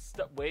was.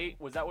 Wait,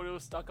 was that what it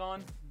was stuck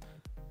on?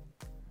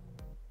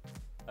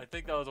 I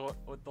think that was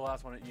what the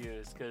last one it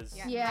used, because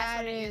Yeah, that's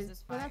what it is.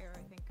 uses But fire, I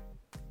think.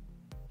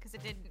 Because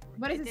it didn't.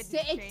 But does it didn't stay?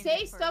 It change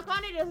stays for- stuck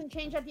on it. It doesn't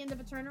change at the end of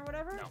a turn or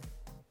whatever. No.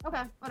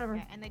 Okay, whatever.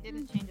 Yeah, and they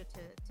didn't change it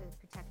to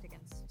protect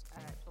against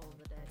Toll of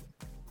the Dead.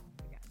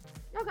 Again.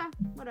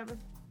 Okay, whatever.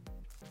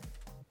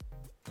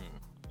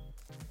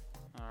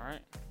 all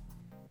right.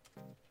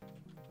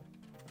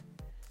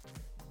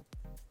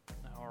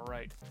 All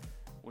right.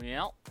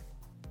 Well,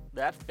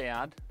 that's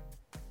bad.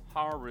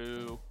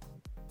 Haru.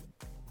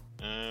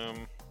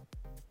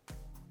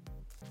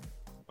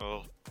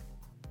 Well,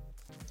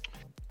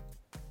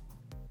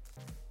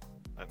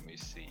 let me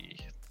see.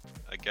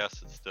 I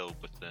guess it's still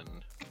within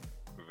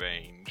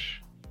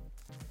range.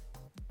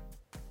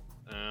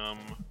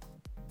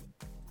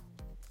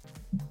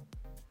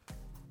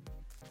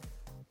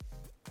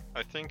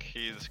 I think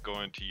he's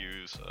going to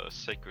use a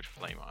Sacred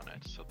Flame on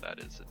it, so that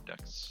is a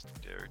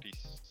dexterity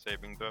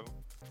saving throw.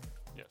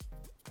 Yes.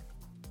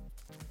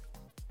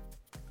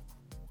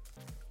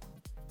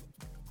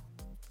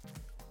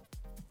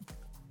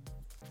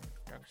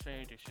 Dex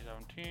save, DC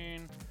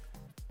 17.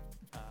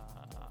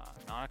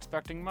 Not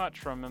expecting much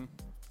from him.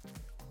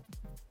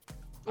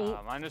 Oh.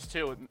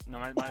 -2. No,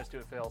 -2.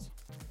 It fails.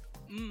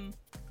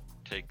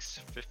 Takes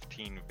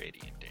 15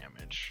 radiant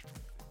damage.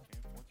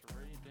 15 points of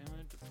radiant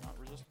damage. It's not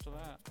resistant to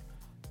that.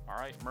 All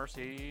right,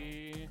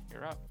 Mercy,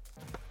 you're up.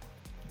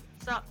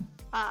 So,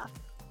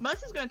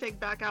 Mercy's gonna take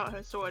back out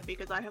her sword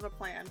because I have a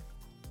plan,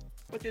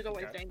 which is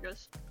always Okay.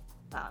 dangerous.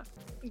 I'm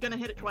gonna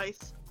hit it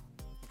twice.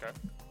 Okay.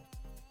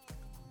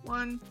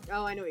 1,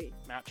 Oh, I know what you.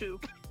 Match. 2.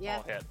 Yeah,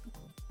 All hit.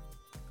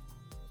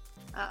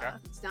 Uh,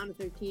 it's down to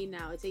 13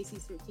 now. It's AC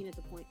 13 at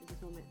the point at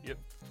this moment.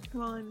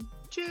 1,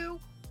 2.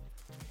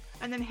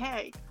 And then,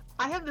 hey,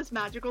 I have this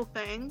magical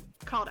thing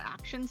called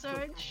Action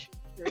Surge.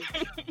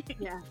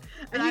 Yeah,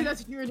 And I knew I-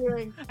 that's what you were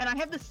doing. And I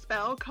have this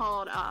spell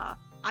called,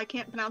 I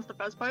can't pronounce the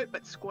first part,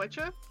 but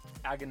Scorcher.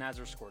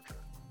 Agonizer Scorcher.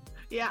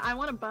 Yeah, I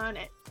want to burn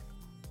it.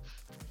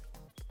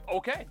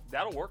 Okay,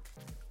 that'll work.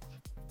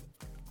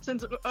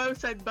 Since O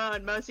said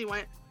burn, Mercy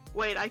went,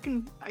 wait, I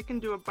can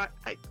do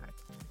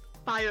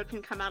fire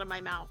can come out of my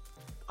mouth.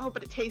 Oh,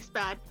 but it tastes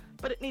bad.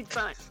 But it needs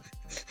burn.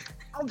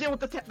 I'll deal with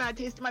the bad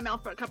taste in my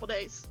mouth for a couple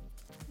days.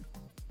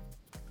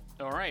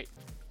 All right.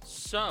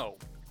 So,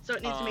 So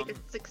it needs to make a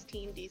Um,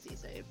 16 DC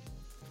save.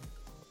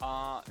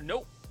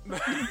 nope.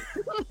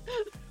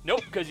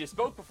 Nope, because you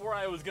spoke before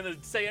I was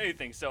gonna say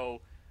anything.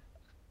 So,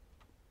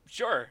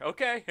 sure,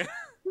 okay.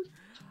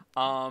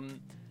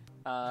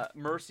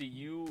 Mercy,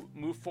 you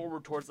move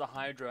forward towards the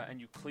Hydra and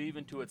you cleave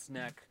into its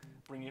neck,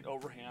 bring it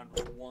overhand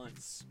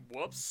once.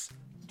 Whoops.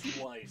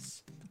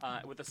 Twice.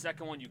 With the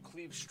second one, you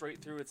cleave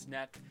straight through its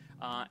neck,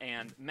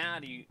 and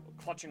Maddie,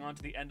 clutching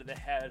onto the end of the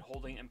head,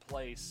 holding in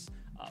place,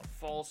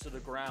 falls to the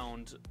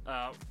ground,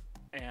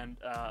 and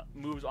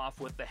moves off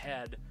with the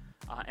head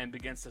and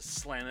begins to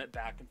slam it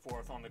back and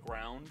forth on the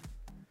ground.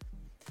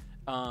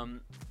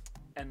 And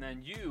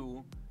then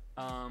you,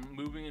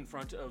 moving in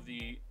front of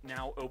the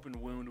now open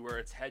wound where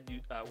its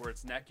where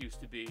its neck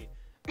used to be,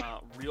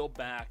 reel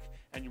back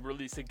and you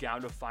release a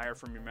gout of fire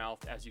from your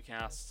mouth as you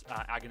cast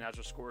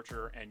Agonizer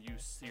Scorcher, and you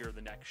sear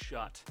the neck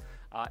shut.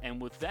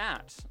 And with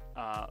that,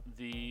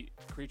 the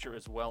creature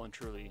is well and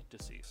truly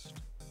deceased.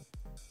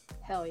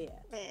 Hell yeah.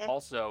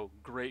 Also,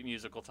 great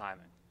musical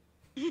timing.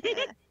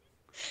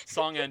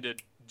 Song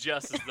ended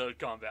just as the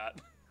combat.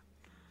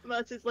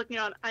 Mercy's looking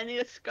on. I need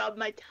to scrub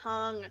my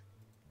tongue.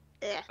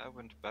 That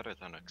went better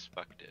than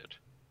expected.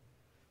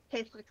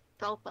 Tastes like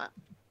sulfur.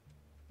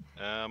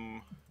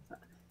 Can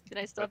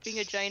I stop being a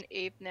That's- giant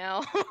ape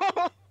now?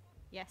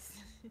 Yes.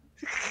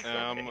 You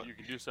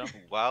can do so.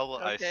 While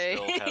Okay. I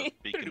still have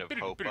Beacon of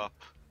Hope up,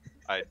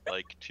 I'd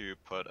like to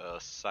put a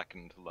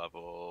second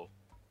level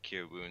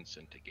Cure Wounds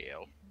into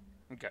Gale.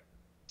 Okay.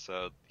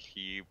 So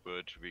he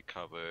would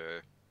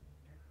recover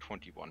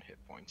 21 hit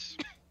points.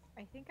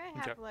 I think I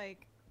have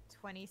like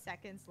 20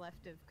 seconds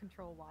left of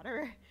control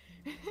water.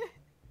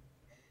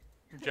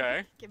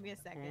 Okay. Give me a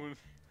second.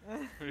 What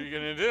are you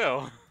gonna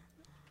do?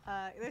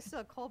 There's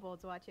still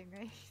kobolds watching,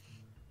 right?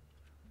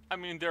 I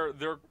mean,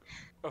 they're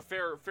a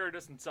fair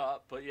distance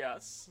up, but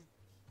yes.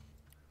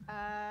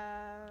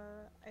 I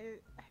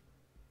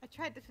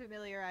tried to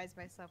familiarize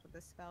myself with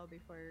the spell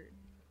before,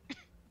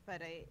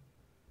 but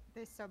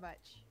there's so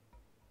much.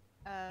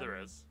 There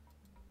is.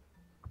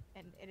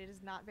 And it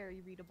is not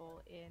very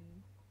readable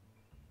in.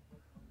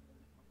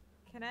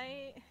 Can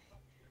I?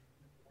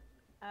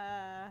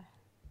 I'm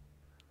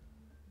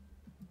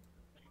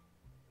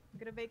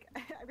gonna make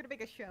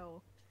a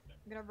show.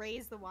 I'm gonna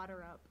raise the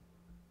water up.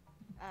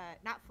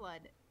 Not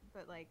flood,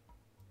 but like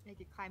make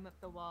it climb up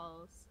the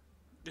walls.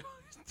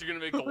 You're gonna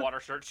make the water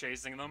start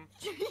chasing them.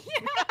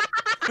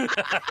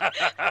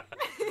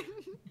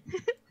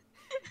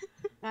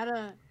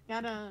 Gotta.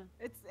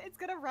 It's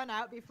gonna run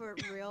out before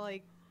it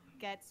really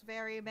gets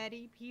very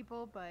many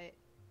people, but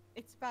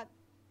it's about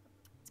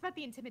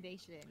the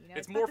intimidation, you know.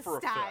 It's about more the for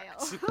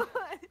style.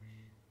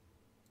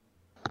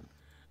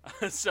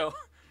 So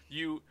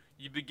you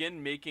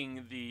begin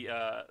making the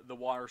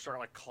water start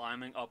like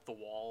climbing up the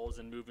walls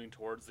and moving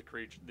towards the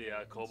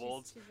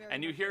kobolds, she's very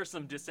and you much hear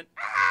some distant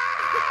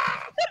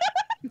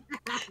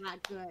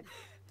Not good.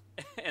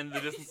 and the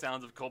distant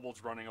sounds of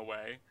kobolds running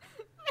away.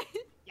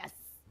 Yes,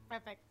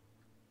 perfect,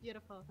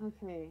 beautiful.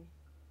 Okay.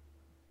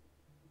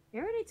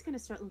 Iridate's gonna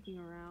start looking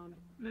around.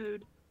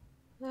 Mood.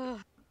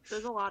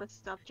 There's a lot of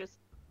stuff just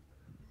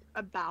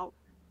about.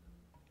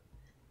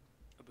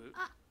 A boot.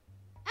 Out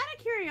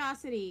of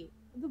curiosity,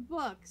 the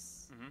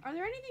books. Mhm.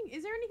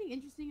 Is there anything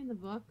interesting in the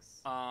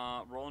books?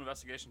 Roll an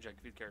investigation check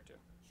if you'd care to.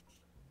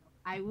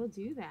 I will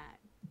do that.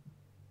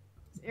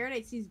 So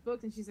Iridate sees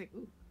books and she's like,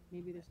 ooh,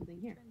 maybe there's something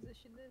here.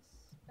 Transition this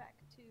back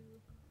to.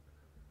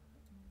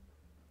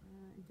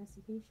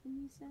 Investigation,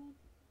 you said?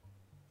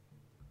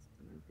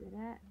 Something I'm good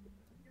at.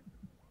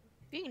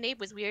 Being an ape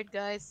was weird,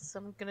 guys, so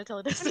I'm gonna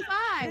tell this.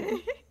 25!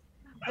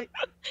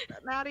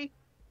 Maddie,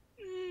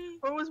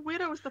 what was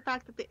weirder was the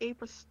fact that the ape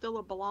was still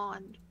a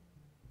blonde.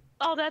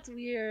 Oh, that's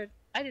weird.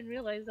 I didn't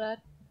realize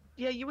that.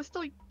 Yeah, you were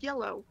still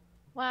yellow.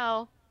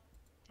 Wow.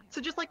 So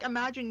just like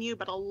imagine you,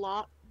 but a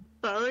lot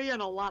furry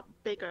and a lot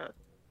bigger.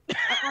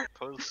 I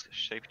suppose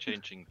shape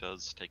changing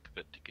does take a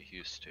bit to get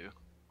used to. You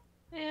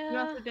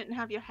Yeah. also didn't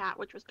have your hat,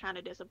 which was kind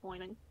of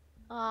disappointing.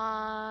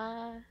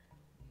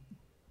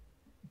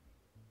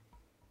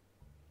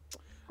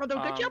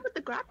 Although, good job with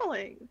the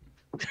grappling.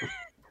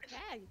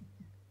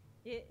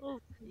 Yeah,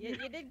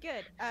 you did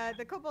good.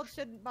 The kobolds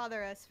shouldn't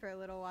bother us for a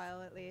little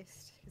while at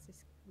least,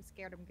 because we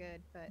scared them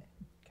good. But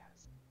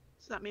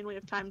Does that mean we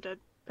have time to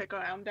pick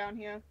around down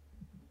here?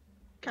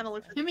 Kind of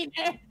looks. I mean,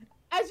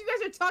 as you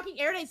guys are talking,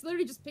 Iridate's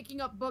literally just picking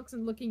up books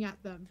and looking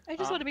at them. I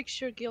just want to make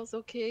sure Gail's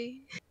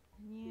okay.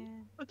 yeah,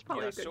 That's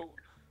probably Yeah, a good.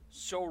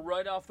 so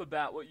right off the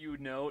bat, what you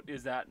would note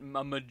is that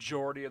a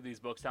majority of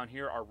these books down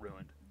here are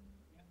ruined.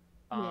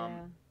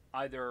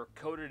 Either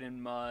coated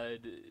in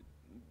mud,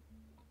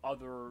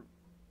 other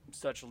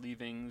such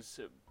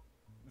leavings,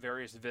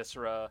 various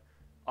viscera,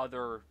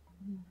 other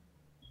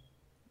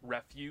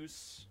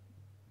refuse,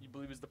 you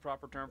believe is the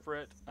proper term for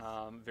it.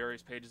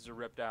 Various pages are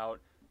ripped out.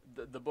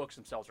 The books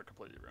themselves are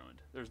completely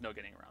ruined. There's no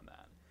getting around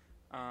that.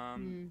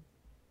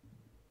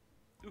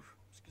 Oof,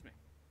 excuse me.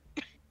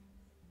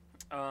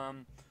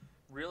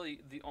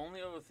 Really, the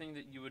only other thing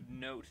that you would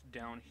note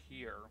down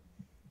here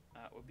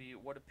would be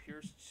what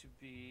appears to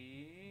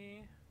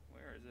be...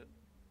 Where is it?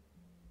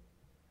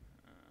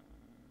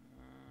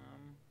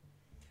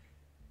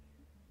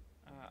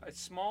 A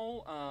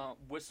small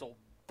whistle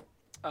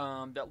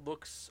that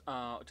looks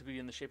to be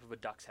in the shape of a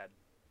duck's head.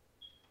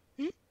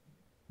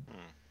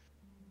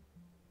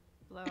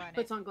 blow on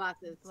Puts it. on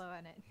glasses. Blow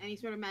on it. Any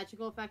sort of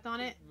magical effect on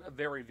it? A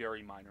very,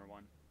 very minor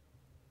one.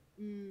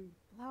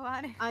 Blow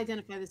on it. I'll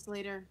identify this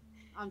later.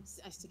 I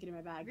stick it in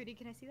my bag. Rudy,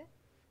 can I see that?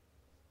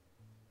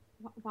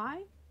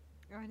 Why?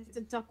 I want to It's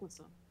see. a duck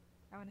whistle.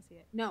 I want to see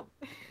it. No.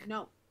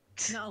 No.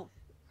 No.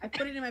 I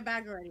put it in my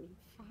bag already.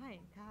 Fine,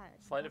 God.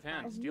 Sleight of Fine.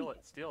 hand. Steal it.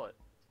 Steal it.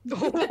 As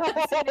soon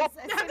as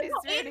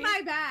in Rudy,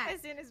 my bag.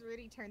 as soon as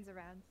Rudy turns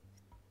around.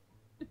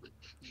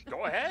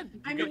 Go ahead.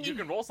 I You mean,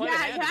 can roll sleight Yeah,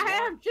 of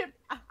hand. if you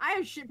want. I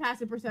have shit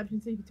passive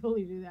perception, so you can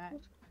totally do that.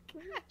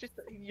 Just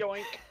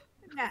yoink.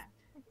 Yeah.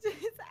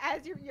 Just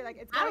as you're like,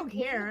 it's I don't going in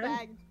the care.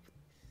 bag.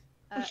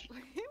 What's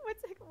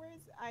like?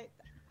 Where's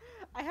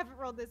I haven't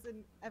rolled this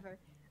in ever.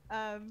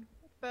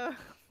 But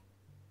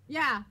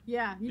Yeah,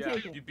 you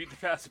take it. You beat the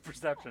passive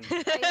perception.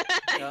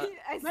 I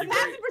My see-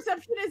 passive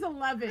perception is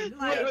 11.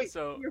 Like, Yeah,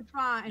 so you're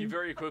fine. you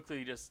very quickly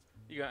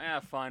you go,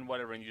 fine,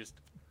 whatever, and you just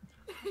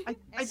I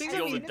as think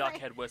steal soon the as duck I-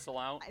 head whistle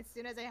out. As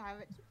soon as I have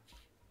it,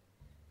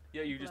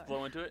 Yeah, you just blow.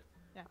 blow into it.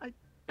 Yeah.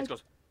 It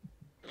goes.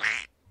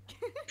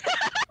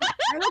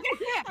 I look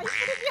at I it. put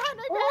it behind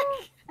my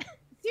Oh,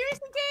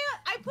 seriously, Daya?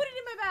 I put it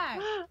in my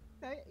bag.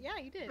 back. Yeah,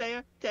 you did.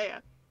 Daya.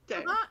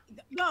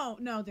 No,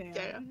 Daya.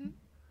 Daya. Mhm.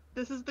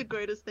 This is the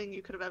greatest thing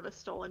you could have ever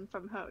stolen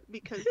from her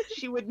because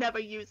she would never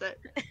use it.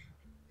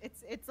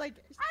 It's like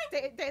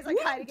Daya's like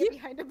What? hiding it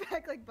behind her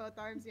back, like both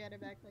arms behind her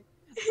back, like.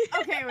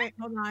 Okay, wait,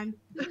 hold on.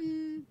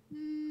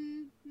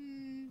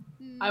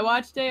 I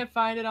watched Daya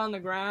find it on the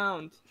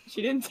ground.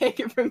 She didn't take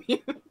it from you.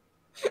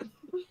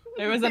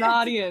 There was an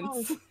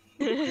audience.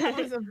 That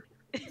was a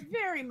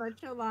very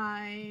much a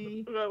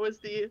lie. What was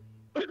the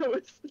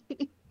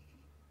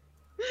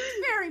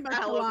Very much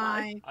a Alibi.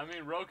 lie. I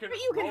mean, Ro can. But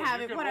you can Ro,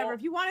 have it, whatever. Roll,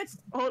 If you want it,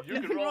 Oh, you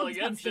you can can roll roll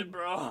against deception. it,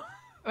 bro.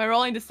 Am I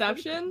rolling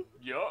deception?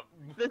 Yup.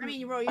 this, I mean,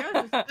 you roll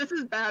yours. this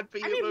is bad for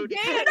you, I mean, Moody.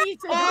 Daya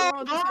needs to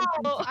roll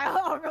deception.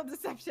 I'll roll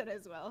deception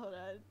as well. Hold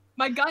on.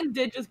 My gun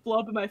did just blow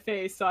up in my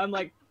face, so I'm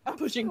like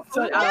pushing Oh,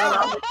 soot no!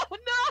 out. no!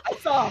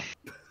 It's off.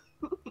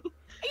 You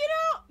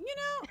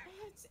know,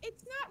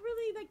 it's not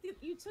really like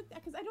you took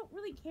that because I don't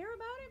really care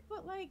about it,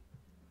 but like,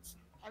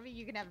 I mean,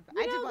 you can have it.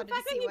 you I know, just the wanted to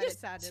fact that see you what it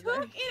just sounded took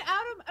like. it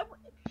out of.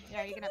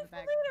 Yeah, you can have it for back.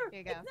 later. Here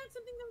you go. It's not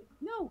something that.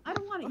 No, I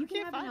don't want it. You Okay,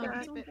 can have fine, it now. I'll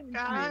It's keep it. okay,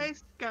 fine.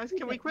 Guys,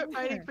 can we Keep quit it,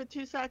 fighting here. for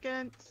 2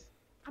 seconds?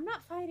 I'm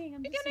not fighting.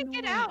 I'm You're just gonna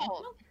get annoyed.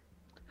 out.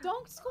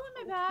 Don't go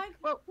in my bag.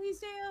 Well, Please,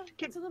 Daya.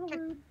 It's a little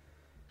rude.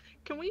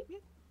 Can we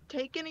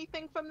take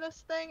anything from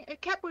this thing?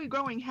 It kept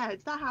regrowing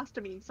heads. That has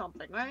to mean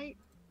something, right?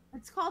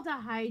 It's called a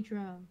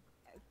Hydra.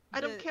 I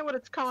don't The- care what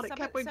it's called. It Some,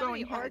 kept some of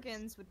regrowing the heads.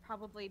 organs would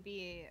probably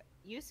be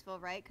useful,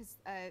 right? Because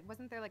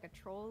wasn't there like a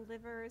troll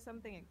liver or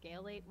something at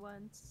Galate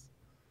once?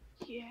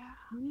 Yeah.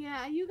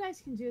 Yeah, you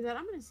guys can do that.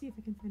 I'm gonna see if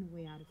I can find a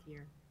way out of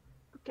here.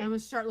 Okay. I'm gonna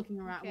start looking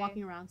around, Okay.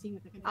 walking around, seeing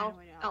if I can find a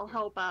way out. I'll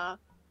help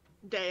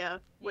Daya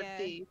with Yeah.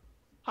 the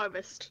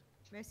harvest.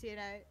 Mercy and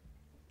I,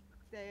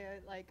 they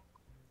like,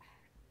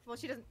 well,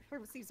 she doesn't. Her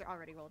sleeves are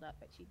already rolled up,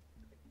 but she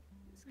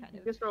is kind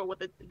of. Just roll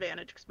with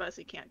advantage because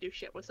Mercy can't do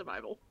shit with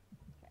survival.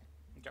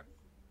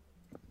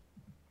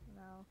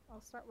 No,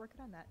 I'll start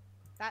working on that.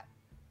 That,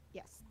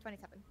 yes,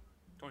 27.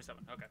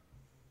 27. Okay.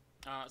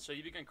 So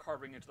you begin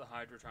carving into the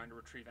Hydra, trying to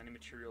retrieve any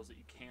materials that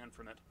you can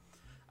from it.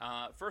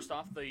 First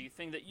off, the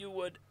thing that you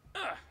would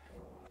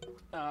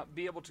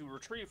be able to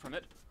retrieve from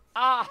it.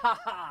 Ah ha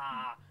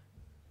ha!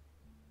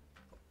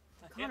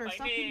 I hit Connor, my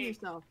stop hitting knee.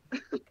 yourself.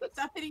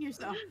 Stop hitting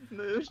yourself.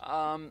 Mood.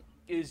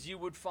 Is you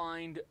would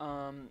find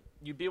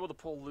you'd be able to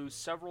pull loose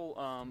several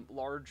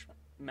large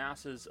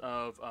masses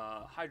of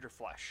Hydra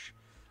flesh.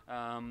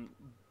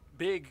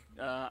 Big,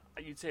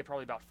 you'd say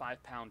probably about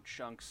 5-pound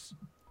chunks,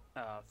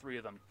 3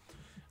 of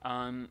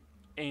them.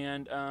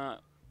 And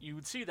you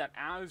would see that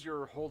as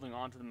you're holding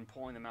onto them and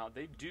pulling them out,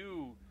 they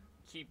do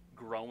keep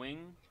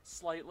growing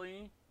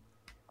slightly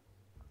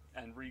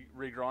and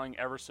regrowing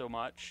ever so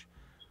much.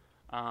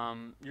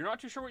 You're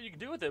not too sure what you can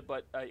do with it,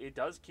 but it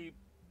does keep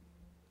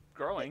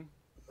growing.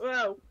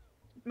 Whoa.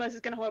 Mercy's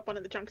gonna hold up one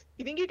of the chunks.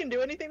 You think you can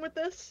do anything with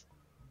this?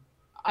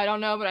 I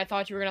don't know, but I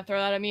thought you were gonna throw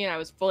that at me, and I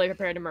was fully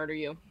prepared to murder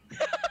you.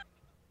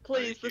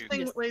 Please, Thank this you. thing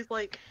Yes. weighs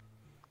like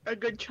a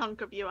good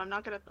chunk of you. I'm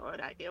not gonna throw it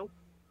at you.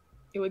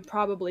 It would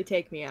probably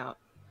take me out.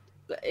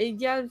 But,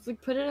 yeah, it's like,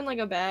 put it in like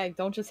a bag.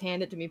 Don't just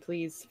hand it to me,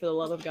 please, for the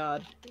love of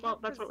God. Well,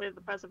 that's what we have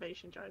the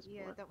preservation jars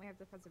Yeah, for. don't we have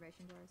the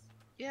preservation jars?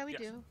 Yeah, we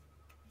Yes. do.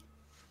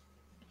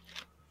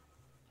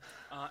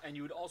 And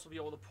you would also be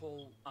able to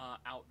pull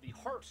out the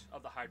heart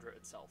of the Hydra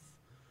itself.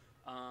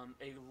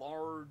 A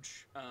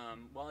large,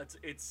 well,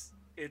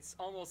 it's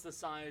almost the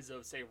size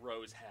of, say,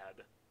 Ro's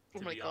head, Oh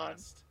to my be God.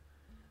 honest.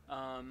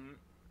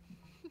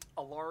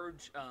 A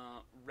large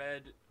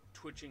red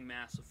twitching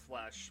mass of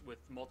flesh with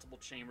multiple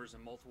chambers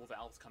and multiple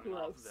valves coming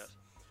off of Gross.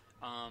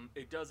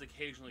 it. It does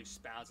occasionally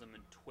spasm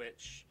and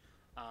twitch,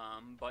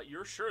 but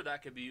you're sure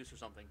that could be used for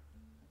something.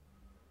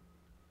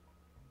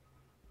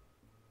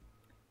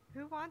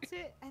 Who wants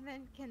it? And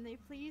then can they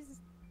please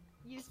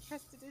use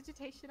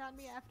prestidigitation on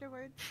me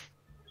afterwards?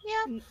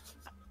 Yeah.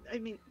 I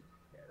mean,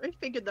 I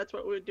figured that's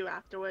what we would do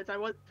afterwards.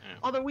 Yeah.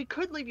 Although we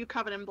could leave you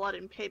covered in blood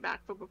and pay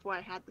back for before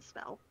I had the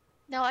spell.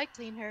 No, I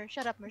clean her.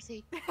 Shut up,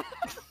 Mercy.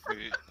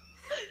 We-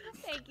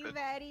 Thank you,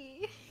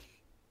 Maddie.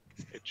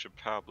 It should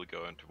probably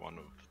go into one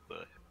of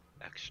the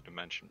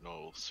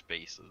extra-dimensional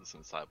spaces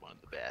inside one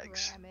of the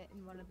bags. Ram it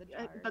in one of the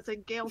jars. That's a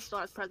Gale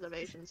Star's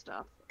preservation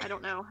stuff. I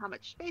don't know how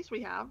much space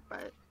we have,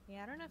 but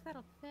Yeah, I don't know if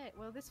that'll fit.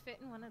 Will this fit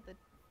in one of the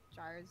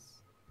jars?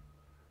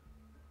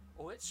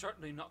 Oh, it's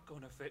certainly not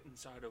going to fit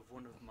inside of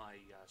one of my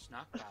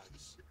snack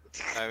bags.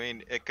 I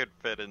mean, it could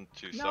fit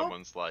into Nope.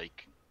 someone's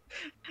like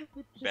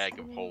Just bag of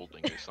kidding.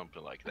 holding or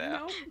something like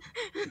that. Nope.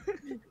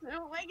 I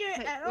don't like it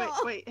Hey, at wait,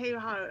 all. wait, hey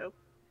Haru.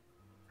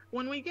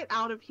 When we get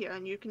out of here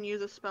and you can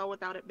use a spell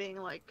without it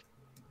being like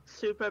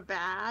super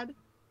bad,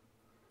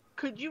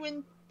 could you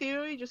in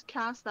theory just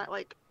cast that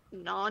like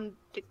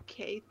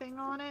non-decay thing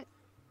on it?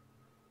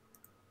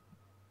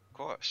 Of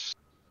course.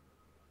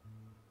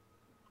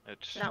 It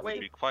That would way-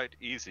 be quite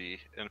easy.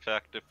 In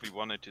fact, if we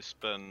wanted to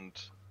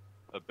spend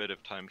a bit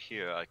of time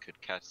here, I could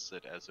cast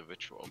it as a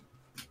ritual.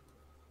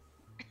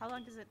 How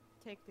long does it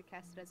take to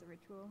cast it as a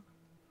ritual?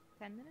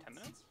 10 minutes? 10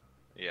 minutes?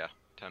 Yeah,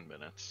 10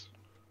 minutes.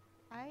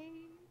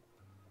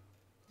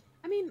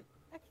 I mean,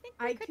 think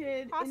I we could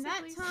in that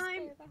possibly time-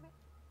 spare that.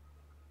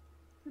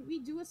 could we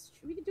do a?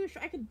 We could do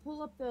a. I could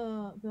pull up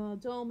the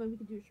dome and we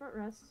could do a short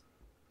rest.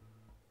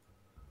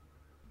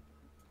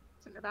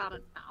 It's in about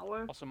an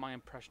hour. Also, my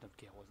impression of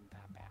Gale wasn't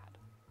that bad.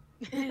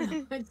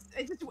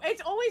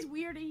 It's always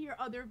weird to hear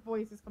other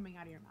voices coming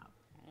out of your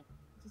mouth.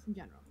 Just in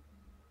general.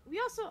 We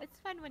also. It's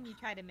fun when you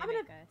try to gonna-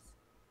 mimic us.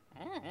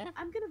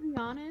 I'm gonna be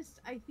honest.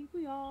 I think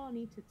we all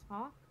need to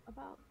talk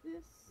about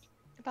this.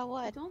 About I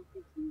what? don't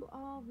think you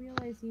all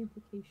realize the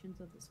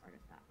implications of this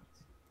artifact.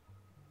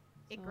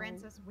 It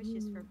grants So, us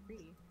wishes for mm.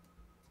 free.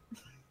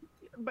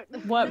 But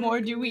What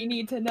more do we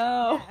need to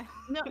know?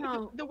 Yeah. no,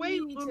 No, the way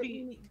we need to- we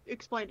Umi need-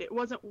 explained it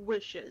wasn't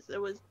wishes, it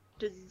was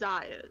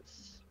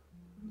desires.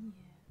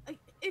 Yeah.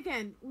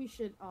 Again, we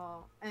should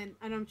all, and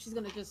she's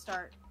gonna just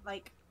start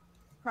like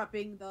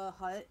prepping the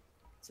hut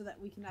so that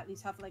we can at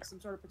least have like some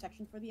sort of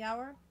protection for the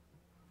hour.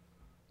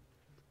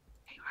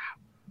 Hey,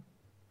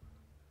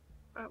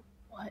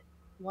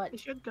 What?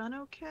 is your gun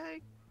okay?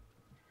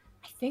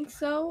 I think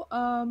so.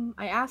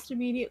 I asked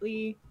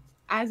immediately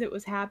as it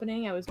was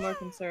happening. I was more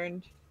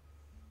concerned.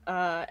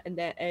 And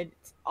then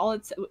it's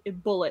a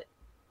bullet.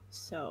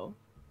 So,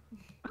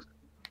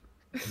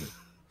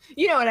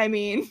 you know what I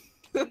mean.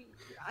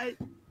 I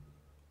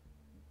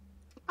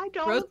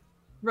don't.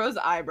 Rose's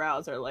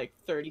eyebrows are like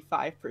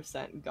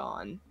 35%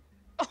 gone.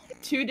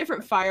 2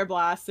 different fire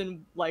blasts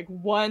in like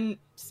one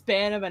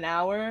span of an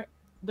hour.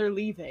 They're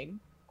leaving.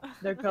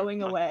 They're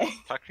going away.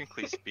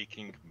 Technically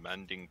speaking,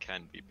 mending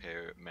can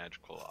repair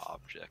magical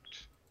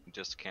object. You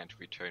just can't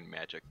return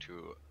magic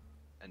to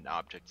an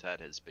object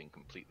that has been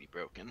completely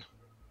broken.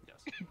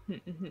 Yes.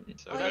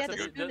 So Oh that's yeah, a the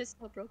good- spoon is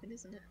still broken,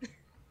 isn't it?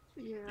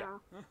 Yeah.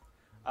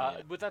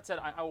 With that said,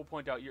 I will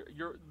point out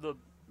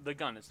the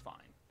gun is fine.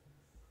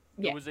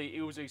 Yeah.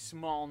 It was a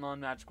small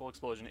non-magical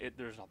explosion.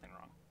 There's nothing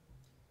wrong.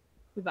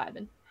 We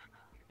vibing.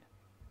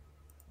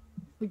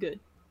 We good.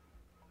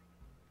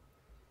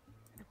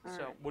 So,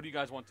 Alright. what do you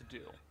guys want to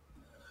do?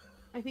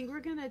 I think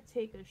we're gonna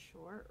take a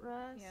short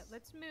rest. Yeah,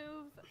 let's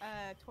move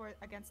toward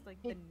against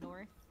like the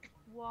north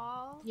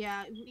wall.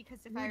 Yeah, Because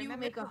if we I do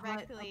remember make a hut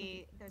up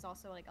correctly, there's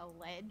also like a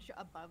ledge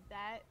above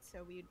that,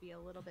 so we would be a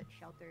little bit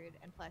sheltered,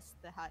 and plus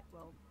the hut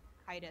will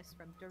hide us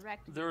from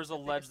direct. There's a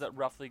views of ledge this. that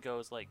roughly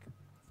goes like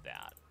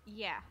that.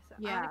 Yeah. So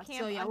I Yeah, want to so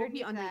camp yeah, we'll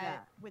be underneath under that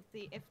that. with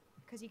the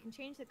because you can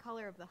change the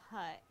color of the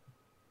hut,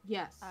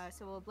 yes.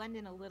 so we'll blend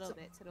in a little So-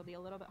 bit, so it'll be a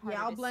little bit harder.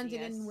 Yeah, I'll to blend see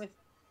it in us. with.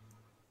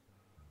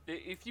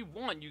 If you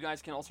want, you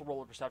guys can also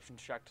roll a perception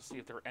check to see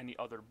if there are any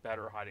other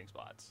better hiding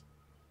spots.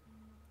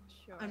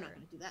 Sure. I'm not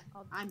gonna do that.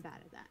 I'm bad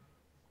at that.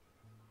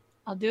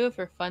 I'll do it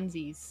for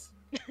funsies.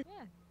 Yeah.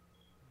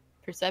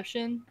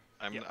 Perception?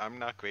 I'm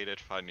not great at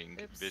finding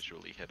Oops.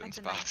 visually hidden That's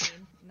a spots.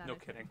 19, not No a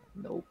 10. kidding.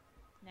 Nope.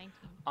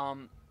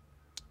 19.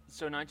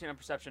 So 19 on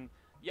perception.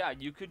 Yeah,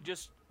 you could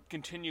just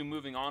continue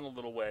moving on a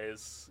little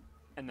ways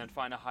and then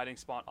find a hiding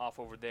spot off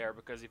over there,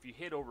 because if you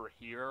hid over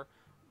here,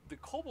 the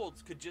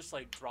kobolds could just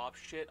like drop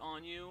shit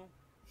on you.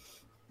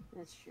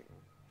 That's true.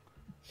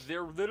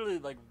 They're literally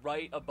like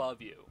right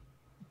above you.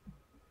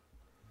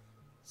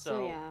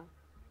 So yeah.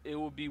 It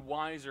would be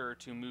wiser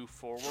to move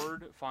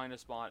forward, find a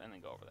spot, and then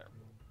go over there.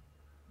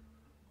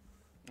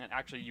 And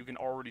actually, you can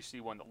already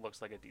see one that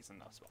looks like a decent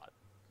enough spot.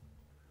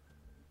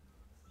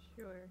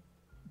 Sure.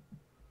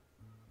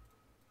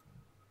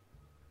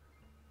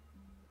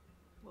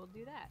 We'll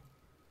do that.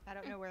 I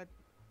don't know where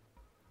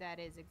that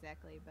is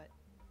exactly, but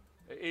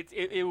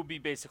It would be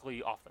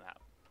basically off the map.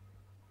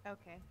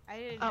 okay. I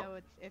didn't Oh. know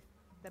if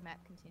the map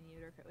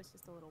continued or if it was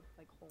just a little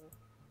like hole.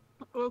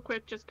 Real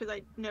quick, just because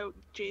I know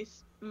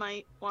Jace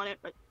might want it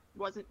but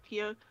wasn't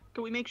here.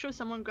 Can we make sure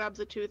someone grabs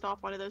a tooth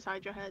off one of those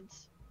Hydra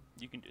heads?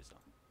 You can do so.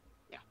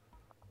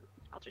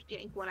 I'll just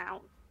yank one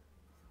out.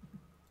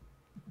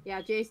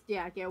 Yeah, Jace.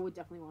 Yeah, Gale would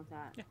definitely want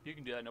that. Yeah, you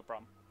can do that, no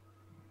problem.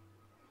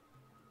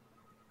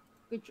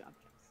 Good job,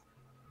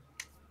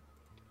 Jace.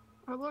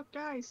 Oh look,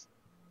 guys,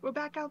 we're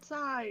back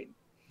outside.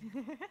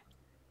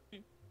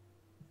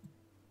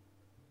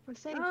 We're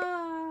safe.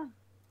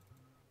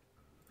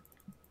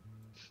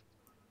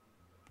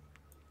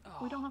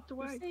 We don't have to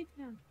We're worry. safe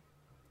now.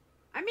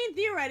 I mean,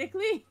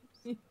 theoretically,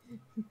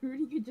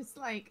 Rudy could just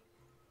like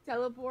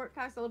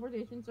cast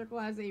teleportation circle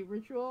as a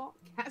ritual,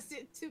 cast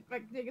it to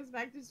take us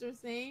back to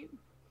Sursane,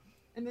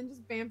 and then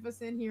just bamf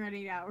us in here at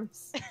 8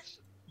 hours.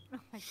 Oh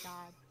my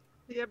god.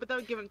 Yeah, but that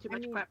would give him too I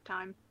much mean- prep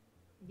time.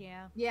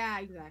 Yeah. Yeah,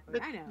 exactly.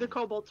 The, I know. the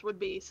kobolds would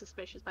be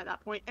suspicious by that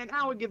point. An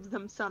hour gives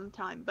them some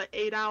time, but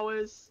 8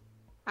 hours,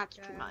 that's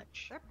too Yeah.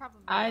 much. They're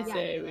probably I already,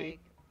 say we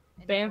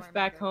like, Bamf informing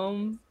back their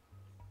home leaders.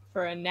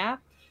 for a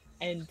nap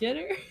and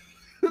dinner.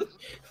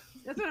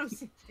 That's what I'm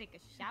saying. Take a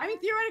shower. I mean,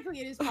 theoretically,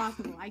 it is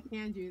possible. I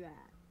can do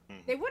that.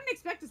 Mhm. They wouldn't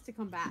expect us to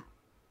come back.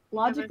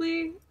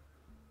 Logically,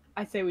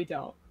 I say we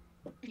don't.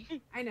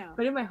 I know.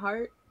 But in my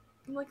heart,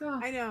 I'm like, oh,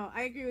 I know.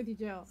 I agree with you,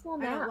 Jill. It's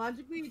all I know, nap.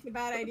 logically, it's a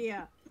bad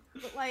idea.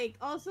 But, like,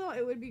 also,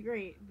 it would be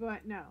great.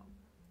 But no.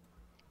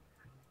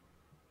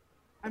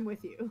 I'm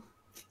with you.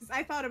 'Cause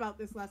I thought about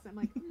this last time.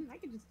 Like, I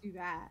could just do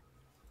that.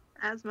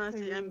 As if I Mercy,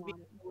 really I'm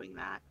wanted. vetoing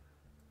that.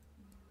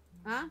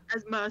 Huh?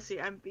 As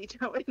Mercy, I'm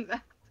vetoing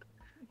that.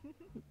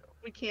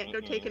 We can't go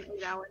take an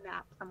 8-hour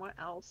nap somewhere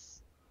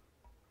else.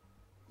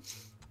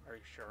 Are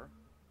you sure?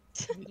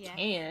 you Yeah.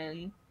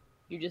 can.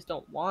 You just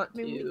don't want I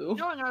mean, to.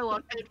 Knowing our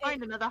luck, I'd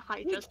find another We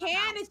Hydra. can.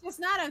 somehow. It's just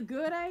not a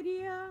good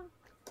idea.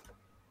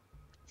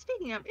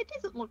 Speaking of, it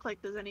doesn't look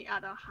like there's any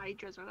other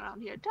Hydras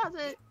around here, does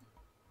it?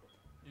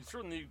 You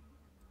certainly.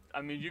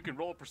 I mean, you can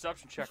roll a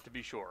perception check to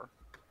be sure.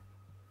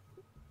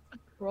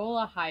 Roll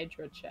a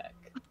Hydra check.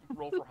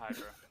 Roll for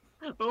Hydra.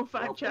 Oh,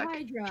 5 Roll for check.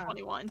 Hydra.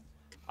 21.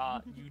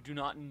 You do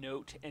not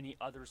note any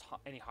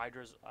any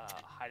hydras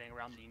hiding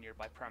around the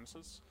nearby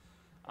premises.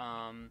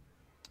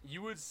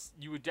 You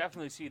would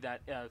definitely see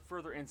that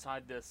further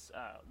inside this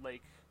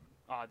lake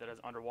that is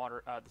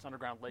underwater, this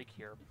underground lake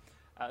here.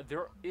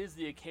 There is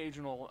the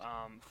occasional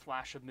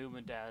flash of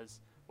movement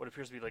as what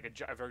appears to be like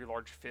a very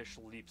large fish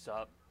leaps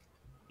up,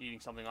 eating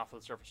something off of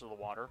the surface of the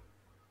water.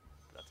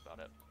 But that's about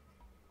it.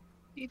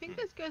 Do you think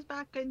this goes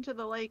back into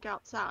the lake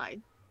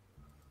outside?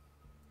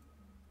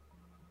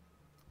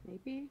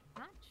 Maybe.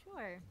 Not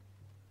sure.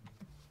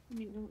 I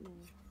mean, I don't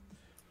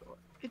know.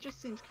 It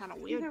just seems kind of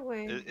weird. Either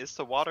way. Is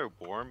the water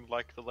warm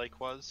like the lake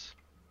was?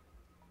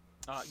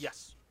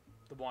 Yes,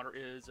 the water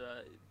is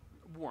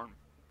warm,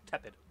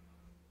 tepid.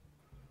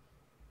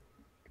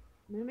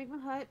 I'm gonna make my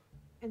hut,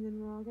 and then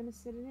we're all gonna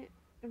sit in it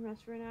and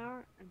rest for an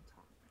hour and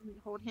talk. We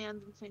hold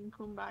hands and sing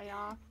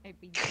Kumbaya.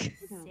 Maybe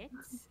No.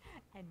 6,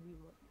 and we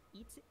will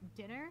eat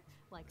dinner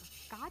like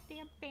a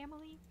goddamn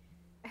family.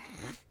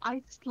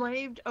 I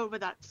slaved over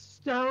that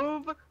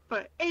stove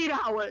for 8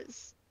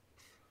 hours.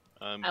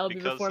 I'll be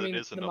Because performing it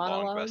isn't the a long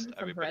monologue rest, from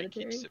everybody keeps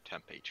Hereditary. their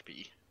temp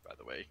HP, by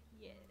the way.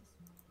 Yes.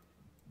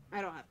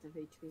 I don't have to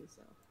HP,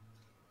 so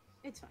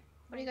it's fine.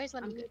 What do you guys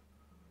want I'm to eat?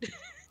 good.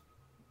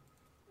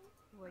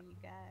 What you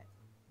got?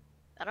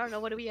 I don't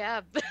know. What do we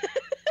have?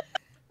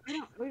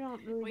 We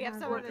don't really We have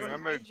have some of it. this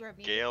Remember Hydra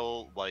meat.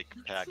 Gale,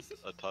 packed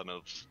a ton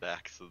of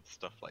snacks and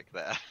stuff like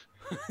that.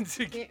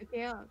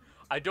 Gail.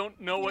 I don't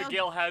know what Gale-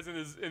 Gale has in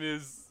his.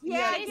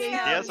 Yeah, Jace He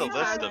has has a it.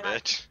 list of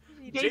it.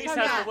 Jace has has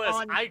that the list.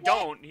 on- I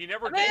don't. He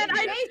never Man, gave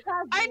me I-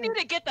 it. I need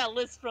to get that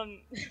list from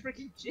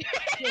freaking Jay.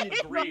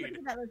 Agreed.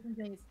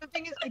 The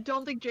thing is, I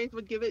don't think Jace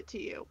would give it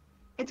to you.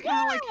 It's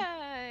kind of like,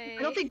 I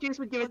don't think Jace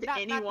would give it to Not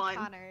to anyone.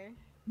 Connor.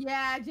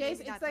 Yeah, Jace. Maybe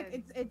It's not like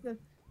to-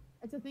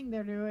 it's a thing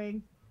they're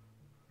doing.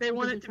 They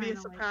want Because it to be a you're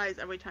trying to, like- surprise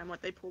every time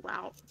what they pulled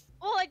out.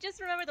 Well, I just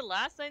remember the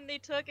last time they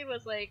took it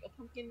was like a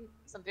pumpkin,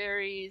 some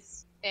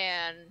berries,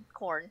 and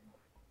corn.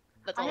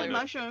 That's I all I had know.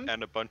 remember. mushrooms.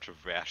 And a bunch of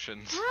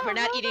rations. We're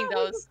not eating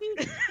those.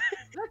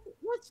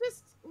 Let's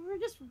just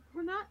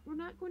we're not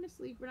going to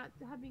sleep. We're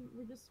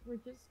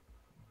just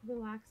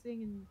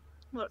relaxing and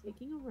Look,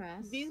 taking a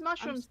rest. these I'm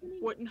mushrooms just gonna-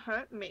 wouldn't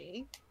hurt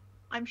me.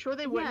 I'm sure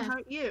they wouldn't Yes.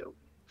 hurt you.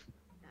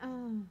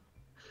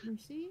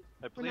 Mercy.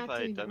 I We're believe not I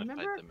doing that. identified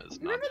Remember, them as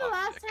remember the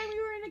last non-toxic. time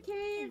we were in a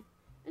cave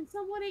and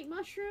someone ate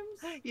mushrooms?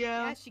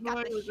 Yeah, she got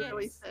Molly the was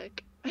really shits.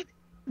 sick.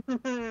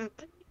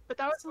 But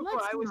that was So before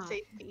let's I was not.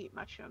 safe to eat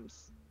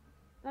mushrooms.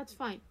 That's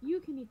fine. You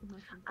can eat the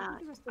mushrooms. I think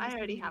the rest of us I can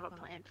already eat have a fine.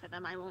 plan for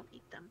them. I won't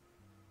eat them.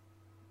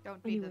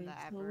 Don't feed them Anyway,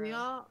 the so ever. we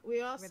all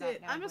without sit. knowing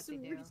I'm what they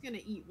assuming we're do. just gonna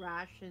eat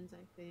rations. I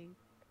think.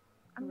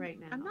 I'm, Right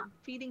now. I'm not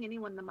feeding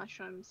anyone the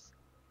mushrooms.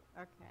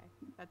 Okay.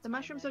 That's The fine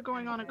mushrooms then. are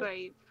going on a Okay.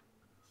 grave.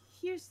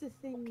 Here's the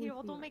thing. Okay, with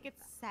well, me don't like make it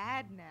that.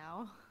 sad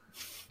now.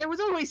 It was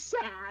always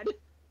sad.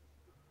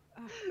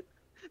 Ugh.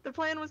 The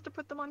plan was to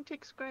put them on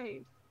Tick's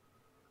grave.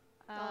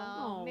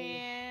 Oh, no.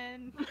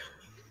 man.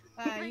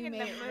 You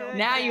made it the real mood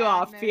Now you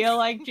all sadness. feel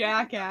like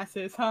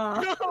jackasses,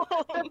 huh?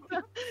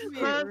 You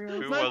made it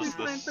real Who bad. was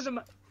plan this? for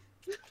the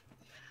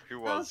Who Oh,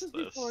 was this was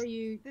this? before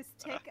you. This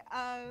tick,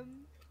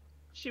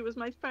 She was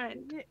my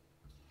friend.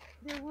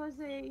 There was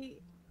a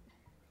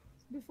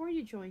before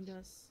you joined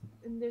us,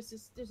 and there's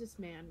this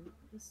man,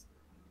 this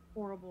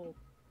horrible,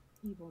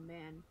 evil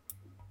man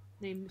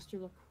named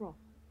Mr. Lacroix.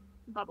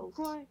 Bubbles.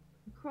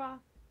 Lacroix.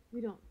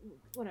 We don't.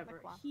 Whatever.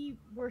 Lacroix. He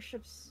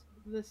worships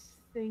this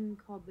thing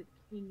called the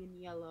King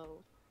in Yellow,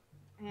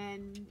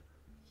 and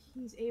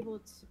he's able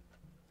to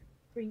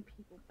bring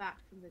people back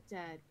from the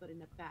dead, but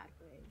in a bad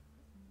way,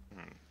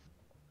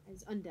 Hmm.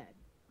 as undead.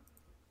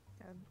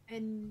 Um,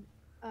 And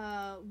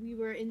we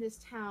were in this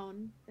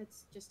town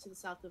that's just to the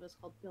south of us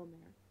called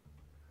Bilmer,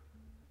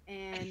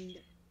 and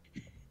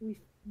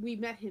we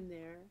met him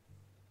there,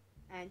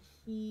 and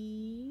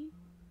he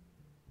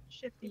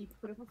Shifty.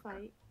 put up a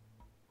fight.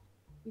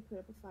 He put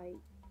up a fight.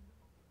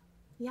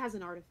 He has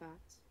an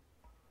artifact.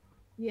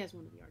 He has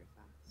one of the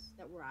artifacts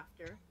that we're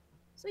after.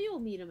 So you'll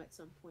meet him at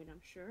some point,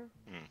 I'm sure.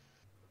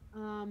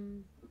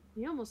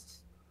 He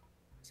almost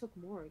took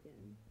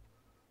Morrigan.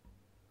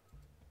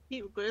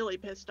 He really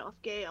pissed off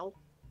Gale.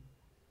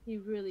 He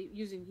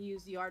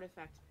used the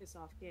artifact to piss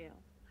off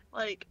Gale.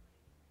 Like,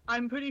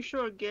 I'm pretty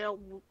sure Gale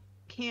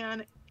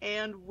can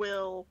and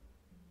will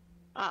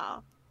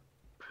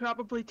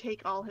probably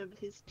take all of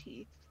his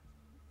teeth.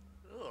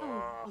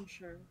 Oh, I'm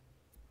sure.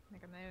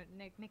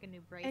 Make a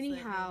new bracelet.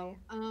 Anyhow,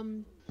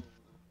 maybe.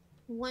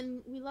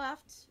 when we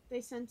left,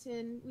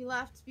 we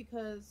left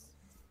because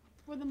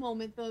for the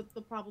moment the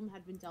problem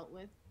had been dealt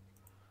with.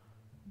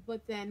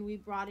 But then we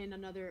brought in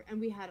another, and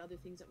we had other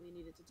things that we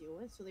needed to deal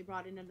with, so they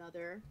brought in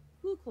another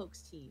Blue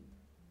Cloaks team.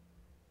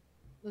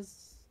 I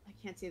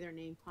can't say their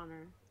name,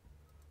 Connor.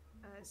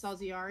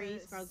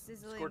 Salziari?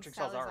 Sizzling Scorching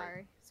Salazar.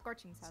 Salzari.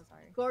 Scorching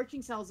Salzari.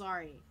 Scorching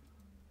Salzari.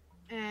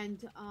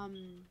 And,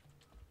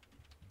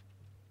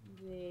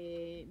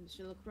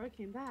 Mr. LaCroix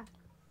came back.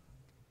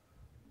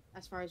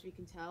 As far as we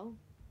can tell.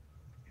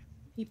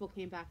 People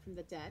came back from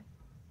the dead,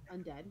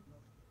 undead,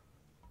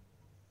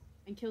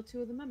 and killed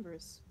 2 of the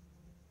members.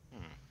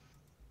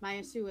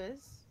 Maya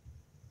Suez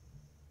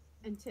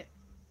and Tip.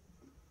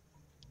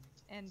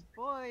 And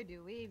boy,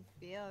 do we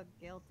feel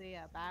guilty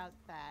about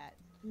that.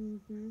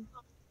 Mm-hmm.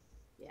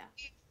 Yeah.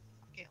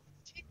 Gale,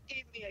 Tick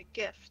gave me a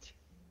gift,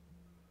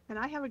 and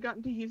I haven't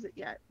gotten to use it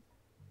yet.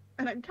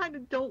 And I kind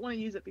of don't want to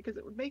use it because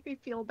it would make me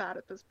feel bad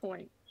at this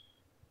point.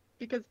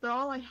 Because they're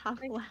all I have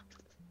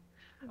left.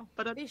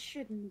 But They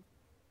shouldn't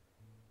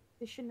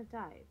have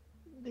died.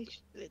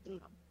 no.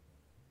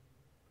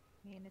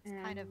 I mean, it's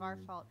kind of our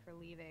fault for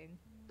leaving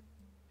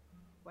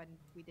when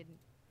we didn't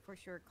for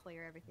sure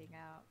clear everything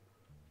out.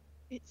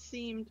 It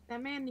seemed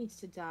That man needs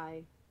to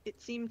die.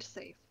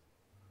 safe,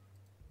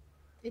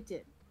 It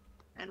did.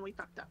 and we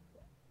fucked up.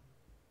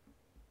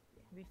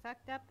 We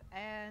fucked up,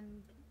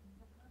 and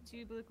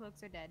 2 Blue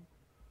Cloaks are dead.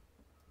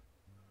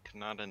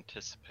 Cannot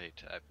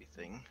anticipate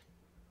everything.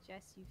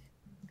 Jess, you've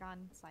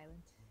gone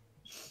silent.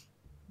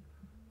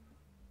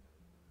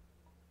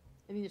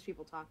 I think there's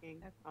people talking,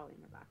 Okay. probably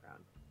in the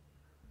background.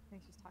 I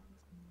think she's talking.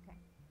 Okay.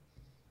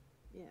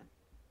 Yeah.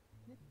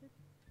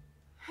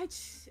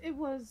 It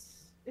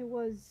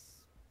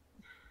was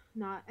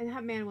not, and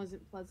that man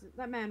wasn't pleasant.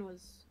 That man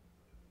was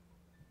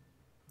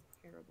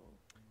terrible.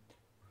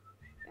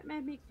 That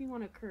man makes me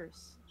want to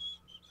curse.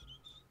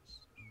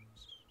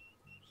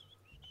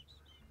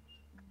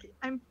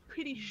 I'm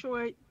pretty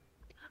sure.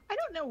 I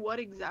don't know what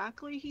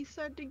exactly he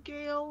said to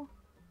Gale,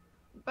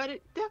 but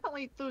it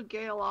definitely threw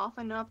Gale off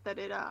enough that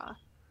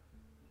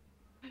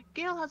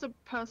Gale has a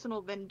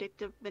personal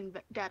vindictive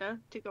vendetta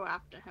to go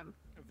after him.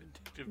 A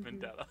vindictive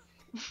vendetta.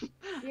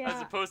 Yeah.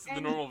 As opposed to the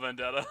and- normal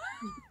vendetta.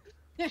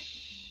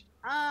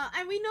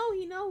 And we know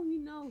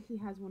he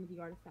has one of the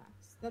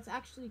artifacts. That's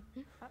actually.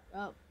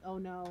 Oh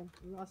no,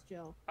 we lost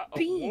Jill.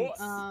 Beans.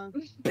 What?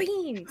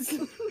 Beans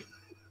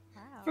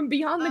Wow. from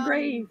beyond the Um,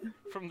 grave.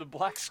 From the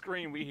black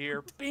screen we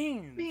hear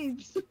beans.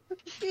 Beans.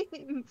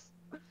 Beans.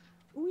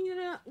 We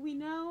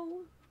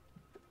know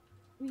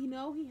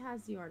he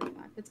has the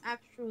artifact. It's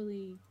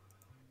actually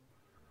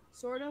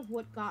sort of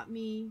what got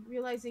me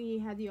realizing he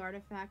had the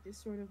artifact is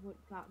sort of what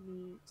got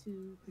me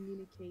to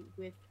communicate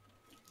with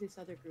this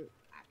other group.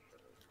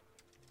 Actually,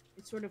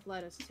 it sort of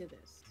led us to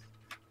this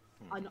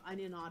in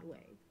an odd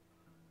way.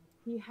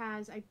 He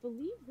has, I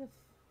believe, the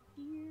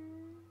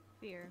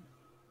Fear.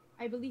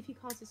 I believe he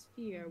causes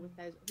fear with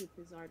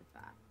his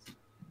artifact. And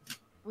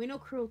we know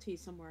cruelty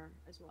somewhere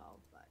as well,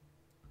 but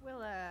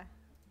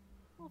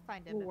We'll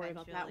find him we'll worry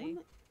about eventually.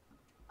 that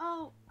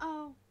one.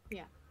 Oh,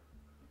 yeah.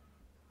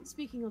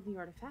 Speaking of the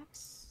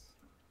artifacts,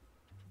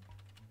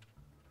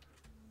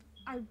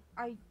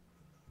 I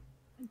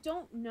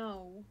don't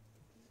know.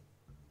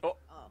 Oh.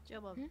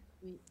 Jill will-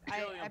 we-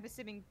 Jillian. I'm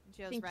assuming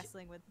Jill's Think-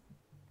 wrestling with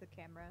the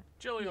camera.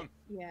 Jillian.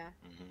 Yeah.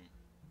 Mhm.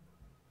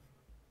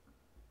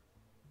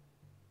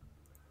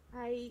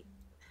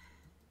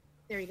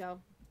 There you go.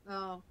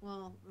 Oh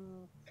well.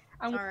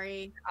 I'm-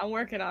 Sorry. I'm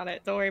working on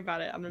it. Don't worry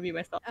about it. I'm gonna mute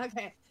myself.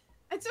 Okay.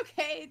 It's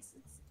okay. It's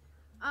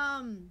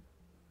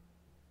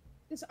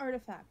this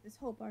artifact, this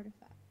hope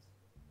artifact.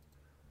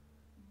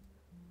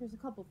 There's a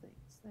couple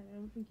things that I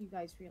don't think you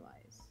guys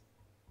realize.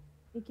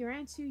 It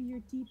grants you your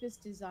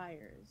deepest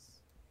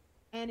desires,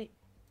 and it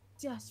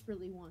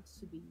desperately wants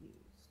to be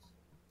used.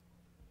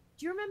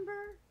 Do you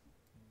remember?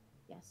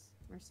 Yes,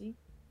 Mercy.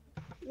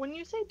 When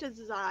you say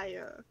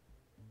desire,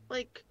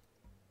 like,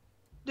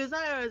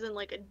 desire is in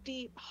like a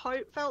deep,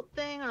 heartfelt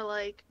thing, or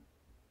like,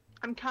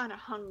 I'm kind of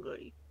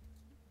hungry.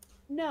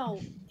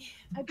 No,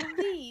 I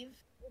believe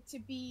it to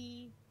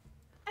be.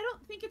 I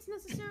don't think it's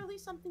necessarily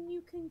something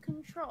you can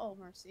control,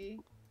 Mercy.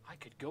 I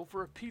could go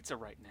for a pizza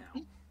right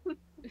now.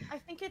 I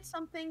think it's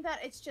something that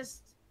it's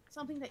just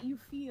something that you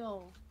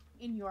feel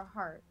in your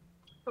heart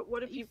But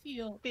what if that you you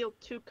feel. feel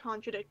two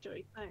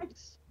contradictory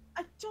things?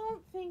 I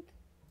don't think.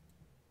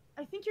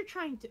 I think you're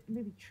trying to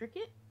maybe trick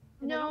it.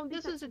 and I No, don't think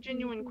this that's is a something you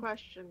genuine can-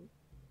 question.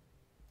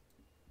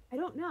 I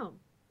don't know,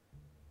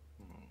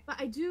 Hmm. but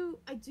I do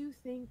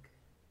think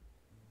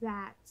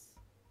that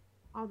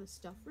all the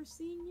stuff we're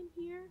seeing in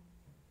here,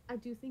 I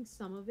do think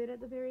some of it at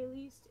the very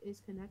least is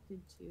connected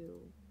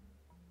to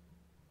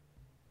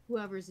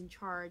whoever's in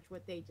charge,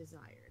 what they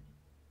desired.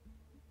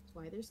 That's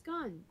why there's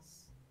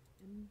guns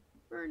and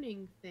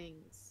burning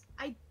things.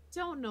 I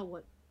don't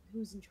know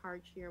who's in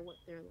charge here, what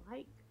they're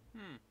like,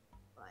 Hmm.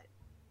 but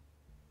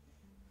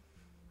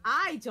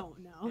I don't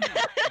know.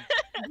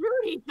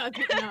 Rudy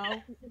doesn't know.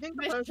 I think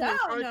the Michelle person in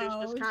charge is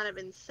knows. just kind of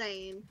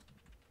insane.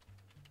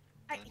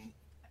 Then-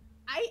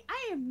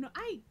 I am no,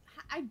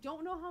 I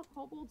don't know how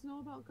kobolds know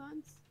about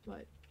guns,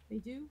 but they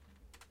do,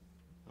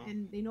 Oh.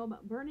 and they know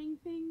about burning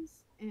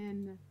things,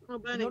 and Well,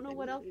 I burning don't know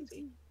what things else is is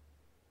easy.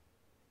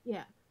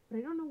 yeah, but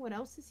I don't know what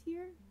else is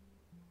here.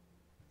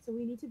 So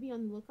we need to be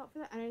on the lookout for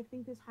that, and I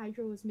think this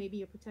Hydra was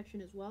maybe a protection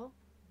as well.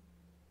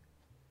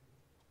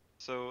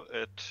 So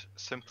it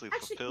simply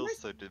Actually,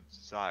 fulfills their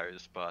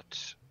desires,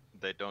 but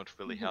they don't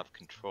really Mhm. have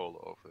control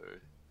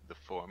over the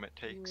form it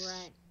takes.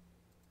 Right.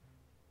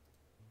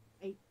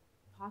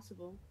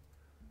 Possible.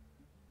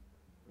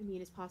 I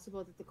mean, it's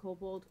possible that the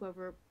kobold,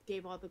 whoever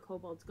gave all the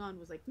kobolds gun,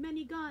 was like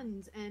many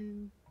guns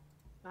and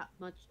got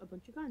a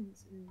bunch of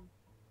guns, and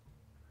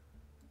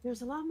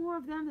there's a lot more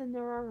of them than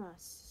there are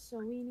us. So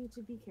we need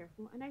to be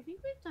careful, and I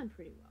think we've done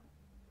pretty well.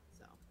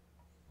 So,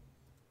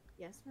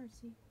 yes,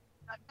 Mercy.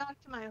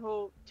 Back to my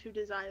whole two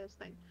desires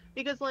thing,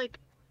 because like,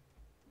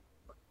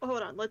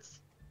 hold on, let's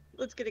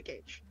get a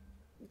gauge.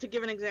 To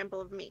give an example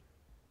of me,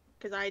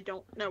 because I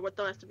don't know what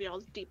the rest of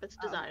y'all's deepest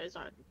Oh. desires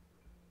are.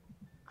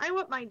 I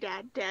want my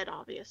dad dead,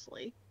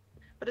 obviously,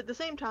 but at the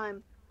same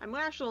time, I'm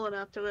rational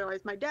enough to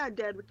realize my dad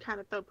dead would kind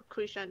of throw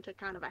Patricia into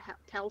kind of a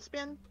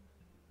tailspin, and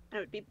it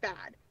would be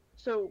bad.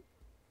 So,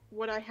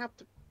 would I have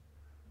to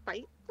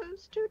fight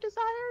those two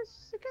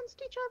desires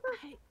against each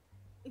other?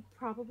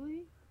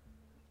 Probably.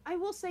 I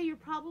will say you're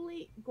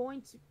probably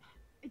going to.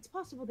 It's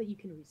possible that you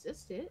can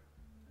resist it.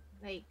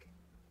 Like,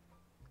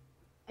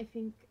 I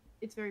think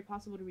it's very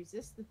possible to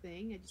resist the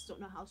thing. I just don't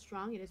know how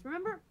strong it is.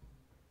 Remember,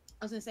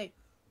 I was gonna say,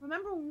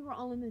 remember when we were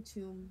all in the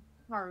tomb?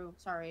 Haru,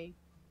 sorry,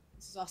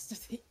 this is all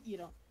stuff that you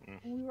don't.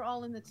 When we were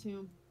all in the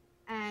tomb,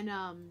 and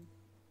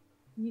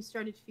you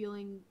started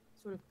feeling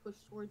sort of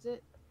pushed towards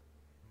it.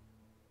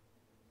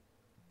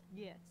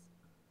 Yes.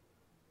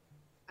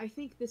 I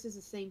think this is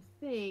the same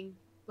thing,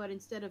 but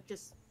instead of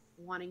just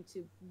wanting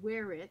to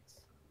wear it,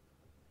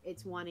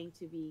 it's wanting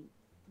to be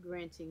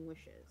granting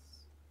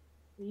wishes.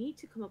 We need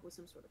to come up with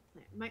some sort of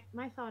plan.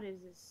 My thought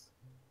is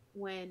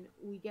when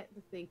we get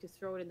the thing, to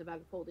throw it in the bag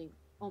of holding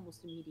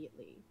almost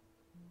immediately,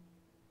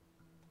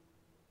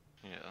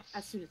 Yes.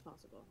 as soon as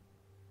possible.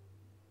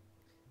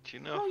 Do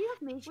you know? Oh, you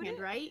have Mage Would Hand,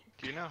 it- right?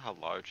 Do you know how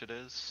large it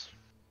is?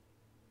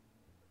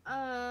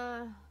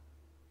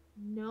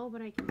 No,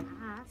 but I can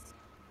ask.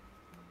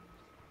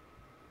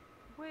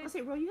 Wait, I'll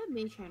say, Ro, you have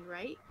Mage Hand,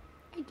 right?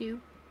 I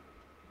do.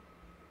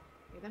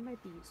 Okay, that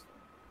might be useful.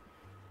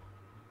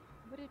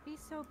 Would it be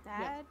so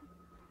bad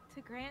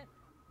to grant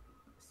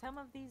some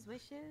of these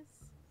wishes?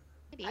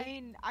 I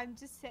mean, I'm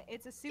just saying,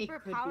 it's a super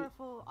could be.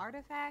 powerful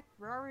artifact.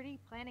 We're already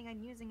planning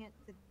on using it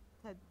to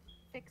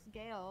fix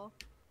Gale.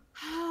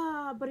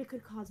 But it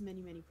could cause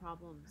many, many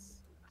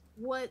problems.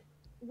 What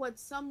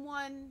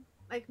someone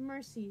like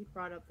Mercy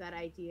brought up that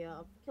idea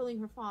of killing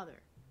her father.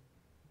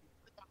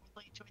 That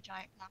would lead to a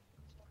giant map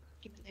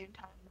keeping the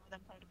entire northern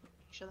part of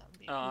Asia.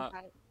 That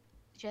would be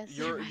Just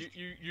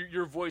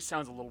Your voice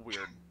sounds a little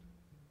weird.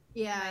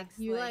 Yeah, Mike's,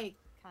 you like- like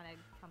Kind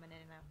of coming in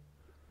and out.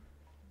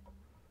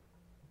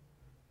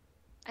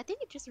 I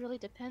think it just really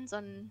depends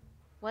on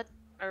what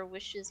our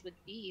wishes would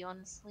be,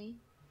 honestly.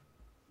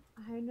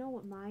 I know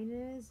what mine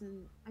is,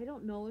 and I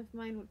don't know if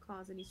mine would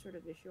cause any sort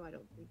of issue. I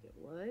don't think it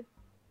would.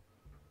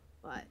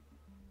 But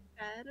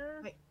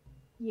better.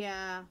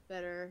 yeah,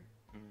 better.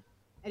 Hmm.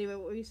 Anyway,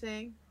 what were you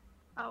saying?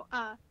 Oh,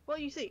 well,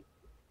 you see,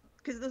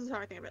 because this is how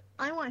I think of it.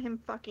 I want him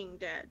fucking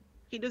dead.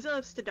 He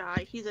deserves to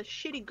die. He's a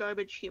shitty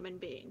garbage human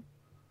being.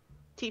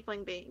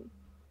 Tiefling being.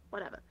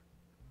 Whatever.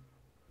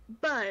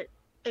 But,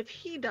 if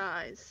he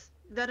dies,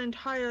 that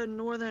entire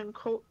northern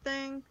cult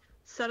thing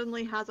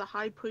suddenly has a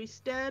high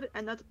priest dead,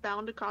 and that's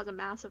bound to cause a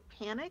massive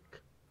panic.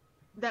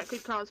 That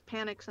could cause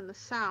panics in the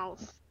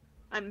south,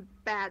 and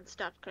bad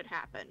stuff could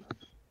happen.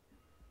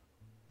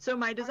 So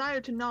my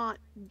desire to not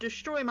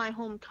destroy my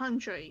home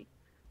country,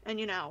 and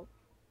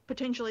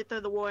potentially throw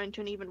the war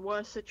into an even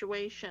worse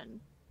situation,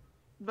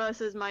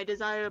 versus my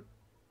desire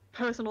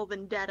personal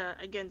vendetta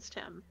against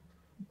him,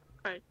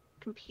 are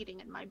competing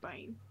in my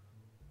brain.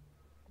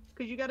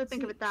 Because you gotta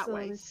think of See, it that so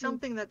way. the thing-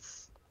 Something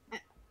that's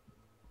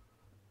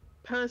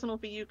personal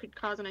for you could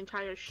cause an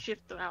entire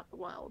shift throughout the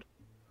world.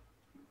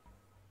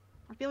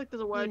 I feel like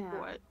there's a word Yeah.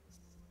 for it.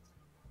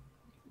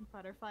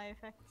 Butterfly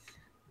effect.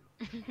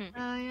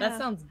 Yeah. That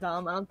sounds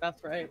dumb. I don't think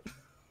that's right.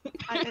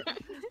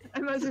 I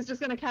was just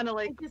gonna kind of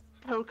like I just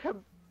poke a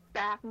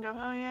back and go,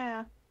 oh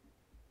yeah,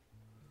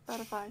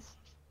 butterflies.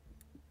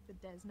 The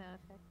Desna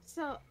effect.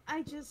 So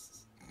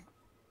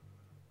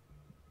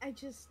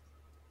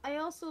I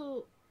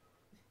also,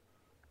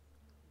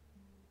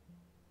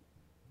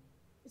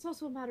 it's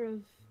also a matter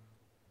of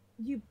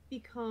you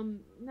become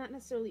not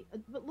necessarily,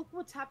 but look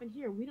what's happened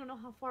here. We don't know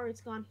how far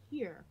it's gone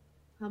here,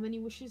 how many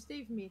wishes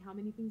they've made, how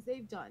many things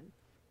they've done.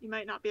 You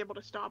might not be able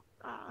to stop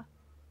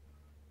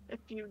if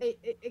you.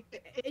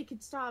 It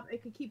could stop.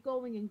 It could keep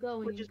going and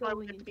going Which and is why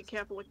we going have to and be just-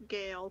 careful with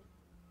Gale.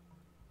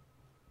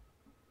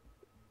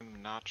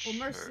 I'm not Well,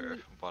 sure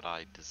Mercy- what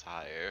I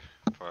desire,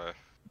 for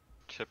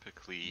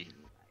typically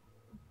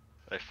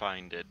I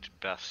find it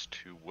best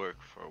to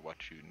work for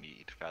what you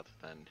need rather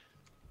than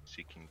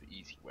seeking the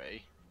easy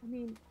way. I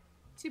mean,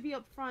 to be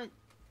upfront,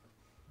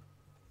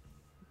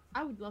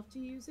 I would love to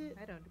use it,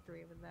 I don't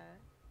agree with that.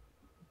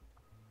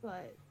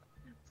 but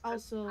That's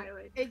also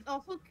highly-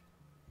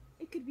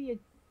 it could be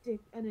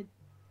an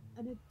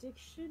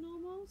addiction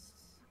almost.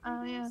 I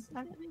Oh, yeah, guess, if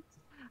that- that makes-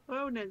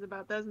 Ro knows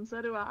about those, and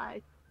so do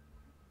I.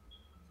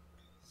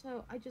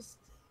 So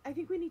I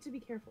think we need to be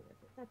careful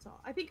with it. That's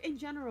all. I think in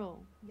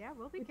general, Yeah,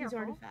 we'll be with careful.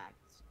 these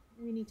artifacts,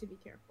 we need to be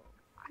careful.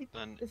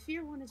 Then The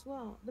fear one as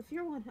well. The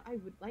fear one I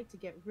would like to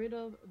get rid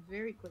of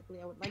very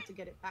quickly. I would like to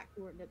get it back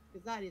to where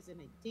because that is in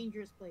a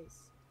dangerous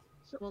place.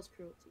 So- As well as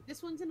cruelty.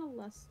 This one's in a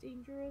less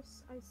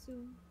dangerous, I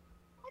assume.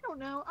 I don't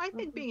know. I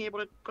think Okay. being able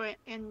to grant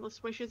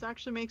endless wishes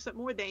actually makes it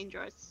more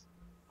dangerous.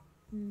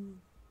 Hmm.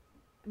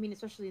 I mean,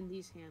 especially in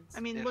these hands. I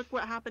mean, If- look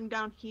what happened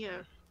down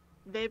here.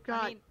 They've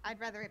got. I mean, I'd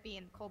rather it be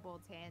in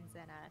Kobold's hands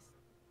than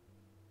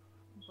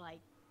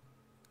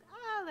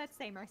let's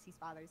say Mercy's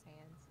father's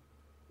hands.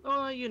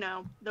 Well, you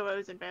know, the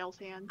Rose and Vale's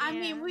hands. I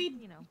mean, Yeah, we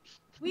you know.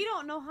 we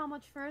don't know how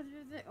much further.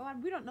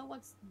 We don't know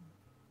what's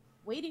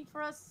waiting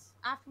for us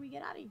after we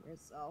get out of here.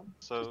 So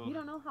so we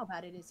don't know how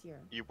bad it is here.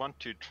 you want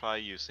to try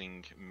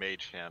using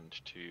Mage Hand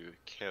to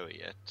carry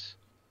it,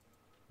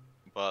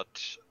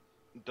 but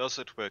does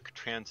it work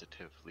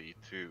transitively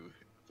through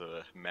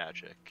the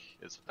magic?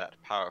 Is it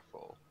that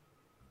powerful?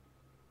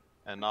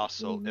 And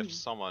also, do you if mean?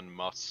 someone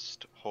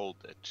must hold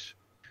it,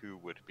 who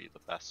would be the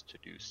best to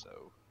do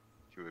so?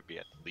 Who would be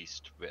at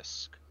least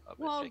risk of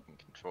Well- it taking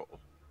control?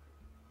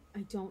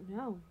 I don't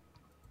know.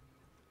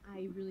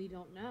 I really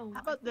don't know. How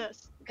about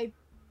this? I-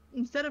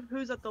 Instead of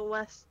who's at the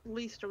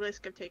least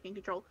risk of taking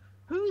control,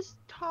 whose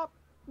top,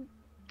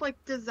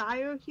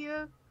 desire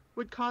here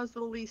would cause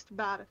the least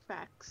bad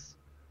effects?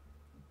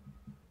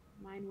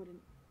 Mine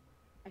wouldn't.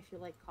 I feel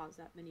like cause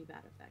that many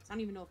bad effects. I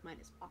don't even know if mine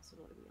is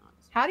possible, to be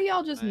honest. How do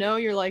y'all just I- know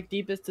your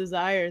deepest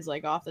desires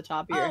off the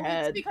top of your It's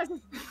head? because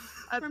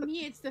for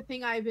me, it's the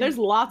thing I've been. There's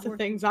lots of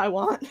working things I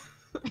want.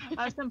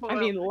 Simple. I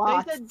Will. mean, They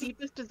lots. said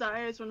deepest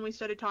desires when we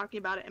started talking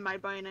about it in my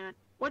brain, and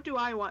what do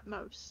I want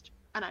most?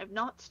 And I've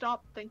not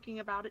stopped thinking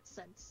about it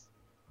since.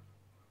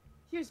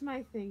 Here's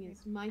my thing: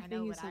 is my I know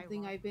thing is what I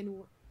something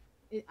want.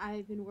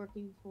 I've been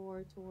working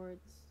towards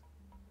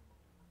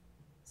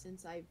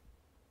since I've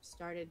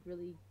started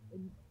really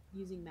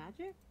using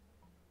magic.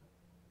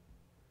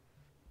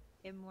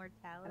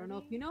 Immortality. I don't know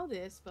if you know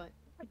this, but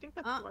I think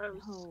that's no,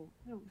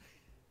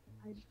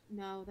 Rose.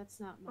 no, that's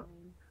not Oh.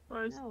 mine.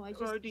 Rose, No, I or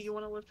just- do you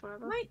want to live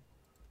forever? Mine,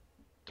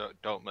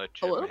 Don't let A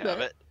Jim little have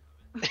bit.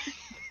 it.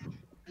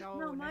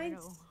 No,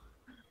 mine's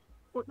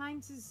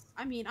mine's is.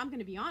 I mean, I'm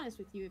gonna be honest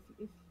with you.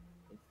 If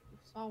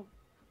so,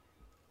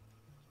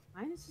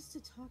 mine is just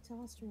to talk to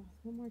Osteroth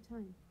one more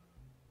time.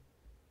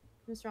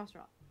 Mr.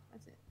 Osteroth.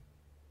 That's it.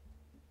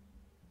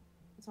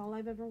 That's all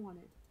I've ever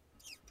wanted.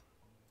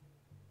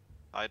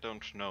 I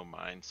don't know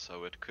mine,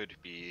 so it could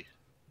be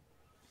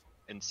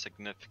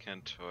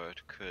insignificant or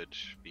it could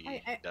be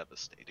I-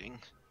 devastating.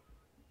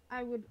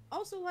 I would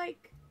also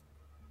like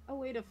a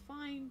way to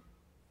find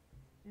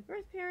my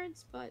birth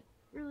parents, but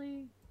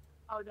really,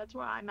 Oh, that's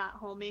where I'm at,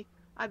 homie.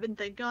 I've been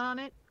thinking on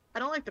it. I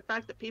don't like the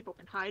fact that people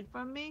can hide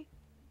from me.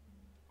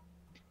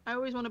 I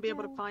always want to be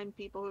able to Yeah. find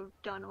people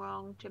who've done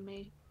wrong to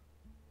me.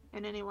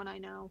 And anyone I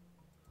know.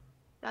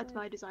 That's but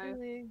my desire.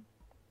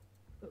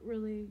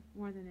 really,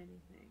 more than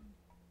anything,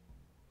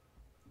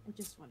 I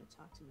just want to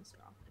talk to Mr.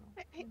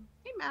 Osteroth. Hey,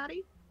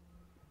 Maddie.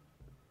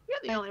 You're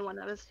the only one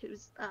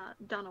who's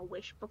done a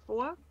wish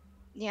before.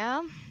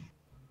 Yeah.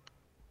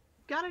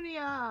 Got any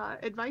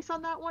advice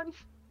on that one?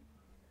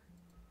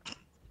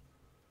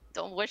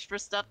 Don't wish for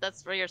stuff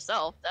that's for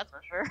yourself, that's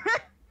for sure.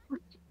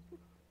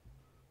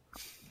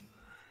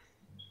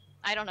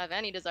 I don't have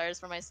any desires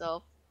for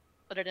myself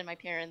other than my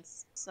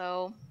parents,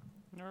 so.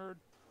 Nerd.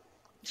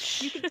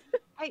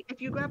 Hey,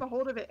 if you grab a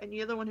hold of it and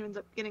you're the one who ends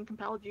up getting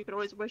compelled, you could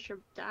always wish your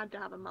dad to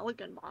have a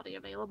mulligan body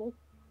available.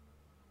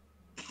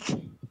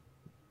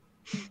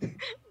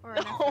 Or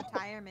enough No.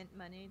 retirement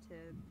money to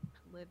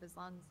live as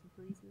long as he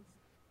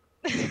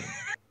pleases.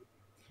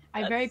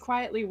 I very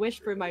quietly wish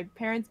for my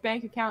parents'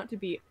 bank account to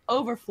be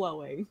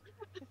overflowing.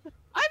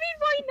 I mean,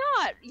 why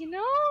not? You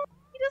know?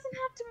 He doesn't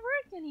have to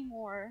work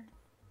anymore.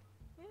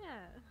 Yeah.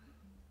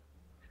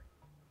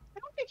 I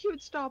don't think he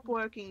would stop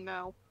working,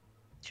 though.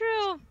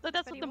 True, but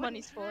that's But what he the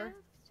money's wouldn't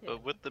for.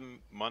 But would the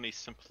money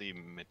simply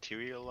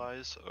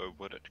materialize, or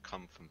would it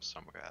come from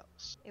somewhere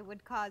else? It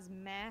would cause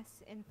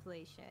mass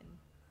inflation.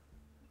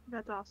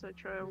 That's also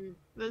true. Mm.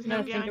 There's No,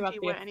 no think about guarantee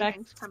the where anything's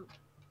effects. coming.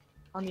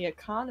 On the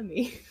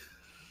economy.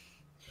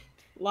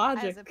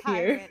 Logic As a here.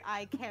 pirate,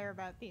 I care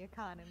about the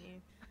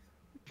economy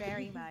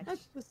very much.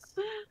 That's just,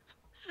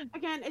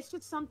 again, it's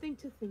just something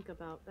to think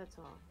about. That's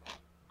all.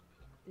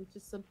 It's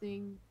just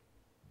something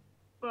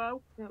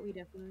Bro, that we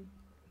definitely.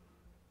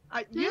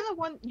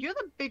 you're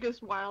the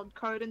biggest wild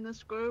card in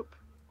this group.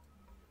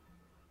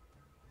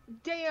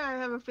 Dea, I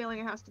have a feeling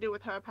it has to do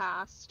with her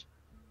past.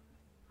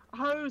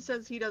 Haru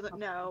says he doesn't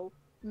know.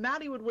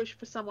 Maddie would wish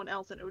for someone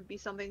else, and it would be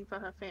something for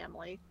her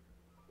family.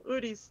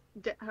 Udi's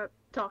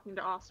talking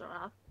to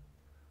Asura.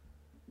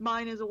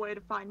 Mine is a way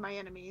to find my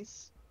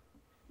enemies.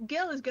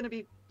 Gil is gonna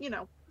be,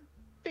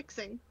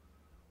 fixing.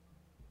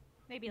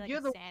 Maybe like You're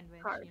a the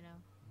sandwich, card. you know.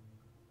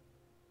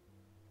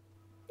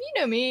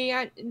 You know me.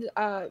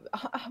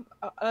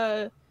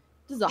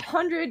 Just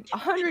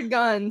 100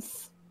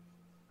 guns.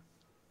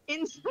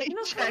 Insight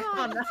No, check come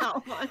on on.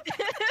 that one.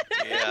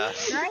 Yeah.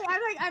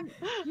 Right?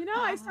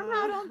 I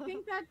somehow don't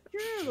think that's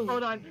true.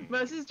 Hold on.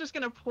 Mercy's just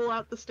gonna pull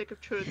out the stick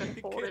of truth and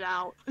hold it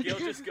out. Gil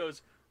just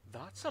goes,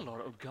 "That's a lot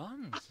of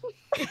guns."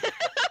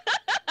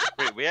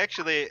 Wait, we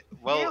actually,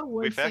 Gale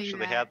would we've say actually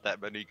that. had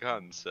that many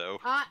guns, so.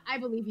 I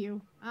believe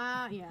you.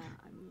 Yeah.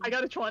 I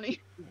got a 20.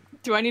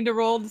 Do I need to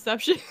roll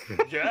deception?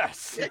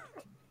 Yes. Wait,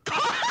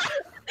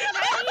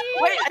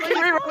 I can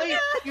reroll. Wait,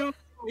 you.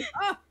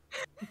 Oh,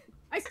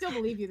 I still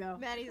believe you though.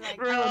 Maddie's like,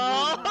 Bro.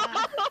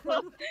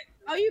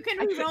 Oh, you can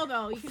reroll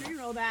though. You can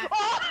reroll that.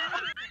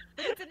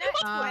 but it's a net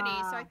 20,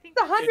 so I think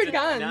It's 100 It's a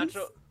guns.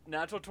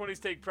 Natural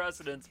 20s take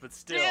precedence, but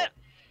still. Yeah.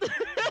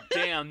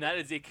 Damn, that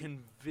is a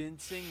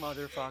convincing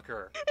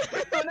motherfucker.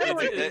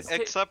 E-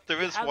 Except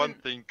there is one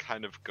haven't- thing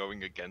kind of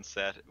going against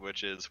that,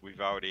 which is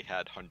we've already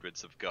had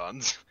hundreds of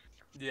guns.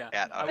 Yeah,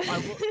 At us.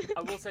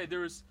 I will say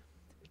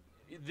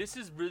this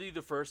is really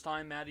the first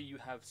time, Maddie, you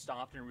have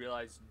stopped and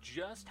realized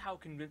just how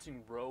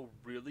convincing Ro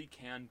really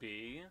can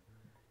be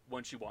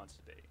when she wants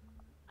to be.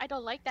 I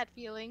don't like that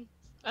feeling.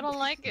 I don't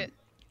like it.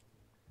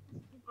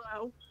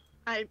 Bro.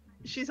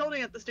 She's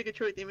holding up the stick of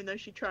truth even though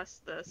she trusts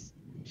this.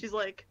 She's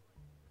like,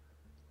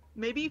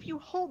 maybe if you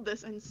hold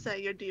this and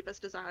say your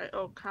deepest desire,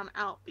 it'll come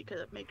out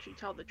because it makes you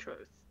tell the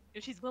truth.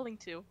 If she's willing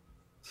to.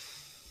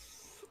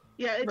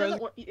 Yeah, it Rose-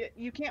 doesn't.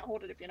 You can't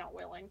hold it if you're not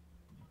willing.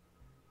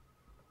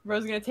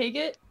 Rose gonna take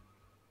it.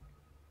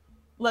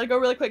 Let it go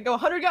really quick. Go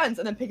 100 guns,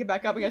 and then pick it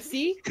back up and go.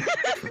 See?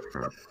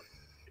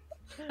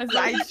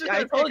 I, She's just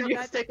I gonna told pick up you.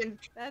 the stick and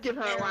that's give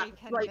her a very lap,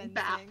 like,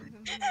 back.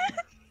 convincing.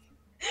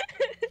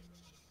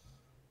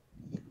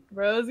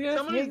 Rose gonna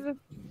Somebody- take the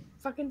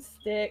fucking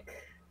stick.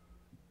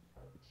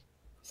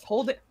 Just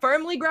hold it.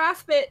 Firmly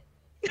grasp it.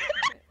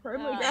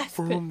 Firmly grasp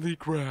it.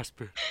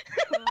 grasp it.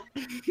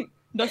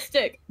 The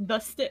stick. The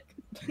stick.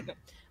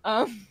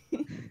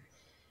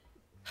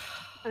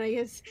 And I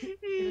guess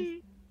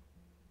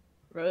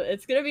Rose,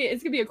 it's gonna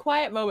be a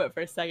quiet moment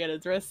for a second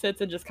as Rose sits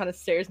and just kind of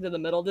stares into the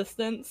middle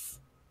distance.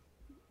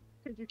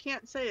 Because you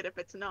can't say it if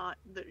it's not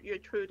your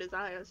true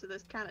desire, so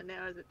this kind of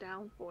narrows it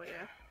down for you.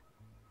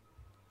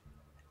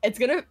 It's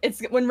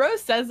when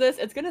Rose says this,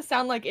 it's gonna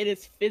sound like it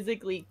is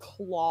physically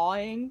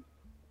clawing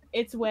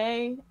its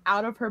way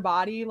out of her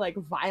body, like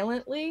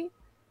violently.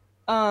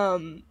 Just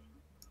gonna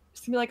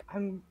be like,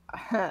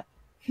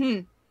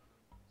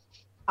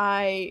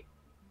 I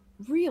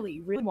really,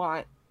 really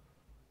want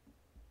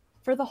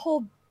for the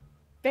whole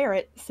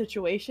Barrett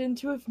situation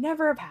to have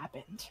never have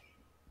happened.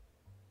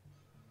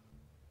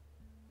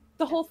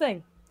 The whole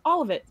thing.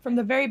 All of it, from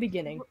the very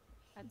beginning.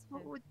 That's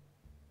What good. would...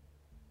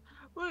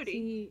 Rudy,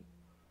 see,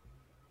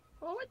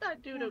 what would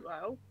that do to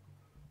Ro?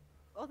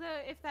 Although,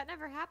 if that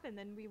never happened,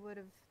 then we would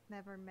have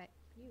never met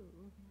you.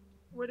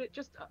 Would it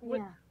just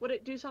yeah, would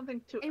it do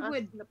something to It us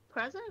would. in the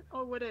present,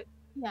 or would it?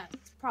 yes,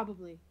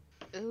 probably.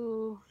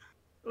 Ooh.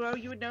 Well,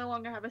 you would no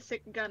longer have a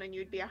sick gun and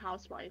you'd be a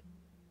housewife.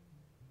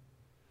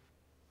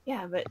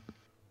 Yeah, but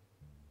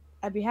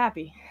I'd be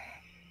happy.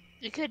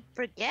 You could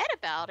forget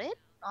about it,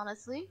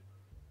 honestly.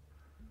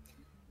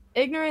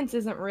 Ignorance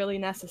isn't really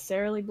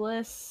necessarily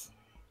bliss.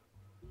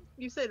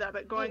 You say that,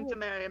 but going to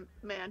marry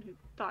a man who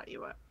thought you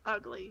were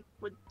ugly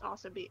would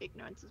also be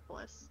ignorance is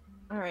bliss.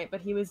 Alright,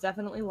 but he was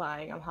definitely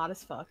lying. I'm hot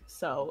as fuck,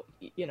 so,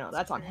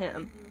 that's on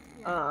him.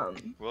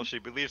 Well, she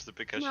believes it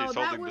because No, she's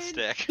that holding the would-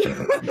 stick.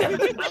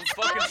 I'm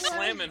fucking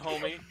slamming,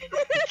 homie.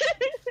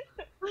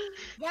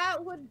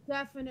 That would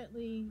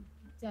definitely.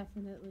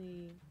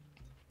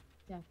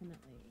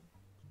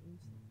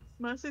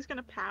 Mercy's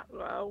gonna pat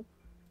Ro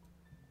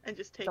and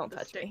just take Don't the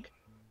touch me.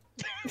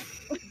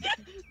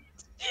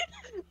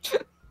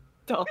 stick.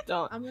 Don't.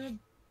 I'm gonna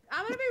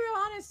be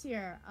real honest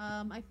here.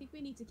 I think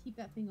we need to keep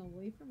that thing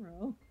away from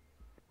Ro.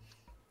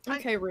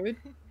 Okay, rude.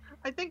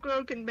 I think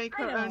Ro can make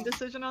I her own know.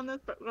 decision on this,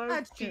 but Ro,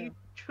 That's do you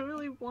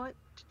truly want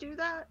to do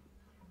that?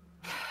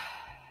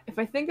 If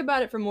I think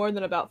about it for more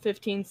than about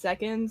 15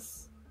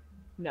 seconds,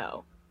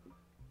 no.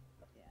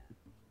 Yeah.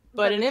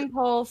 But an it's-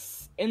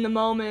 impulse in the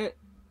moment,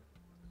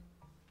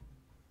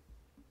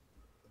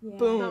 Yeah.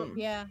 Boom.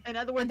 Yeah. In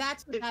other words, And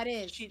that's what if that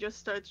is. she just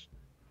starts,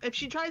 if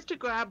she tries to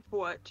grab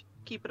for it,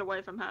 keep it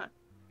away from her.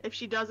 If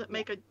she doesn't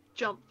make a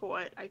jump for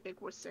it, I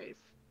think we're safe.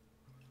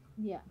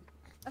 Yeah.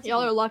 That's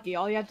Y'all a are good- lucky.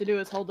 All you have to do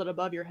is hold it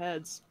above your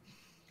heads.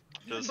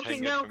 Just Okay,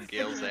 hang no. it from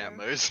Gale's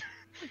ammos.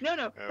 No,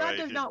 that Alright,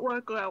 does you- not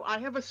work well. I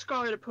have a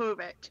scar to prove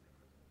it.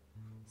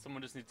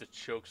 Someone just needs to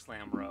choke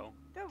slam Ro.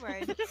 Don't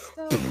worry.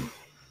 So,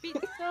 Either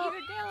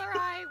Gale or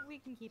I, we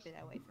can keep it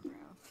away from Ro.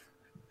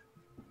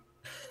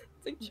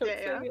 It's like choke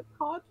Yeah. slamming a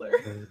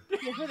toddler.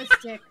 give her the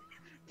stick.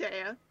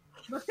 Yeah.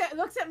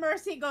 Looks at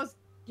Mercy and goes,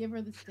 give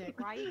her the stick.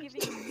 Why are you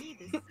giving me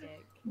the stick?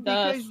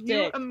 Because you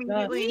stick,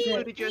 immediately stick.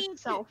 included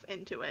yourself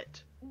into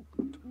it.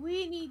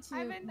 We need to.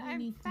 I'm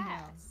need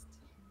fast.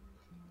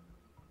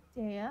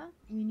 to know.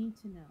 Dea, we need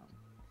to know.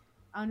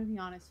 I'm gonna be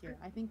honest here.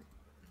 I think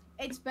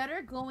it's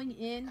better going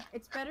in.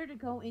 It's better to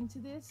go into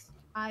this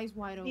eyes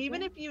wide open.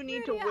 Even if you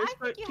need Rudy, to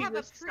whisper I it think to you have a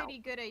yourself. pretty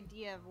good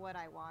idea of what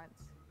I want.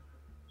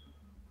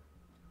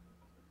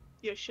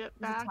 Your ship Is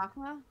it back.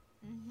 Takuma?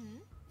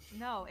 Mm-hmm.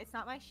 No, it's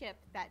not my ship.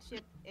 That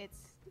ship, it's...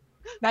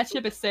 That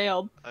ship has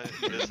sailed.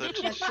 Is That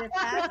it ship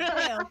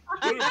has sailed.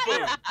 Boom,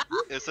 boom.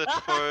 is it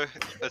for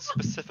a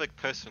specific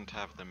person to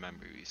have the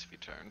memories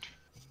returned?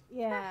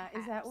 Yeah,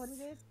 is that what it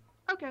is?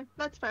 Okay,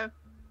 that's fair.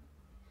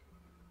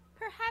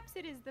 Perhaps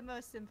it is the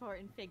most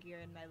important figure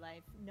in my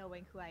life,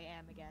 knowing who I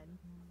am again.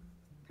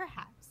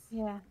 Perhaps.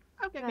 Yeah.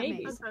 Okay, That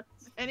Maybe. makes that's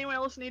fair. Anyone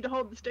else need to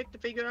hold the stick to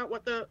figure out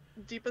what the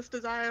deepest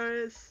desire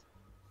is?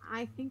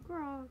 I think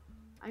we're all.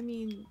 I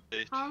mean,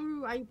 It-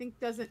 Haru, I think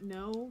doesn't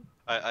know.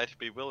 I'd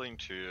be willing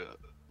to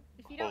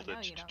If you hold don't know,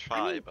 it you to don't.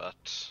 try, mean-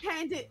 but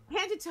Hand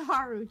it to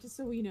Haru, just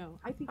so we know.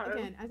 I think Haru?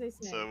 again, as I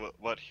said, so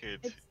what he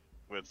it's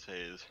would say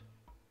is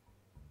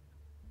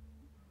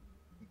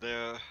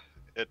there.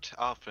 It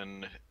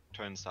often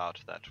turns out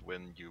that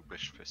when you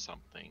wish for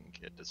something,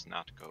 it does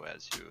not go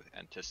as you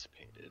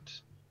anticipated,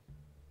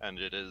 and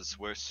it is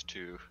worse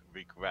to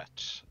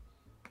regret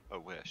a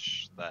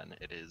wish than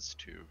it is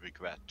to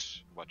regret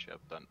what you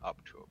have done up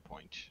to a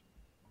point,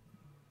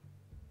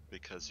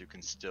 because you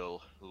can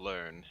still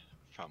learn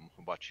from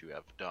what you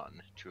have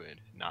done to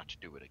not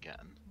do it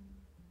again.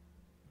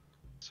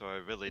 So I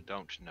really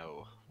don't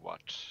know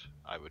what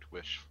I would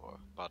wish for,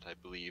 but I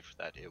believe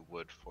that it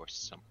would force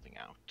something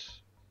out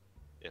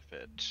if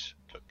it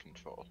took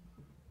control.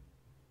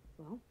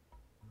 well,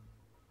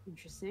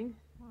 interesting.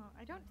 Well,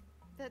 I don't.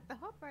 The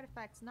hope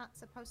artifact's not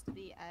supposed to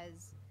be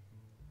as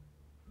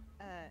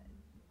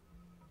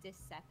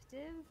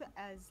deceptive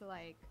as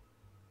like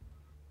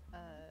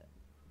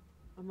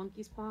A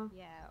monkey's paw.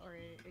 yeah, or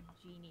a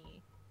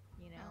genie,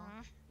 you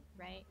know,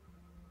 right?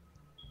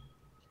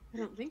 I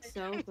don't think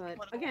so,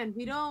 but again,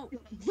 we don't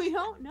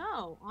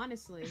know,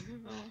 honestly.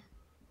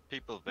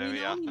 People We very know,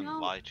 we often know.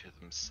 lie to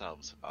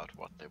themselves about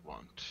what they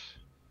want.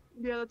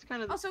 Yeah, that's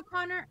kind of. Also,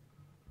 Connor.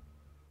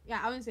 Yeah,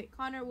 I was gonna say,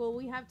 Connor, will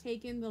we have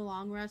taken the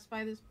long rest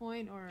by this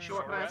point, or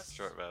Short rest.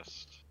 Short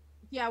rest.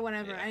 Yeah,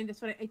 whatever. Yeah. And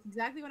that's what it's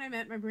exactly what I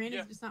meant. My brain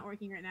Yeah. is just not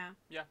working right now.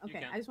 Yeah, you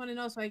Okay, can. I just want to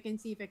know so I can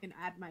see if I can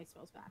add my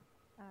spells back.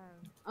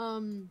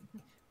 Um,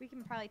 we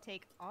can probably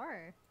take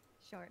our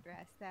short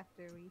rest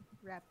after we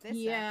wrap this up.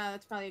 yeah,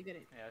 that's probably a good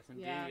idea. Yes,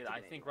 indeed. Yeah, that's a I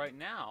good think idea. right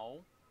now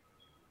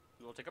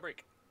we will take a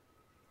break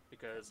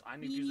because I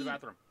need to use the Ye-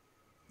 bathroom.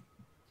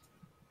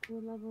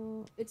 What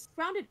level? It's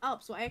rounded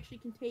up, so I actually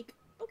can take.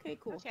 Okay,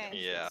 cool. Okay.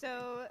 Yeah,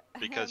 So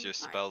Because your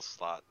alright. spell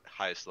slot,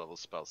 highest level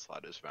spell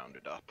slot, is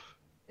rounded up.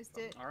 is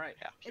there, All right.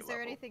 Half your is there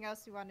level. anything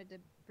else you wanted to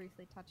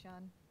briefly touch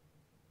on?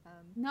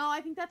 No,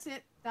 I think that's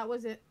it. That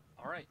was it.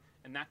 All right.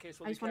 In that case,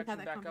 we'll I be just wanna have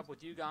catching that back up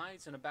with you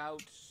guys in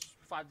about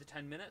 5 to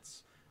 10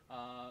 minutes.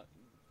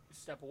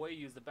 Step away,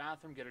 use the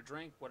bathroom, get a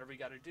drink, whatever you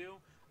got to do,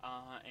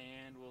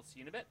 and we'll see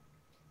you in a bit.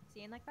 See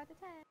you in like 5 to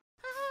 10.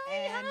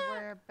 And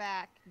we're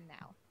back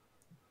now.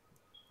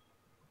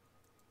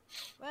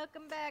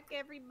 Welcome back,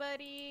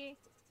 everybody.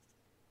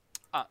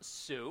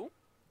 So,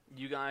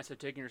 you guys have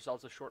taken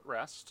yourselves a short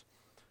rest,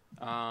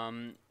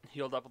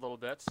 healed up a little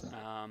bit.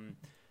 Do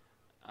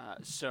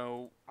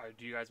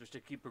you guys wish to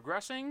keep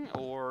progressing,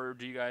 or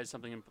do you guys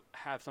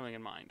have something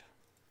in mind?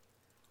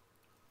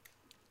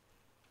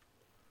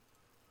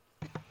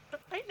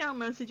 Right now,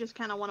 Mercy just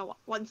kind of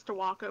wants to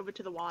walk over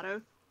to the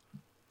water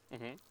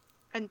Mm-hmm.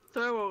 and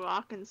throw a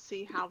rock and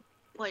see how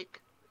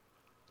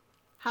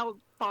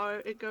far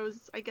it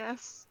goes. I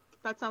guess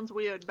that sounds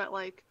weird, but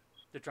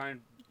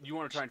You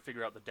want to try and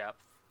figure out the depth.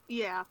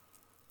 yeah.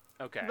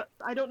 Okay. But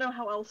I don't know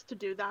how else to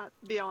do that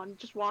beyond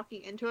just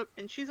walking into it.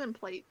 And she's in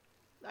plate.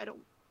 I don't.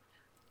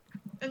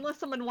 Unless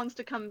someone wants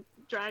to come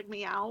drag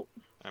me out.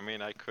 I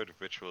mean, I could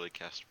ritually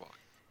cast walk,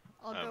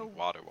 I'll go.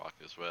 water walk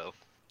as well.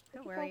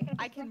 Don't worry,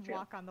 I can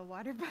walk on the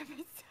water by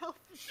myself.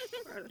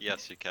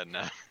 Yes, you can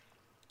now.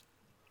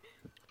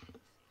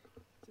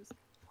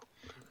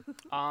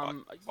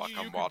 Walk you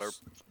on could water.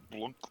 s-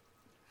 Blunk.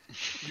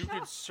 You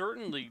could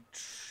certainly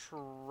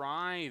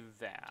try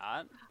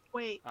that.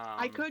 Wait,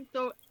 I Um, could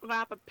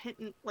wrap a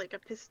pin, like a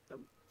pistol.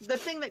 The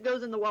thing that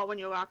goes in the wall when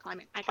you're rock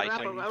climbing. I could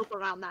wrap a Piping. rope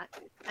around that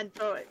and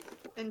throw it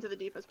into the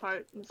deepest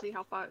part and see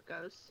how far it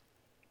goes.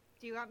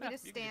 Do you want me Yeah,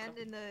 to you can do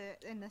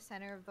stand in the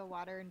center of the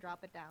water and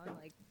drop it down?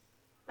 Like,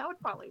 That would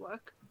probably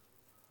work.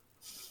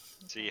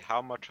 See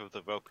how much of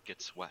the rope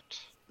gets wet.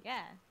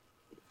 yeah.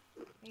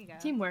 There you go.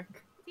 Teamwork.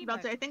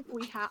 About Teamwork. to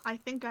say, I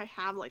think I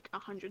have like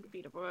 100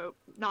 feet of rope,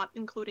 not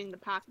including the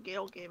pack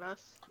Gale gave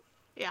us.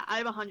 Yeah, I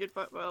have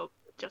 100-foot rope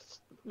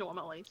just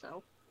normally,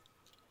 so.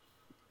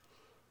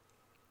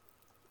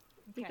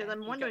 Because Okay.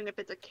 I'm wondering if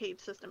it's a cave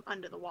system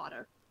under the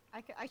water.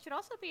 I should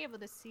also be able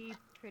to see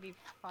pretty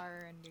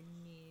far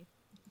underneath,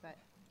 but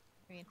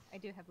I mean, I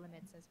do have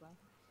limits as well.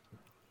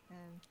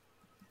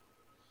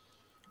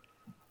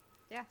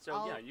 Yeah. So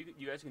I'll- yeah,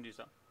 you guys can do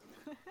so.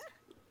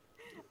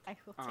 I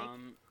will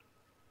take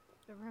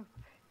the rope.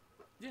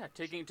 Yeah,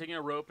 taking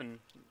a rope and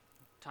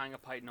tying a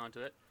python onto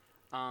it.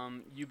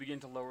 You begin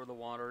to lower the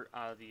water,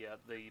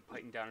 the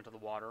python down into the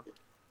water.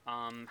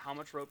 How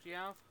much rope do you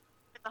have?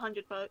 It's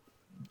 100-foot.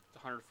 It's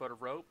 100 foot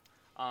of rope.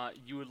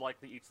 You would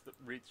likely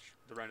reach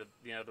the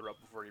end of the rope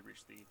before you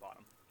reach the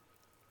bottom.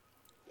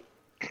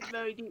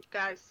 Very deep,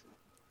 guys.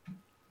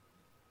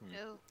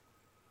 No.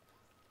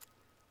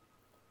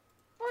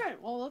 All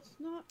right. Well, let's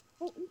not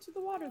go into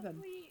the water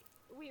then.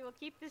 We will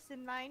keep this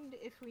in mind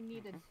if we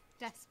need a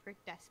desperate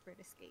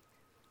escape.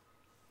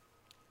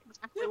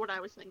 Exactly what I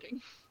was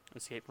thinking.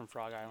 Escape from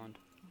Frog Island.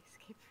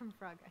 Escape from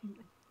Frog Island.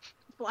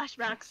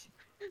 Flashbacks.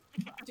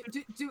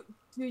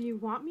 Do you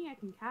want me? I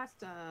can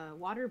cast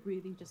water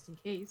breathing just in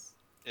case.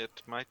 It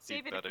might be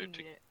Save it if better we to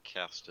need it.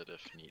 cast it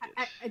if needed.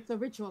 It's a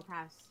ritual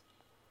cast.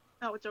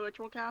 Oh, it's a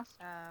ritual cast?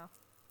 Oh.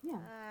 Yeah.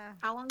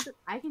 How long did...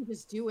 I can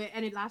just do it,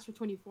 and it lasts for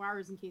 24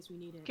 hours in case we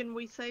need it. Can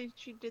we say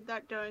she did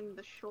that during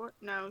the short?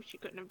 No, she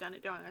couldn't have done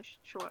it during a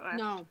short rest.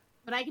 No,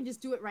 but I can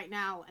just do it right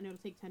now, and it'll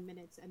take 10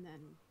 minutes, and then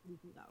we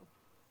can go.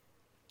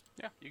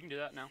 Yeah, you can do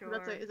that now. Sure.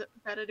 That's it. Is it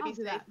better to I'll be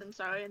do safe that. than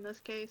sorry in this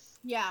case?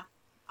 Yeah,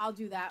 I'll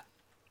do that.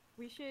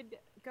 We should,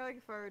 going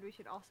forward, we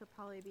should also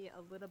probably be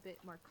a little bit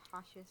more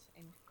cautious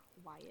and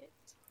quiet.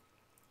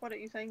 What are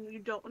you saying? You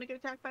don't want to get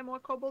attacked by more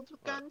kobolds with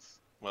Well, guns?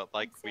 Well,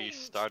 like I'd we say-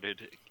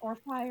 started, Or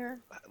fire.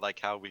 like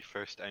how we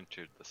first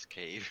entered this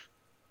cave.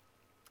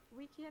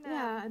 We can,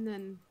 Yeah, and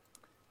then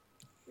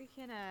we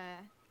can,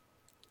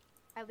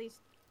 at least,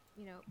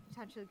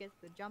 potentially get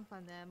the jump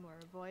on them or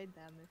avoid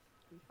them if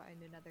we find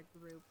another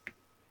group.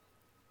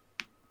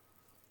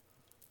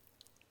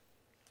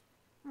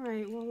 all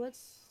right. Well,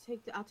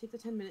 I'll take the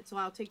 10 minutes. So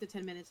I'll take the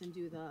 10 minutes and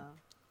do the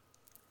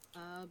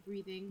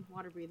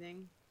water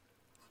breathing.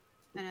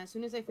 And as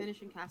soon as I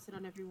finish and cast it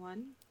on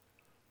everyone,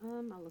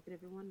 I'll look at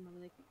everyone and I'll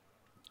be like,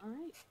 all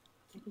right,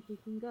 I think we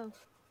can go.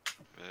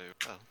 Very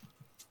well.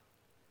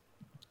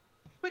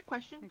 Quick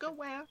question. Go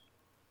where?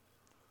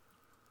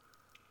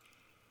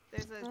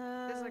 There's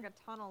Uh, like a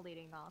tunnel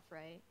leading off,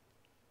 right?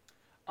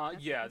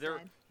 That's Yeah, what there.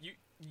 said.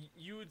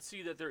 You would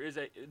see that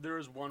there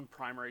is one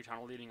primary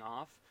tunnel leading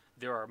off.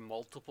 There are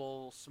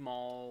multiple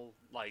small,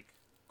 like,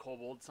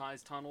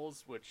 kobold-sized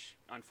tunnels, which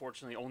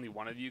unfortunately only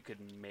one of you could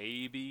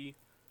maybe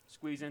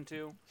squeeze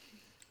into.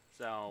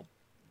 So,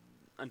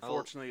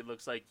 unfortunately, it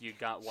looks like you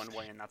got one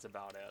way, and that's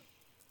about it.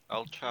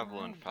 I'll travel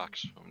in Alright.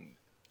 facts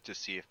to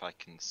see if I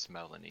can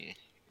smell any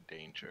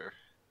danger.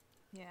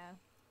 Yeah.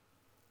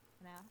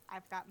 Now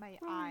I've got my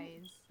Hmm.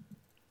 eyes.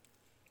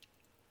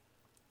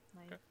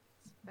 My Okay.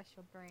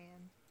 special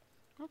brand.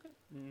 Okay.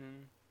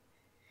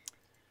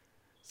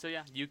 So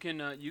yeah, you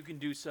can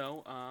do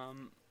so.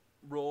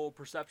 Roll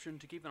perception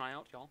to keep an eye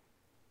out, y'all.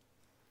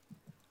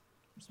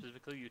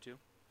 Specifically, you two.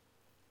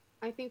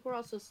 I think we're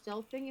also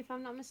stealthing, if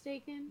I'm not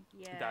mistaken.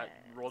 Yeah. That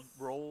roll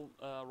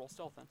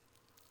stealth then.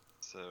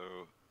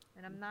 So,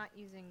 And I'm not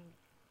using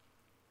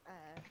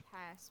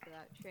pass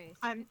without trace.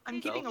 I'm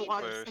Did keeping a you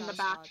watch first? in the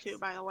back too,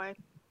 by the way.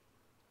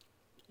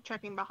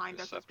 Checking behind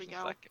us as we perception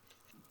go. second.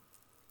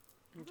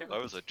 Okay.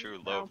 Those are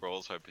true low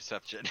rolls for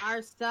perception.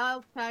 Our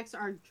stealth packs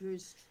are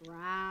just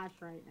trash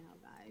right now,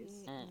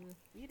 guys.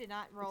 You did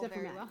not roll Except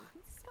for very Maddie.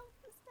 well. So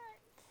was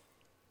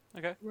that.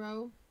 Okay.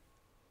 Row.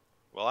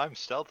 Well, I'm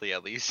stealthy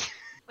at least.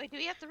 Wait, do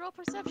we have to roll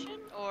perception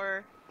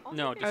or? Only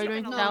No, if just- you're Are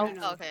we doing doing a stealth?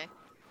 lot. No. Okay.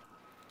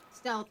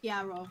 Stealth,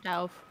 yeah, roll.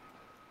 Stealth.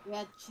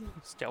 Yeah,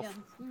 Stealth.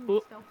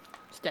 Oop. Stealth.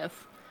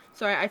 Steph.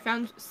 Sorry, I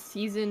found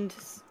seasoned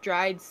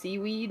dried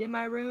seaweed in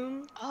my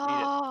room,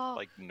 Oh.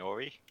 Like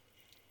nori.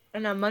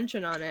 and I'm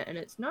munching on it, and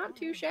it's not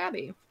too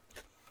shabby.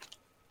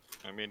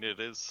 I mean, it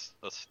is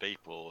a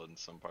staple in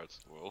some parts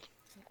of the world.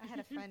 I had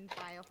a friend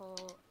buy a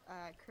whole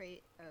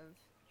crate of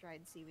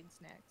dried seaweed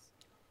snacks.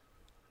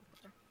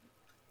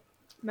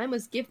 Mine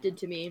was gifted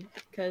to me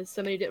because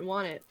somebody didn't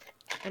want it,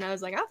 and I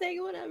was like, I'll take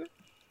it, whatever.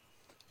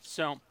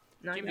 So,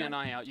 Not keeping an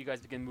eye out, you guys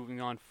begin moving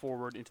on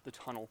forward into the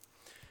tunnel.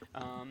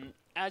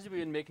 As you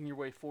begin making your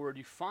way forward,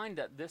 you find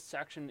that this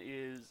section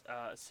is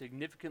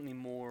significantly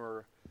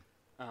more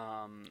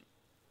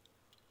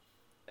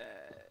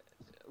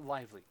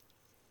lively.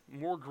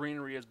 More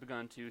greenery has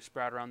begun to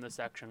sprout around this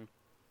section.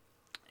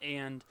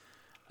 And,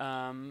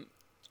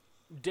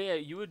 Dea,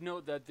 you would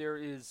note that there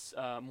is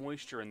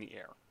moisture in the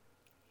air.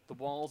 The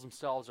walls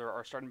themselves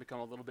are starting to become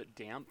a little bit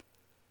damp,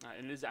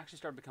 and it is actually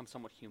starting to become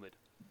somewhat humid.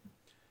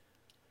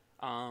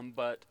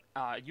 But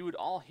you would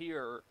all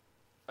hear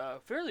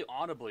fairly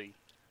audibly,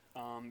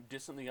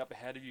 distantly up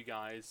ahead of you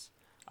guys,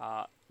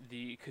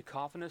 the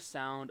cacophonous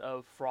sound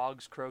of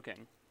frogs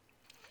croaking.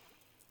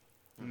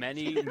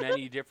 Many,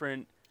 many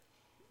different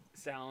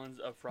sounds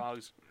of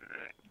frogs.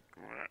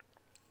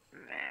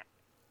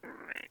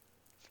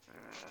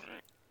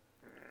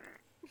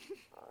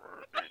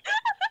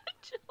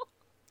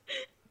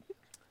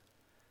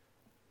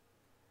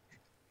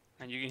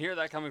 And you can hear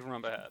that coming from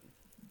up ahead.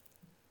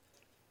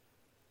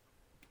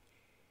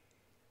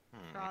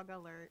 Frog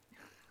alert.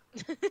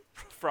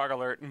 Frog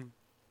alert.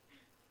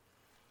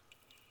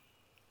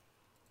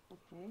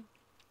 Okay.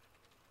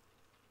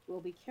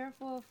 We'll be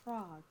careful of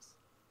frogs.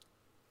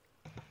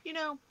 You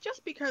know,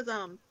 just because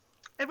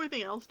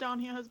everything else down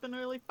here has been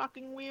really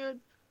fucking weird.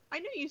 I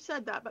know you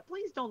said that, but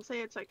please don't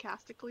say it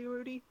sarcastically,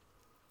 Rudy.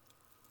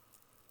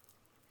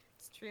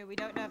 It's true. We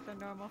don't know if they're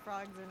normal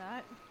frogs or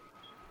not.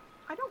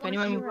 I don't If want to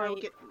see anyone- Ro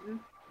Right. get eaten.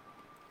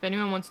 If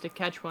anyone wants to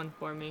catch one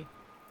for me,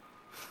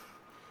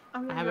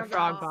 I'm I gonna have a grab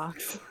frog that.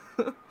 box.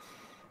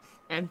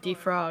 Empty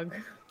Sure. frog.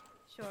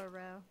 Sure,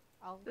 Ro.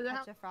 I'll Does it catch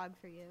have- a frog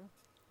for you.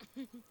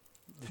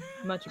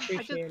 Much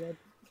appreciated.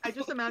 I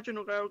just imagine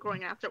Ro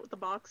going after it with the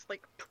box,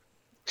 like,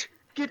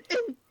 get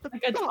in the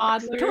Like a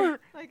box. toddler.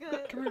 Like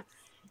a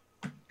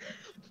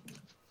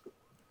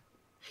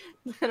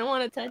I don't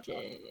want to touch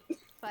it.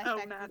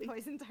 flashback to Maddie. the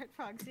poison dart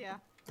frogs, yeah.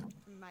 From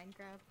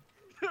Minecraft.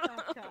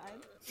 Oh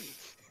god.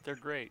 They're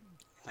great.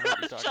 I know what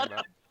you're talking Shut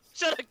about.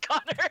 Shut up,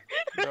 Connor.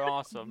 They're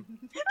awesome.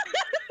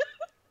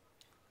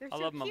 They're I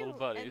so love my little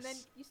cute, And then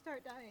buddies. you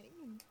start dying.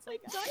 It's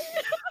Like,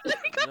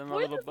 like, They're my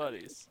little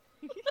buddies.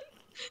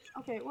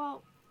 Okay,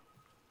 well,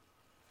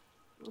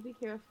 we'll be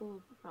careful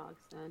of the frogs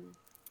then.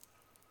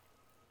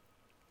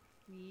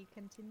 we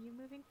continue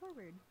moving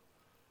forward.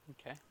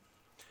 Okay.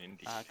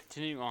 Indeed.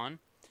 Continuing on,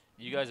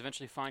 you guys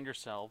eventually find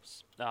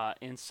yourselves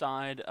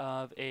inside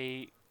of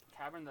a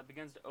cavern that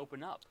begins to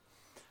open up.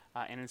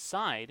 And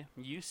inside,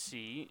 you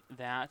see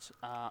that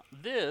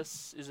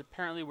this is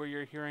apparently where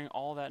you're hearing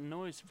all that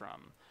noise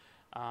from.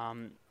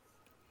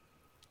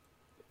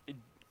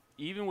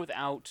 Even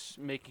without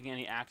making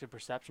any active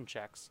perception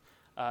checks,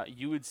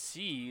 you would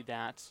see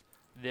that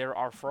there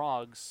are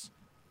frogs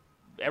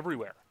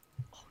everywhere,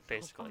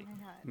 basically. Oh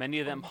my god. Many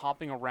of them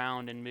hopping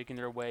around and making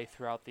their way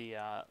throughout the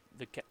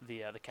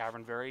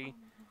cavern very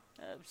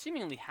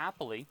seemingly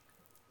happily.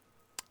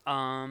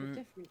 With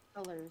different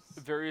colors.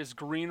 Various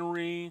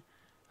greenery.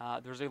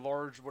 There's a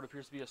large, what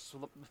appears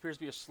to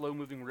be a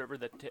slow-moving river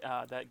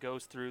that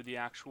goes through the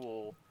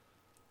actual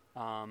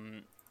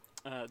center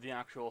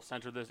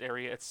of this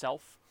area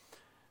itself.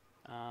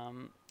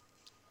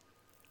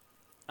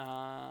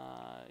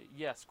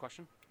 Yes.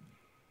 Question.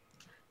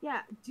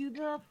 Yeah, do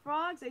the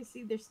frogs, I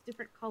see there's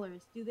different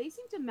colors, do they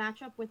seem to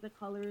match up with the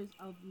colors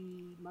of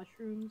the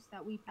mushrooms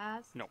that we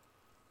passed? No.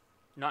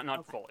 Not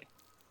Okay. fully.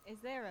 Is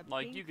there a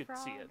Like pink you could frog?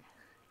 see it.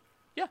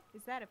 Yeah.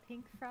 Is that a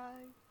pink frog?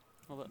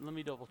 Well, let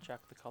me double check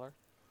the color.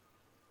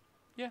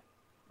 Yeah,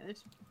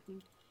 there's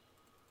pink.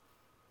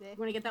 They, You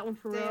want to get that one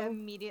for they Ro?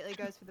 immediately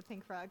goes for the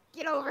pink frog.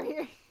 Get over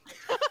here!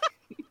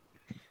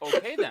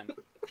 Okay then.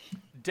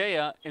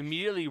 Dea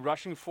immediately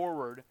rushing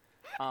forward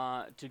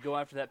to go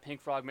after that pink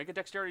frog. Make a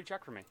dexterity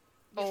check for me.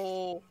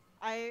 Oh.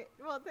 I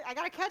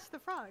gotta catch the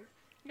frog.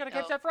 You gotta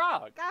catch Oh. that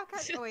frog. Gotta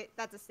catch. Oh wait,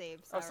 that's a save.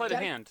 Oh, Sorry. sleight of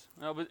hand.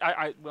 No, but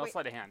I Wait.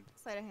 sleight of hand.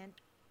 Sleight of hand.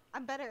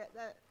 I'm better at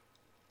that.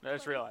 I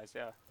just realized,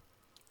 yeah.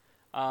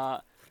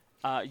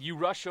 You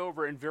rush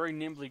over and very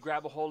nimbly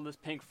grab a hold of this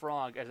pink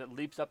frog as it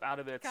leaps up out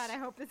of its. God, I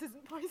hope this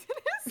isn't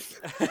poisonous.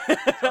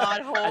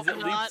 God, hope as it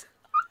not. leaps,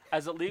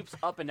 as it leaps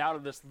up and out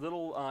of this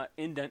little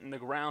indent in the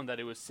ground that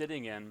it was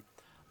sitting in,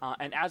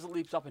 and as it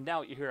leaps up and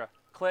out, you hear a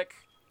click.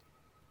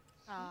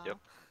 Aw. Yep.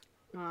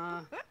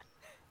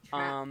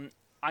 Trap.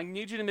 I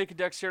need you to make a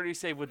dexterity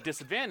save with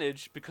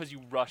disadvantage because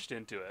you rushed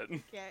into it.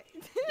 Okay.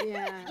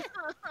 Yeah. It's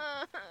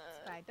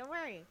fine. Don't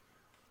worry.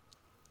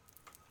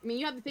 I mean,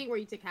 you have the thing where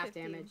you take half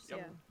 15, damage. So.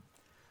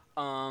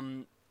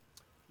 yeah.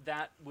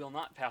 That will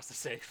not pass the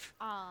save.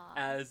 Aw.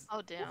 As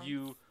Oh, damn.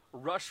 you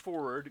rush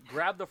forward,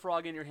 grab the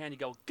frog in your hand, you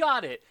go,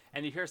 got it,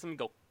 and you hear something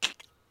go,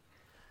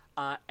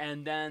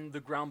 and then the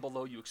ground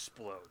below you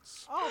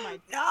explodes. Oh my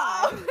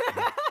god.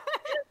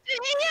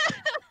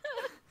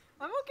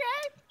 I'm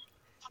okay.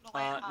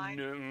 How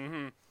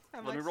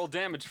Let me much? roll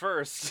damage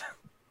first.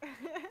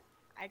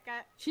 I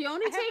got. She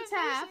only I have takes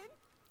half. evasion.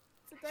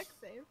 It's a dex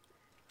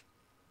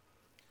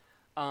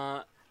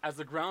save. As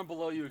the ground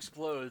below you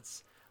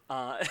explodes,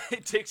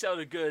 it takes out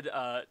a good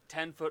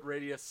 10-foot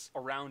radius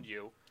around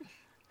you.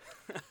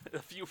 A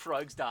few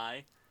frogs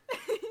die.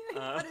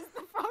 But is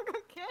the frog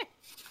okay?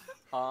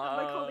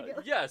 like holding it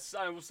like- Yes,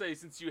 I will say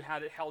since you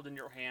had it held in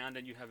your hand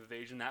and you have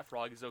evasion, that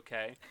frog is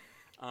okay.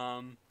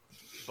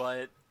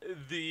 But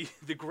the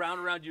ground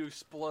around you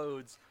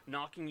explodes,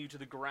 knocking you to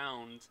the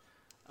ground,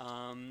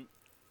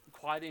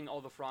 quieting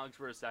all the frogs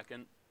for a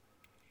second,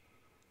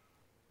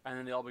 and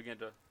then they all begin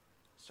to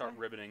start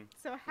ribboning.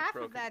 So half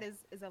broken. of that is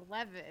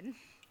 11.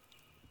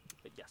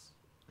 But yes.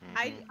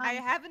 I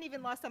haven't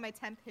even lost all my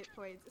temp hit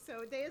points.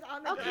 So Daya's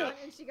on the Okay. ground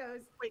and she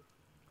goes, Wait.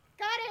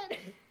 Got it!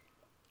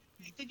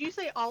 Did you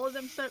say all of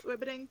them start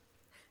ribbiting?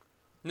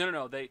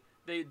 No.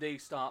 They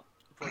stop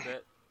for a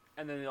bit,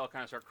 and then they all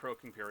kind of start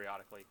croaking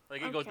periodically.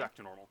 Like it goes Okay. back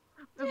to normal.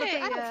 I was like,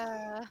 Hey, I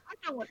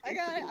know what I things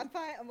got to it. do. I'm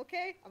fine. I'm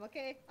okay. I'm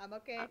okay. I'm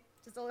okay.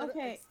 Just a little.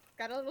 Okay. It's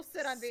got a little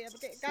sit on me. I'm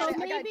okay. So Got it. I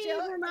got maybe it. Jill.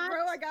 we're not-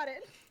 Bro, I got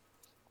it.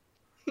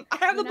 I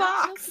have the We're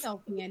not box. so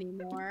stealthy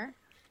anymore.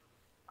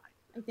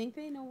 I think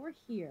they know we're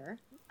here.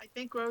 I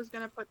think Ro's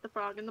gonna put the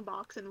frog in the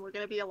box, and we're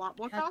gonna be a lot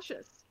more That's-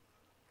 cautious.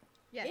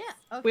 Yes.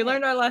 Yeah. Okay. We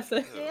learned our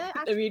lesson Yeah,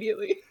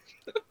 immediately.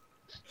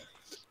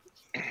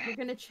 We're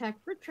gonna check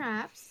for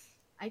traps.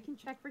 I can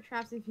check for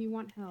traps if you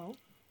want help.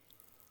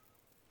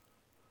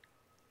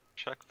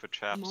 Check for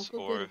traps also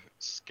or good.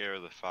 scare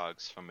the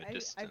frogs from a I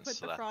distance put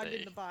so the that frog they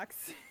in the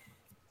box.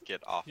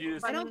 get off. You of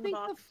just- I Put 'em don't in the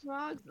think the box.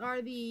 frogs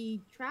are the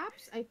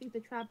traps. I think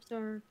the traps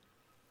are.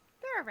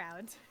 They're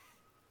around.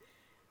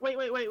 Wait.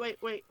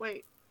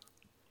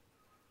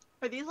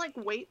 Are these like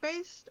weight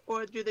based,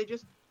 or do they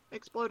just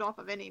explode off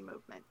of any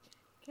movement?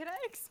 Can I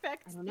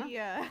expect I don't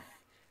know.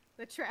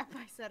 the trap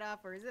I set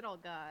up, or is it all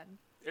gone?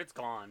 It's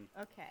gone.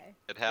 Okay.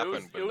 It It happened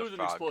was, when it the was an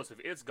frog explosive.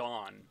 It's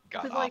gone.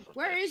 got Because, off like, of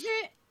Where is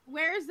it?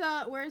 Where's it?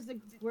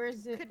 Could, Where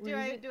do is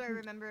I it? do I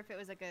remember if it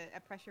was like a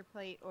pressure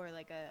plate or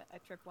like a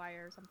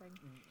tripwire or something?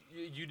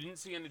 You didn't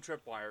see any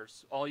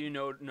tripwires. All you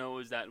know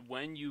is that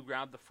when you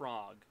grabbed the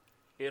frog,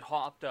 it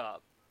hopped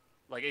up.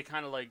 Like, it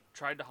kind of, like,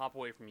 tried to hop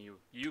away from you.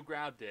 You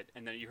grabbed it,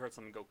 and then you heard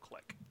something go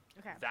click.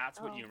 Okay. That's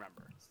what Oh. you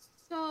remember.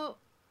 So,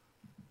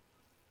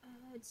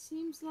 it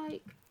seems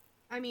like,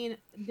 I mean,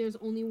 there's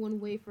only one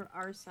way for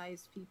our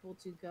size people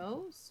to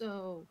go,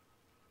 so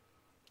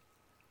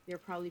they're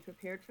probably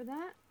prepared for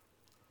that.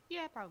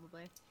 Yeah,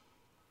 probably.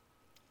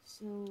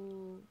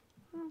 So,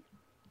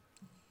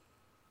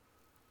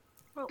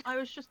 Well, I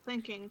was just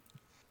thinking,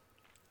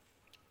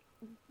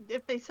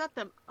 if they set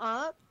them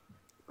up,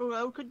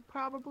 Ro could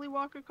probably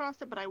walk across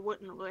it, but I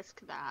wouldn't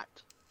risk that.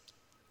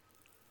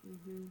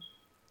 hmm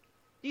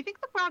Do you think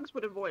the frogs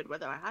would avoid where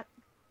they're at?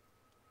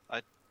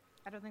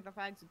 I don't think the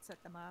frogs would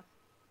set them off.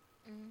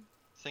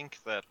 think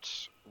that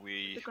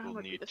we The ground will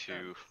would be need to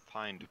disturbed.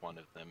 find one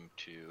of them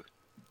to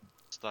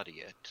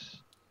study it.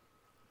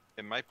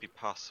 It might be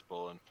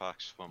possible in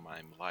fox form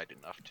I'm light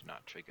enough to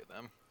not trigger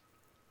them.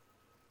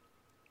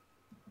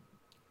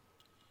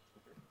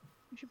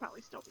 You should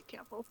probably still be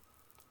careful.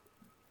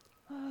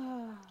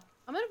 I'm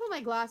gonna put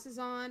my glasses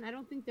on. I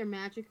don't think they're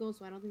magical,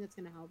 so I don't think that's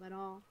gonna help at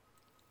all.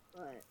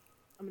 But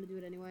I'm gonna do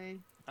it anyway.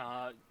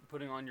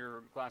 Putting on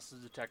your glasses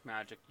to detect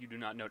magic, you do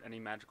not note any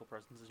magical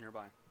presences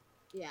nearby.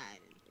 Yeah, I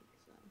didn't think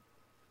so.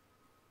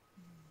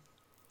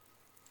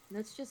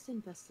 Let's just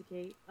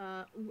investigate.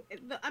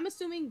 I'm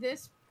assuming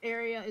this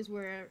area is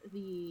where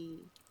the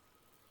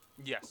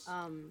Yes. So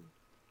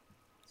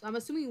I'm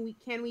assuming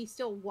can we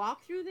still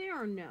walk through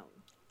there or no?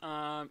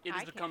 It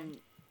has I become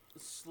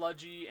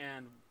sludgy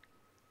and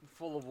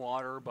full of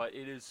water, but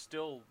it is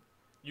still.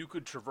 You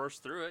could traverse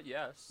through it.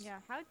 Yes. Yeah.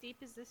 How deep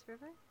is this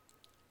river?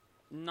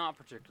 Not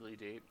particularly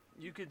deep.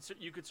 You could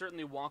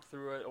certainly walk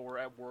through it, or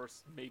at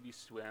worst, maybe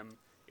swim.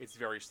 It's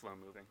very slow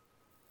moving.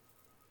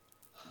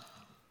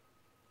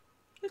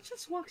 Let's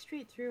just walk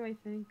straight through, I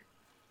think.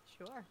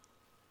 Sure.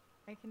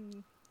 I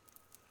can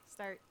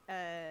start.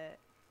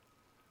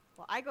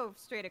 Well, I go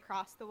straight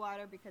across the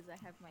water because I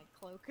have my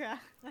cloak.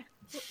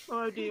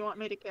 Or do you want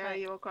me to carry Right.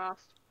 you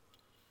across?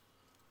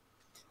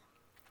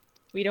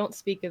 We don't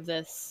speak of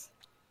this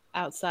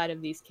outside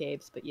of these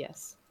caves, but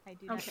yes. I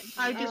do. That Okay. too.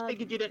 I just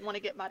figured you didn't want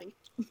to get muddy.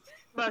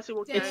 Mercy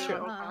will carry It's you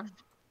true. across.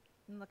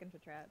 I'm looking for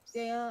traps.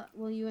 Dale,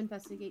 will you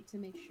investigate to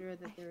make sure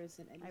that there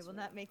isn't any? I will sort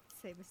not of- make the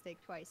same mistake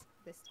twice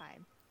this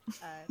time.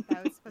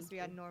 That was supposed to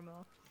be on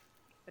normal,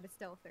 but it's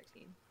still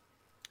 13.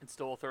 It's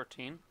still a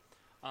 13.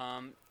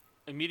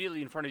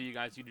 Immediately in front of you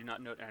guys, you do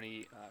not note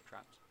any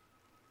traps.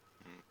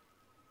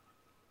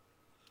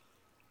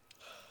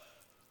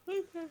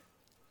 Okay.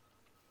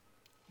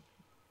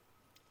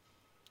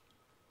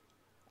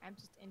 I'm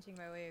just inching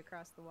my way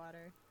across the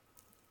water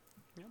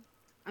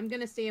I'm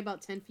gonna stay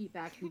about 10 feet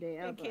back from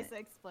Dale. in case but- I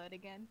explode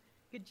again.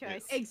 Good Yeah.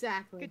 choice.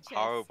 Exactly. Good choice.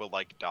 Haro will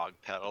like dog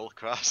pedal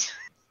across.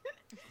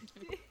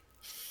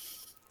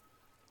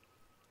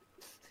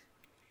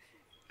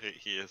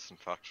 He is in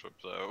fox form,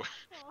 so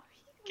Oh,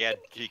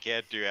 he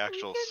can't do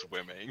actual can-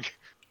 swimming.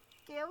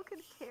 Gail can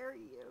carry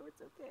you.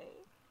 It's okay.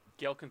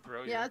 Gale can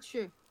throw you. Yeah, that's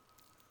true.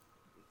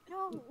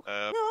 No.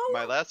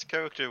 My last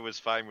character was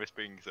fine with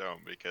being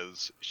thrown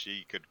because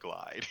she could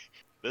glide.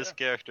 This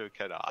character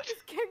cannot.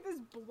 This character's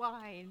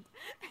blind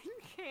and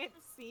can't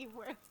see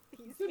where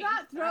he's Do being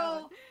not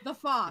thrown. throw the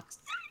fox.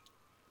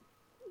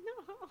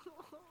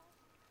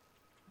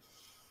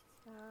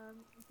 No.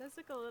 It does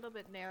look a little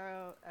bit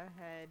narrow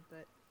ahead,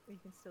 but we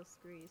can still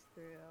squeeze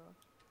through.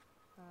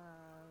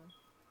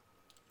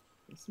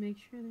 Let's make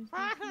sure there's.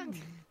 Fuck!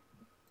 nothing.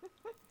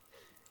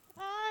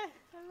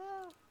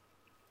 Hello.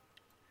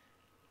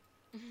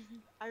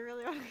 I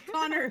really want to.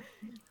 Connor,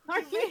 are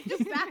you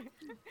just that?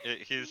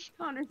 He's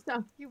Connor,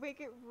 stop. You make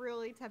it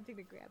really tempting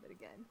to grab it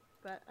again,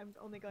 but I'm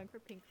only going for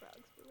pink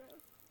frogs for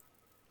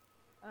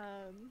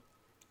Rose.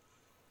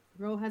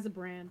 Ro has a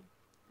brand.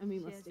 I mean,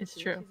 She let's is- stick It's to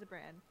true. it. She's a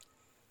brand.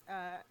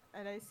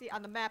 And I see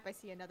on the map, I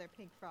see another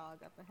pink frog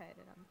up ahead,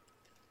 and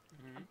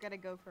I'm gonna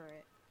go for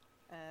it.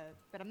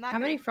 But I'm not. How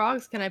many gonna-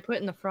 frogs can I put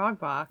in the frog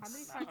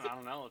box? How many I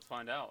don't know. Let's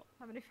find out.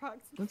 How many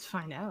frogs? Let's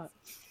find out.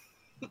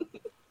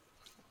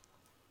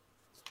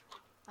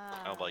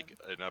 Kind of like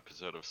an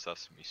episode of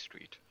Sesame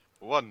Street.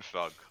 1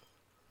 frog.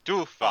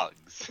 2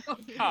 frogs.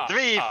 Ha,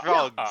 3 ha,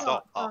 frogs.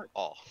 ha.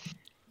 Oh.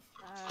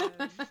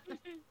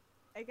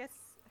 I guess.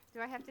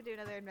 Do I have to do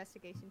another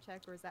investigation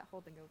check, or is that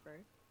holding over?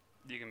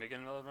 You can make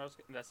another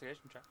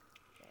investigation check.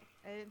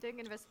 Okay. I'm doing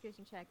an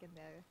investigation check in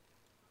there.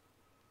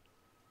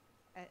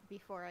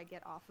 Before I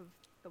get off of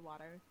the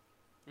water.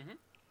 Mhm.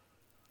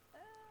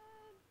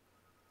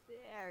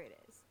 There it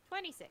is.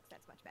 26.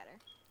 That's much better.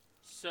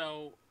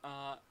 So,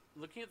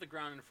 looking at the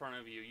ground in front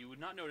of you, you would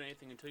not note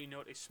anything until you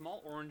note a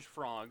small orange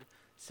frog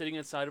sitting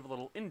inside of a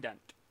little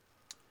indent.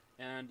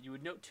 And you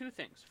would note 2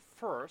 things.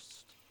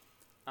 First,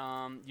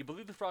 you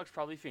believe the frog's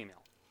probably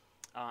female,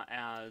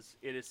 as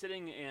it is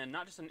sitting in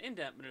not just an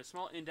indent, but in a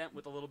small indent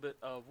with a little bit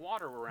of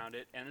water around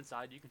it, and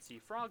inside you can see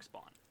frog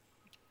spawn.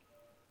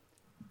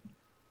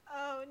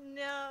 Oh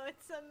no,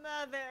 it's a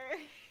mother.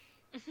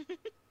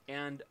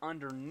 And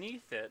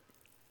underneath it,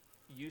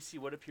 you see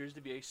what appears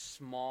to be a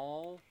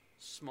small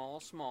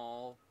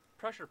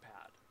pressure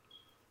pad.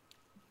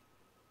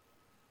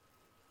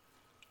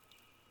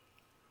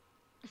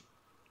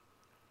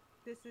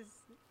 This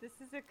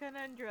is a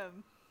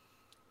conundrum.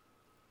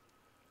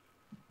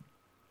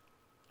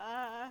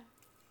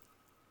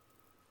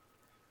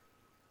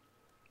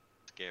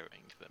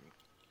 Scaring them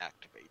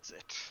activates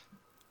it.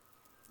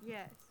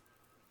 Yes.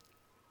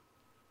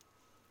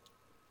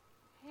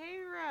 Hey,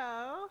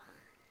 Ro.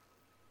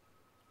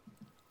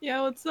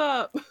 Yeah, what's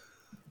up?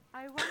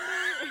 I wonder.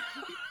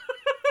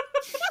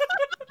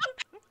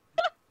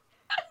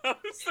 That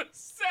was the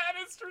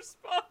saddest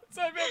response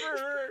I've ever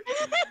heard.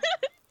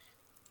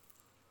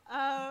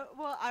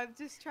 Well, I'm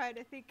just trying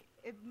to think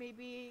if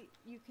maybe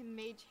you can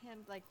mage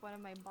hand like one of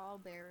my ball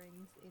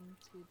bearings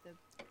into the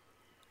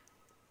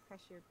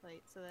pressure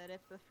plate so that if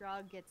the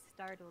frog gets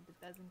startled, it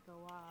doesn't go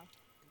off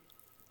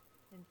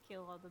and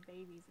kill all the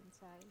babies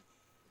inside.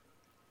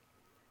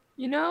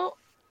 You know,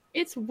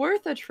 it's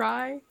worth a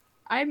try.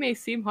 I may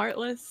seem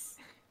heartless,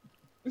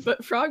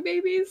 but frog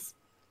babies?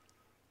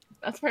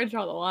 That's where I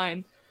draw the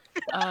line.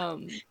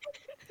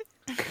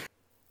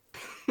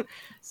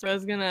 So I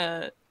was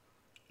gonna...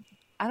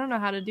 I don't know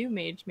how to do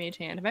mage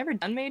hand. Have I ever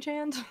done mage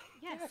hand?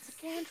 Yes, it's a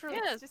cantrip.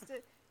 Yeah,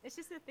 it's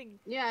just a thing.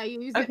 Yeah, you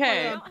use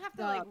Okay. it You for don't have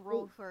to like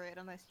roll for it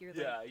unless you're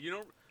like. Yeah, you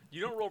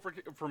don't roll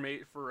for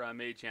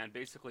mage hand.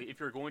 Basically, if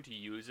you're going to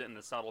use it in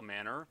a subtle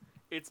manner,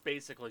 it's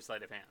basically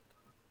sleight of hand.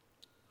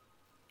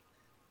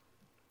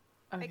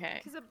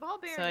 Okay. Because a ball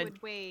bearing So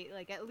would weigh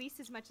like at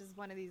least as much as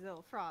one of these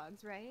little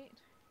frogs, right?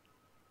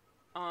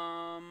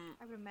 I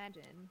would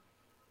imagine,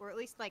 or at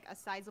least like a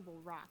sizable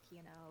rock,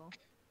 you know.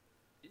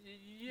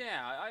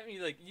 Yeah, I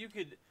mean, like, you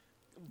could...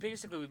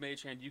 Basically, with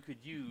Mage Hand, you could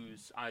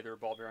use either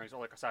ball bearings or,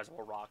 like, a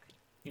sizable rock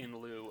in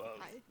lieu of,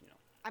 you know...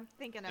 I'm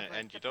thinking of like,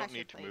 And the you don't pressure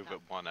need to plate, move not-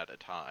 it one at a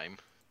time,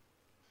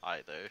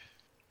 either.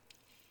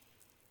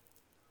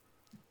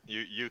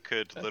 You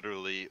could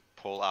literally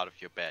pull out of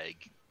your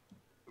bag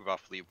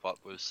roughly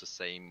what was the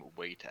same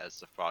weight as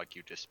the frog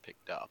you just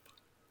picked up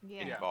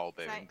Yeah. in Yeah. ball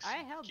 'Cause bearings. I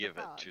held Give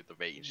the it frog. to the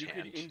mage You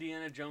hand. could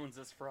Indiana Jones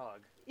this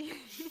frog.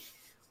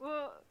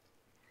 Well,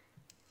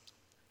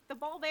 the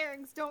ball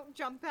bearings don't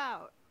jump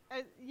out,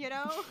 you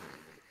know.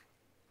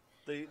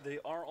 They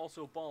are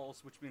also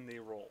balls, which mean they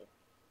roll.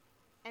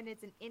 And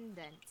it's an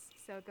indent,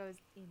 so it goes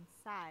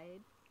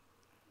inside.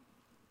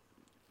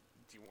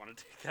 Do you want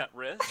to take that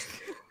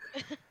risk?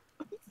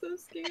 I'm so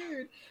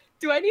scared.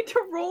 Do I need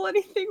to roll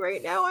anything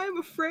right now? I am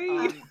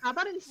afraid. How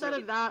about instead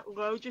of that,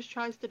 Lo just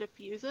tries to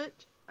defuse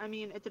it? I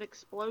mean, it's an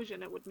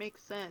explosion. It would make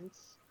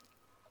sense.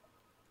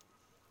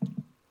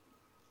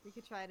 We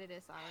could try to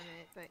disarm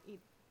it, but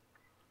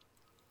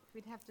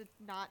we'd have to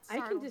not I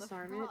can startle the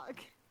disarm it. frog.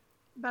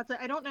 But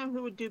I don't know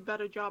who would do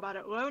better job at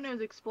it. Lo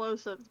knows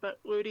explosives, but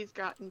Ludi's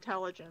got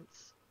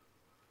intelligence.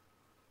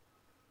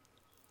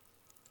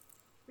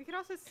 We could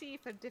also see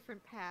if a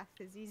different path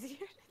is easier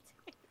to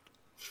take.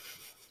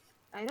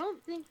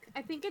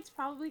 I think it's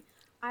probably,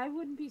 I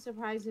wouldn't be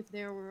surprised if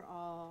they were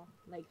all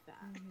like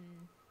that.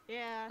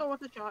 Yeah. Oh,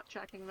 what's the shot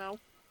checking though?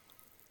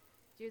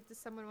 Does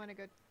someone want to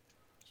go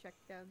check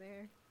down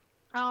there?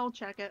 I'll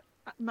check it.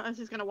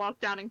 Mercy's gonna walk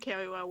down and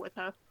carry Lo with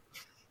her.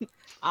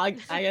 I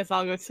guess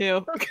I'll go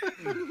too.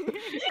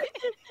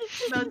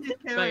 Mercy's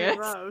I carrying guess.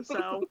 Lo,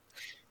 so.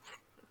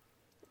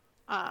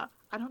 I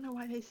don't know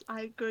why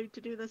I agreed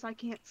to do this. I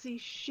can't see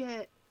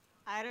shit.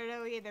 I don't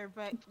know either,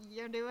 but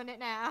you're doing it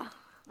now.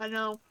 I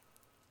know.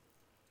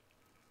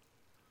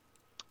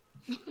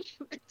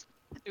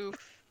 Oof.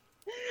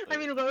 I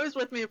mean, Lo's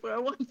with me if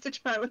Lo wants to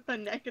try with a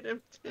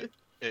negative too.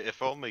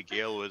 If only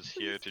Gale was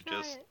here Please to try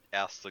just it.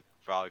 ask the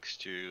frogs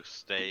to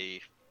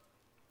stay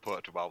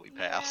put while we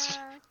pass.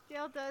 Yeah,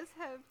 Gale does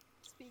have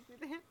speak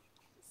with him.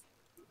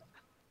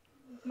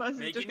 Mercy's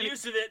just Making gonna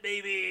use of it,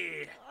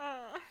 baby!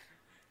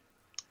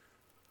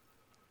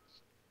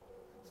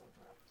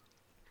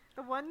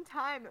 The one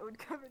time it would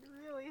come in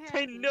really I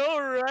handy. know,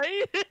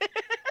 right?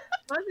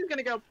 Mercy's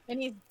gonna go. And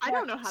he's I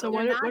don't know how So to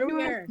what look. are- what are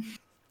we- here.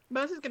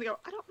 Mercy's gonna go.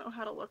 I don't know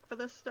how to look for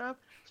this stuff.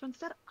 So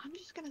instead, I'm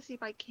just gonna see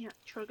if I can't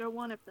trigger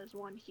one if there's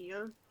one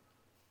here.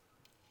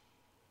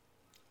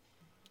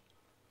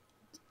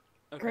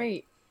 Okay.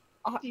 Great.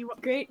 Do you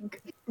Great.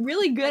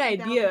 Really good Like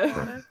down the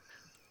idea.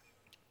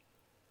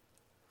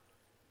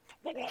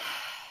 water?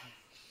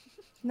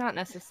 Not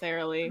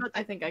necessarily. But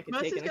I think I could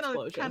take Mercy's an gonna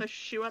explosion. kind of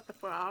shoo at the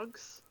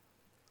frogs.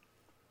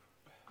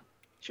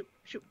 Shoot,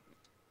 shoot.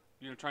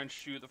 You're gonna try and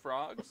shoot the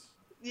frogs.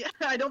 Yeah,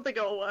 I don't think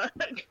it'll work.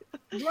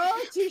 Roll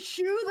to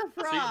shoo the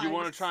So frogs. you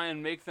want to try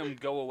and make them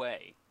go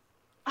away.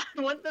 I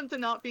want them to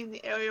not be in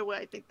the area where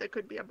I think there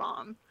could be a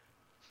bomb.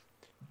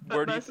 But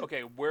Where do you? Mercy-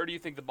 Okay, where do you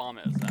think the bomb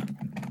is then?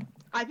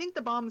 I think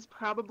the bomb's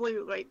probably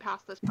right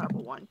past this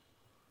purple one.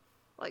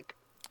 Like,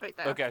 right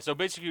there. Okay, so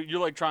basically you're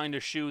like trying to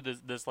shoot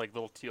this like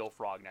little teal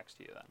frog next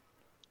to you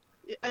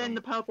then. And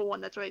the purple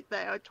one that's right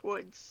there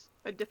towards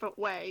a different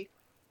way.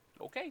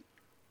 Okay.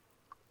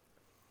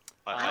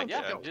 I don't yeah,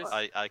 think it'll just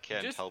work. I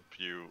can't just- help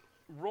you.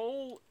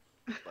 roll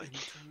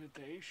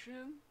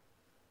intimidation.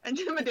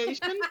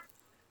 Intimidation?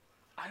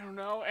 I don't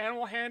know.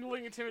 Animal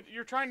handling,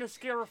 You're trying to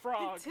scare a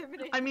frog.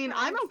 Intimidate I mean,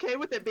 I'm frogs. okay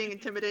with it being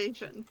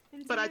intimidation.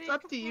 But it's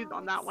up to you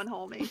on that one,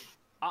 homie.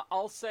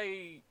 I'll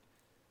say.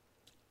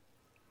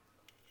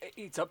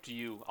 It's up to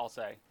you. I'll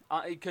say.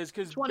 Because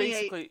 28,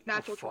 basically.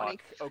 natural 20.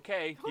 Fuck.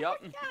 Okay. Oh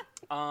yep.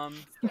 my Um.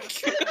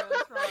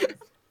 God.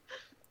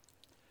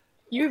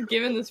 You've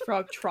given this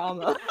frog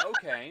trauma.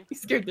 Okay. You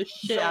scared the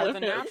shit So out with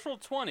of a him. natural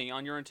 20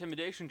 on your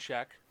intimidation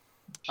check,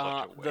 Such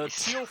a the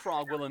waste. teal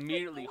frog will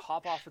immediately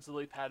hop off its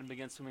lily pad and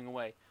begin swimming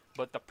away.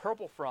 But the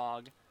purple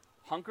frog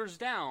hunkers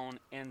down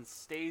and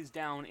stays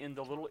down in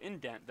the little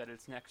indent that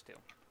it's next to.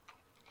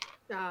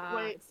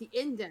 Wait. It's the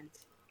indent.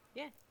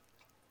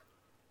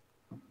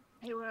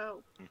 Hey, Ro.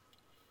 Hmm.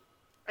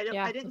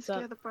 Yeah, I didn't what's up?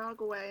 scare the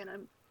frog away, and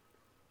I'm.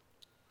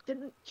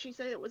 Didn't she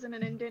say it was in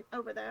an indent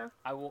over there?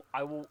 I will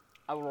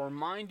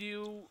remind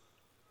you,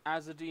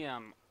 as a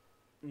DM,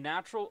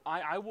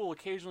 I will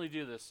occasionally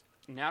do this.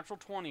 Natural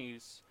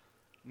 20s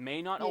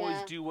may not always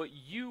Yeah. do what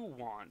you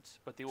want,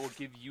 but they will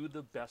give you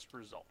the best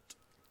result.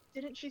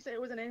 Didn't she say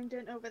it was an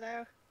indent over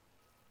there?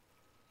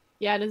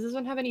 Yeah, does this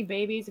one have any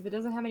babies? If it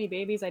doesn't have any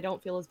babies, I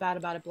don't feel as bad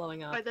about it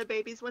blowing up. Are there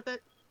babies with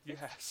it?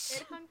 Yes.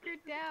 It hunkered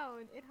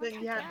down. It Then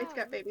hunkered yeah, down. it's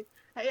got babies.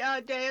 Hey,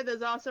 Daya,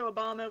 there's also a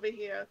bomb over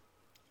here.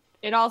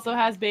 It also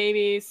has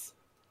babies.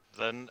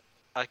 Then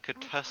I could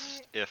Okay.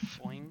 test if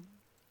Boing.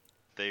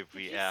 they you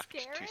react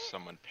scare to it?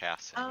 someone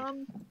passing.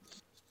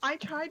 I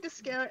tried to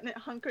scare it and it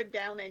hunkered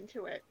down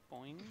into it.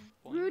 Boing,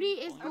 boing, Rudy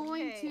is boing.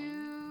 going Okay.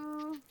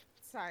 to.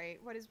 Sorry,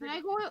 what is Can Rudy?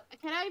 I go?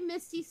 Can I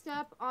Misty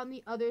step on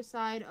the other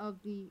side of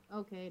the?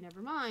 Okay,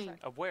 never mind.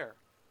 Of where?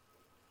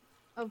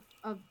 Of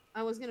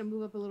I was gonna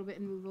move up a little bit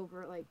and move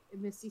over like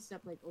Misty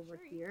step like over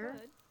Sure, you here,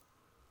 could.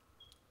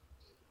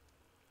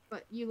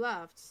 but you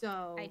left,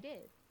 so I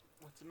did.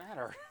 What's the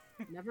matter?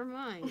 never You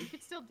mind.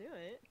 could still do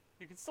it.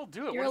 You can still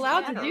do it. You're what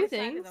does it allowed to matter? do Other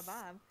side of things. the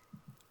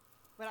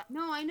bomb.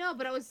 No, I know,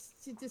 but I was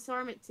to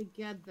disarm it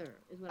together.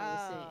 Is what I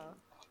was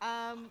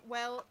saying.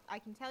 Well, I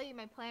can tell you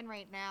my plan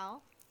right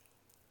now.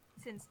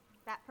 Since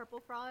that purple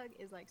frog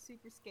is like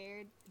super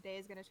scared, Day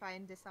is gonna try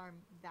and disarm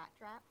that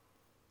trap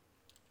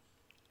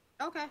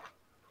Okay.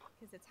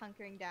 because it's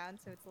hunkering down,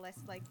 so it's less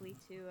likely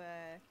to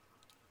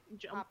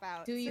Jump. pop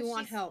out. Do you So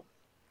want she's- help?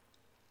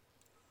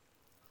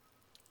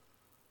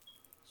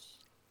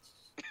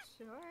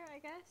 Sure, I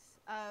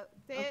guess.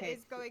 Dea Okay,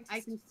 is going to I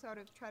can- sort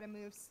of try to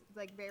move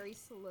like very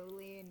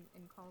slowly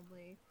and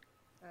calmly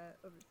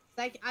over.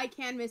 I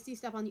can Misty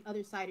step on the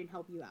other side and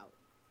help you out.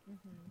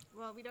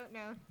 Well, we don't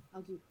know.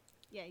 I'll do.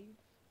 Yeah, you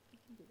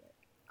can do it.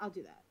 I'll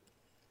do that.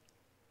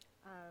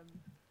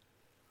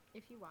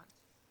 If you want.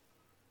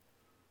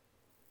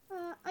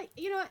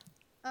 You know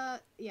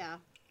what? Yeah.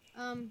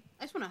 I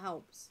just want to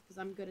help because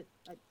I'm good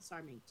at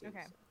disarming too.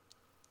 Okay.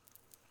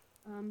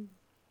 So.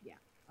 Yeah,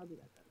 I'll do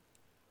that then.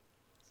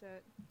 So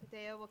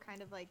Dea will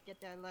kind of like get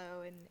down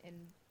low and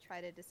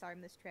try to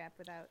disarm this trap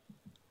without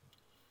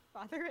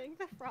bothering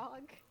the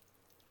frog.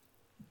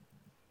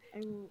 I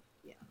will.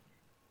 Yeah.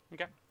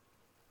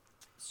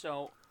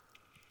 So,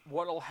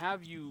 what'll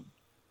have you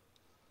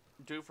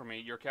do for me?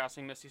 You're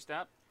casting Misty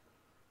Step?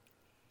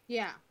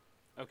 Yeah.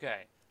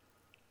 Okay.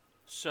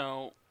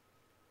 So,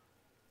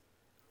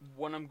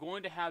 what I'm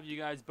going to have you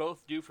guys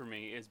both do for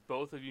me is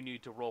both of you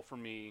need to roll for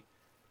me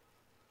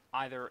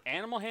either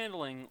animal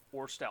handling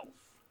or stealth.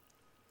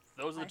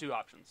 Those are the two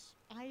options.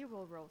 I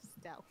will roll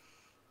stealth.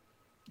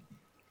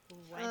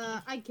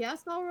 I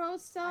guess I'll roll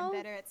stealth. I'm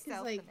better at 'cause,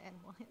 stealth like, than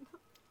animal handling.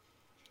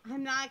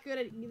 I'm not good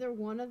at either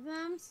one of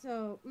them,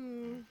 so.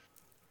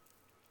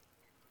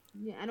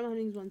 Yeah, animal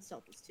handling's one,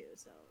 stealth is two,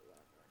 so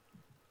whatever.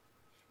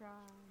 Try.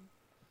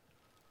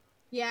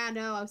 Yeah,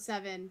 no, I was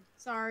 7.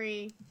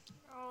 Sorry.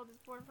 Oh, this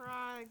poor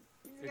frog.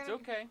 He's It's gonna-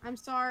 okay. I'm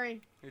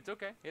sorry. It's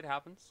okay. It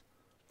happens.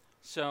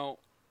 So,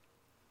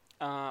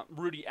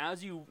 Rudy,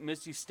 as you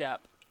Misty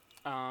Step,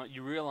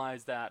 you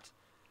realize that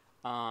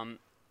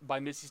by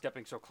Misty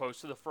stepping so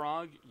close to the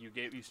frog, you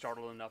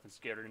startled enough and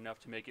scared it enough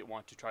to make it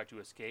want to try to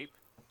escape.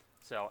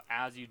 So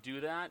as you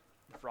do that,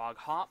 the frog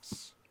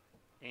hops,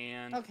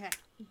 and Okay,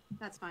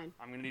 that's fine.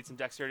 I'm gonna need some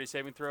dexterity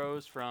saving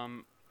throws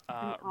from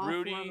all four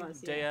Rudy, of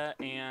us, Dea, yeah.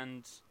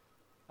 and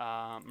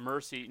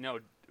Mercy. No,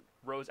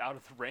 Rose out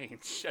of the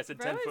range. As a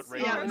Rose? 10-foot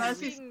range. Yeah, Rose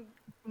Mercy's- being-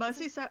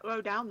 Mercy set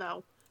low down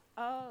though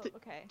Oh,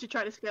 okay. to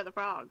try to scare the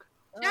frog.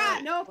 Yeah,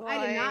 Oh, nope,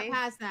 I did not boy.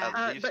 pass that.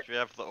 At least but- we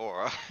have the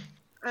aura.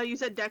 You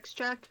said dex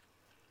check?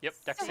 Yep,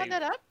 dex Someone save.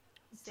 that up?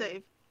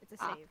 Save. It's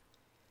a Ah.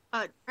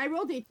 save. I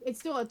rolled it. It's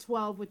still a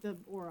 12 with the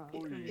aura.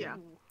 Oh, Yeah.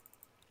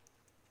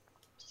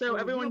 So Oh,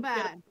 everyone real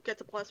bad.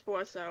 gets a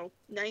 +4, so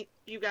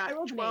you I got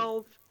rolled an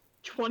 12,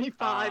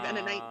 25, and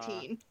a Uh,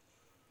 19.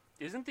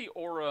 Isn't the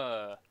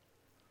aura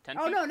 10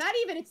 Oh feet? no, not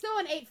even. It's still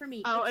an 8 for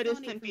me. Oh, It's it still is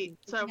an 10 8 for feet, me.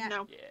 so Yeah,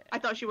 no. Yeah. I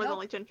thought she was Nope,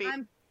 only 10 feet.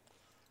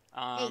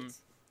 I'm 8.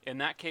 In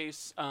that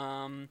case,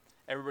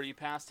 everybody you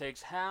pass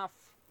takes half.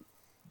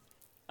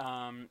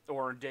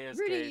 Or in Dea's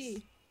Rudy.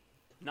 case,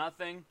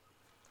 nothing.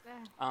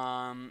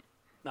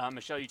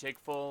 Michelle, you take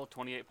full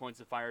 28 points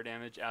of fire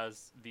damage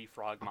as the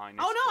frog mine.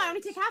 Oh no, I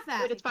only take half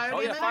that. Wait, it's fire Oh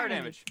yeah, damage? fire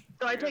damage.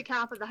 So I take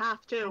half of the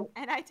half too.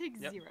 And I take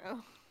Yep.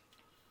 0.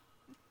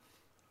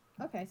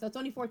 Okay, so it's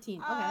only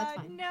 14. Okay, that's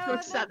fine. No, So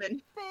it's the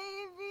 7.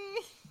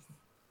 baby.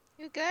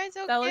 You guys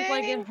okay? That looked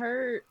like it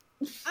hurt.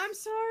 I'm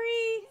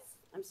sorry.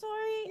 I'm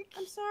sorry.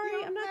 I'm sorry.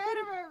 You're I'm not good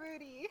at murderer,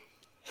 Rudy.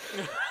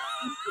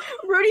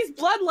 Rudy's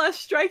bloodlust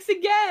strikes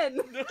again.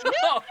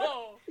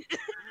 No!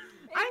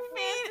 I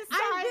mean,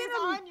 I've been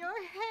a- on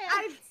your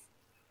head.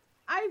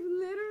 I've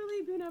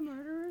literally been a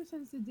murderer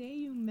since the day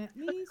you met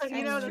me. You So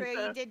know That's that-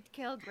 true. You did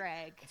kill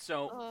Greg.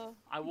 So Oh.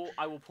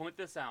 I will point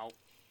this out,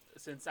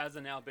 since as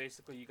of now,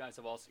 basically you guys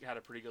have also had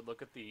a pretty good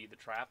look at the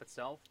trap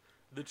itself.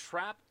 The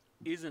trap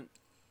isn't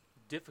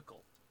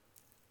difficult.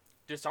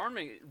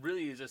 Disarming it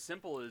really is as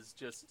simple as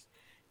just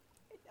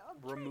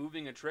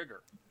removing a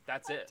trigger.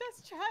 That's I'm it.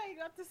 just trying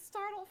not to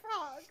startle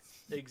frogs.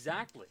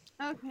 Exactly.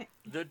 okay.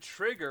 The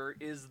trigger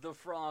is the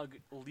frog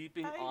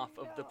leaping I off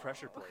of the know.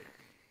 pressure plate.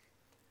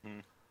 Hmm.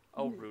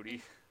 Oh,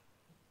 Rudy.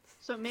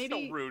 So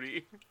maybe, So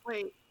Rudy.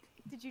 wait,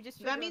 Did you just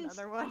that trigger means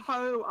another one?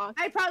 Haru asked.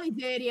 I probably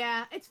did.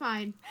 Yeah, it's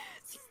fine.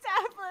 Stop,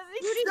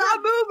 Lizzie. Rudy,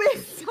 Stop.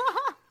 moving.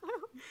 Stop.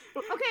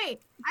 Okay,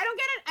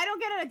 I don't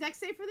get a dex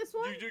save for this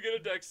one. You do get a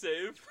dex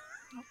save.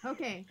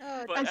 Okay.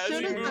 Oh, But As as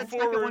soon you as move that second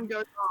forward- one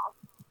goes off.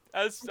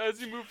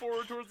 As you move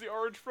forward towards the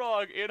orange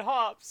frog, it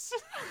hops.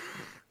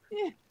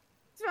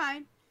 It's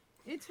fine.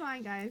 It's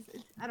fine, guys.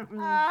 I don't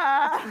really.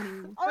 Ah.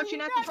 Anyway. Oh, But you you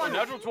natural got Oh, 20. it.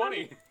 natural 20.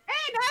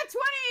 Hey, not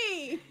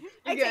 20.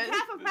 I You're take good.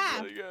 half of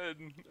half. Really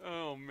good.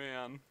 Oh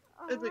man.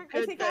 Oh, It's a my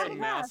good God. half thing.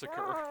 of half. Massacre.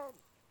 Oh.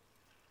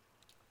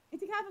 I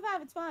take half of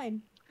half. It's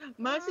fine.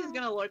 Mercy's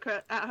gonna look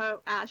at her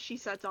as she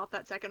sets off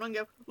that second one and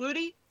go,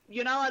 Rudy,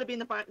 you're not allowed to be in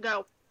the front.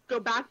 Go. Go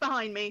back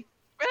behind me.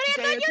 Rudy, I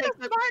Dea, thought you're take the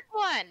the- smart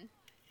one.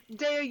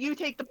 Dare you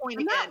take the point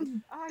I'm not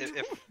again. Oh,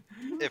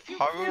 If you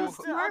Haru killed She's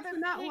the smart other but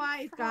not pink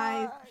wise,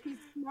 guys. frog. She's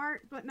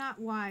smart but not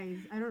wise.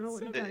 I don't know what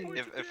to So tell you.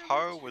 if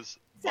Haru was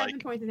 7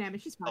 like points of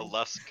damage. She's a fine.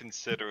 less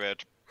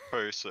considerate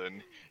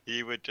person,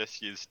 he would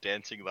just use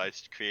dancing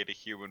lights to create a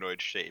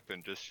humanoid shape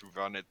and just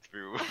run it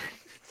through.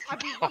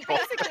 I mean, we're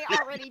basically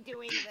already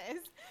doing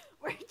this.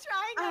 We're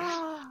trying to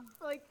Ah.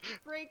 like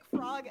break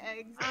frog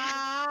eggs.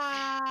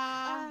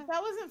 Ah, that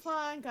wasn't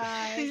fun,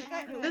 guys. See, I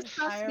got hit with this a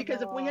sucks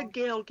because if we had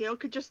Gale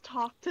could just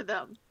talk to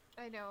them.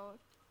 I know.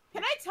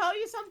 Can I tell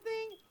you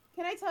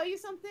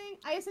something?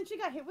 I essentially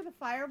got hit with a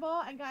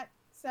fireball and got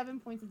 7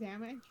 points of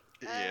damage.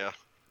 Yeah.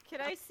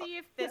 Can I see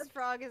if this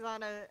frog is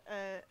on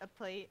a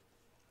plate?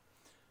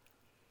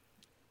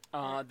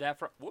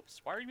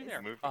 Whoops. Why are you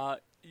there? Movie.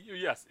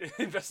 Yes.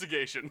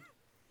 Investigation.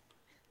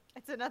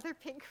 It's another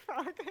pink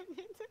frog. I need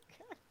to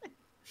cut it.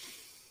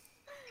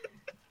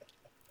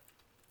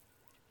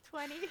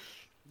 20.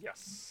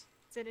 Yes.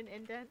 Is it an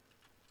indent?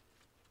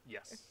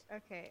 Yes.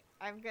 Okay.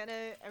 I'm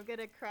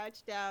gonna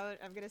crouch down.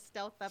 I'm gonna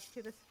stealth up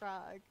to this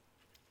frog.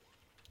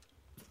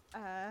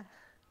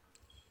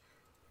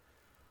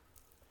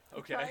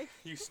 Okay. Try.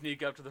 You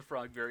sneak up to the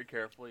frog very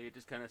carefully. It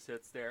just kind of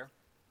sits there.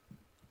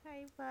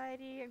 Hi,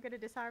 buddy. I'm gonna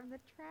disarm the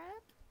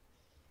trap.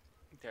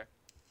 Okay.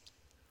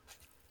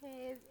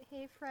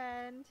 Hey,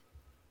 friend.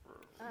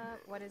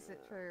 What is it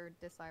for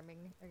disarming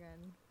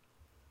again?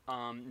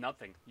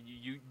 Nothing.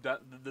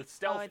 The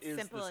stealth it's is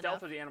the simple stealth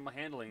enough. of the animal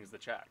handling is the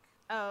check.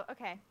 Oh,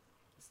 okay.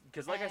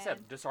 Because like I said,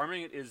 And-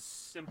 disarming it is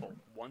simple.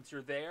 Once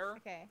you're there,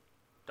 Okay.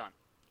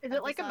 Is I've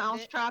it like a disarmed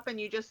mouse it. trap and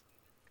you just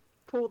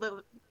pull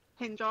the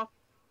hinge off?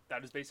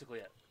 that is basically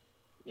it.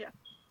 Damn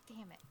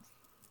it.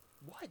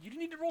 What? You didn't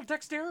need to roll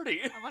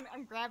dexterity.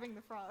 I'm grabbing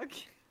the frog.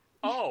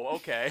 Oh,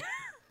 okay.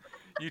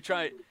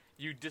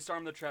 You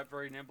disarm the trap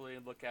very nimbly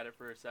and look at it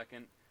for a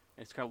second.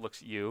 And it kind of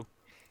looks at you.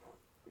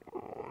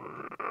 And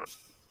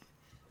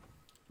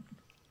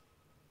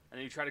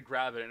then you try to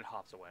grab it and it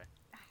hops away.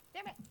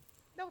 Damn it.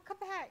 No, come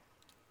back.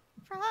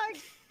 Frog.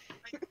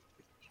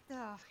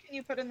 Ugh. Can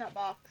you put in that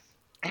box?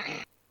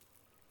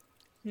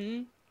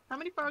 Hmm? How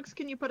many frogs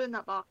can you put in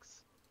that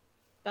box?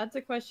 That's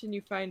a question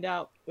you find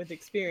out with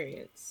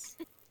experience.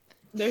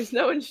 There's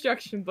no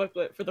instruction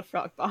booklet for the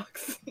frog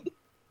box.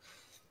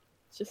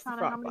 It's just the Connor,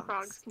 frog how many box.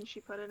 frogs can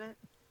she put in it?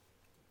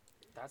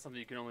 That's something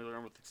you can only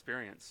learn with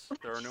experience.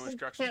 There are no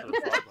instructions for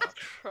the frog box.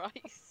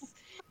 Christ.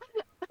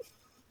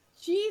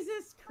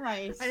 Jesus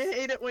Christ. I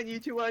hate it when you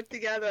two work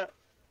together.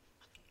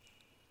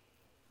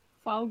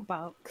 Frog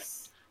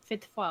box.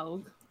 Fit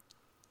frog.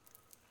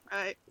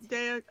 Alright, Dea,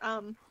 if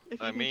you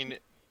I can- mean,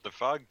 the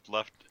frog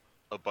left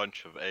a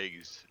bunch of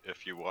eggs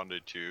if you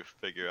wanted to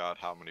figure out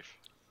how many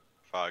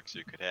frogs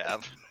you could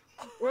have.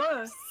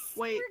 Ugh,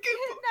 wait,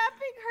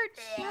 Kidnapping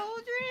her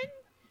children?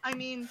 I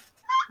mean,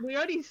 we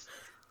already,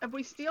 if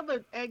we steal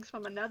the eggs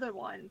from another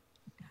one,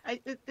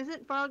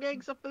 isn't frog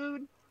eggs a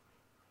food?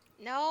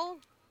 No.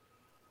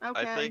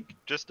 Okay. I think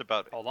just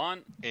about Hold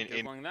on. In-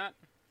 in- Googling that.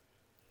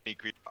 any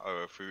creature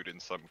are a food in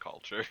some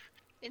culture.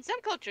 In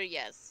some culture,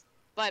 yes.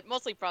 But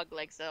mostly frog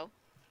legs, though.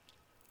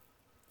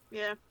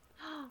 Yeah.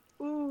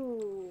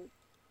 Ooh.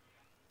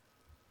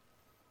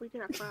 We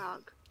get a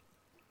frog.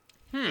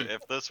 Hmm.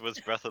 If this was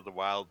Breath of the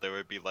Wild, there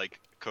would be like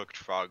cooked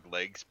frog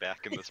legs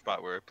back in the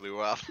spot where it blew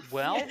up.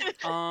 Well,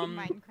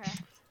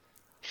 Minecraft.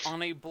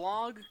 on a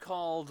blog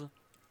called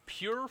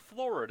Pure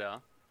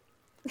Florida,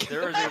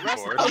 there is a Of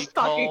course. recipe Of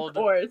fucking called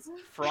course.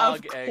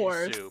 frog Of egg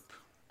course. soup.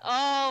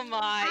 Oh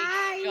my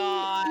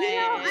god. You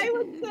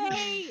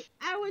know,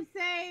 I would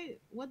say,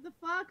 what the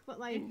fuck? But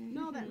like,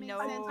 no, that makes No.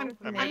 sense. I'm- with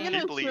I the mean, I'm name.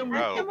 gonna people eat assume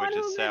that's roe, the one which who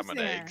is lives salmon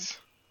there. eggs.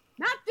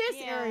 Not this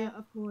Yeah. area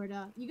of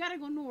Florida. You gotta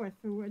go north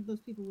for where those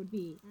people would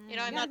be. You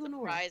know, I'm You not gotta go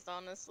north. surprised,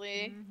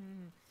 honestly.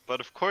 Mhm. But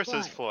of course,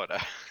 it's Why?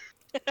 Florida.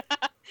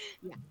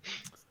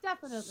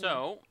 Definitely.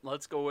 So,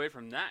 let's go away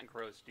from that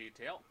gross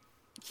detail.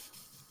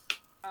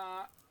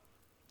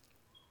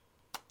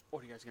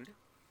 What are you guys gonna do?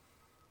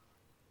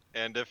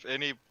 And if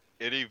any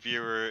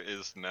viewer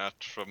is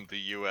not from the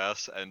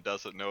U.S. and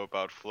doesn't know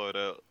about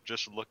Florida,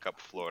 just look up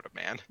Florida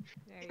Man.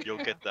 There You'll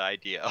go. get the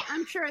idea.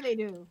 I'm sure they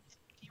do. Do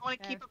you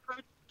want to keep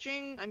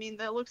approaching? I mean,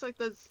 that looks like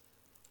there's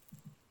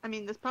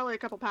probably a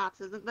couple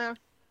paths, isn't there?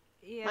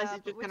 Yeah, Unless he's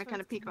but just which gonna kind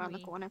ones of peek can around the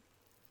we- corner.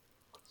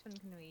 Which one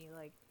can we,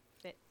 like,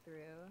 fit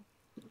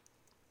through?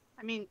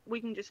 I mean, we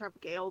can just have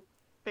Gale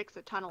fix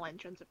the tunnel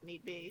entrance if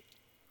need be.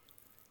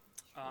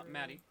 True.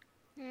 Maddie,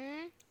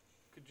 Hmm?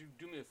 could you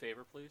do me a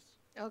favor, please?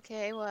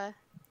 Okay, what?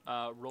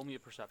 Roll me a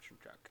perception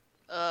check.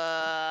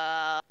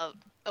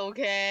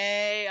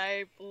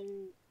 Okay,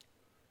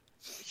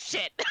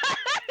 Shit.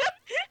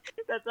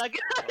 That's not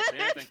Don't say good.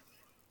 anything.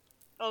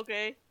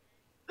 Okay.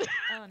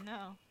 Oh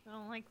no, I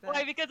don't like that.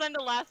 Why? Because I'm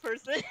the last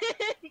person,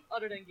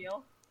 other than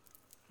Gil.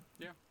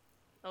 Yeah.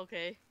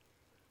 Okay.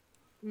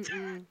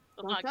 Mm-mm.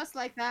 Oh Don't my, trust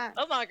like that.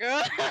 oh my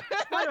god. I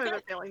have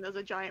a feeling there's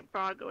a giant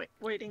frog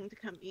waiting to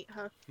come eat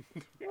her.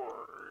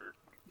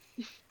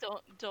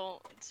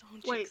 Don't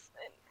Wait. jinx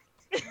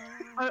it.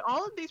 Are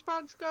all of these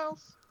frogs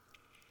girls?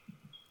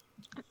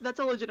 That's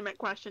a legitimate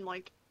question,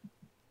 like,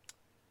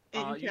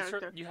 in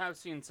character. You have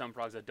seen some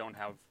frogs that don't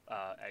have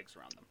eggs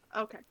around them.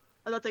 Okay.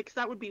 That's like, 'cause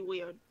that would be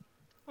weird.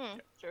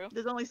 True.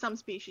 There's only some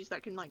species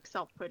that can, like,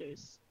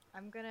 self-produce.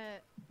 I'm gonna.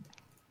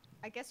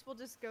 I guess we'll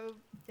just go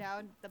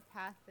down the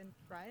path in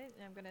front,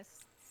 and I'm gonna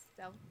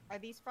stealth. Are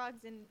these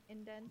frogs in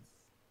indents?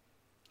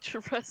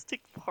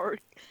 Jurassic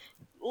Park.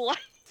 Light.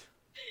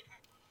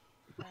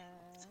 Uh,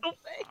 So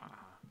big.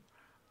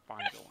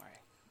 Find a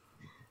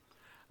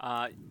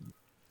way.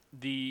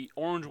 The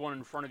orange one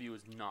in front of you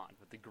is not,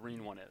 but the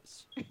green one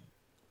is.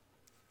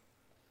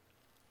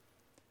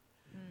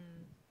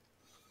 hmm.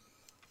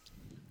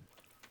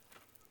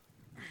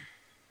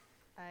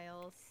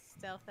 I'll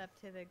stealth up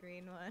to the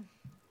green one.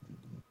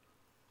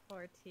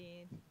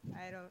 14.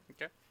 I don't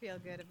Okay. feel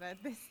good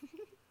about this.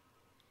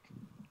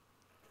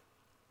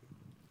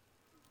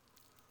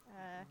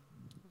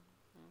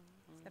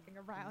 Stepping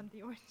around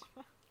the orange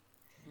one.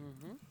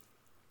 Mm-hmm.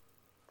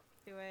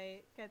 Do I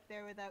get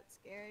there without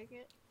scaring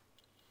it?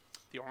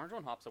 The orange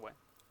one hops away.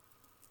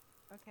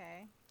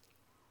 Okay.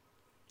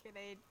 Can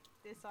I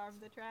disarm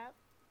the trap?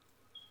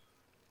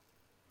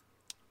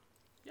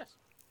 Yes.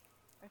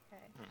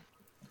 Okay.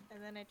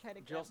 And then I try to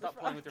grab Jill, the stop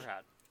frog. playing with your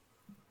hat.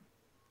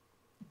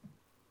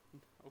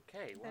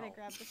 Okay, Then I well.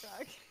 grab the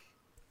frog.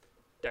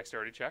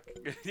 Dexterity check.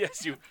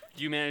 Yes,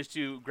 you managed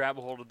to grab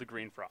a hold of the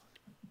green frog.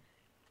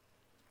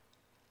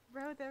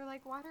 Bro, they're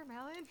like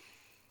watermelon.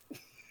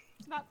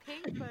 It's not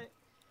pink, but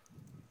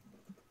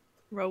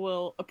Ro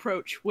will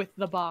approach with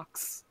the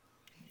box.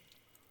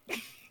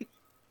 we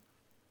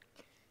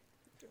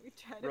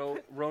try to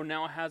put Ro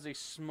now has a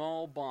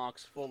small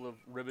box full of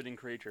riveting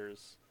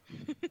creatures.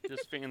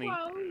 Just fingering.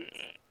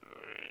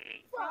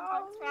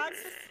 frog,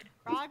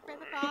 frog for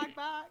the frog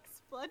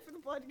box, blood for the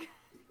blood.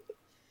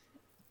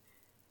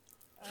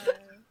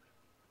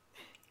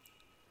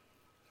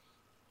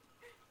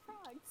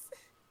 Frogs.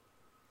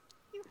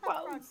 You have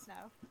Frogs. frogs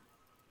now.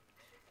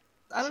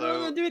 I don't know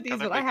what to do with these, can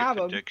but I make a have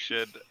them.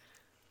 prediction?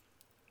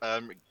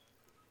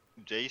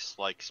 Jace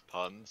likes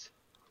puns.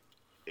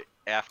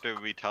 After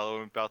we tell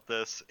him about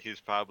this, he's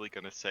probably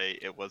gonna say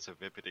it was a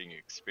riveting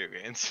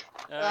experience.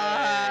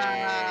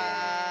 Hey.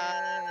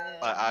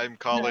 I'm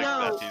calling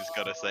No. that he's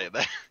gonna say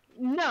that.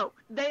 No,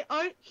 they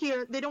aren't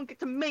here. They don't get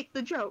to make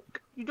the joke.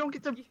 You don't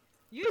get to.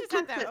 You just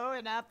have to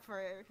own up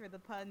for the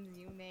puns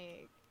you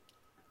make.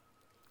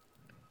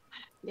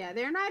 Yeah,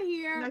 they're not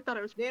here. I thought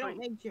it was. They don't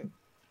funny. make jokes.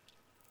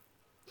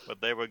 But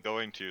they were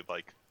going to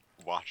like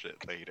watch it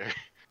later,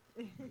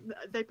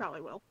 They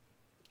probably will.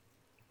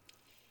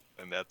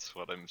 and that's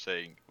what I'm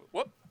saying.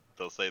 Whoop.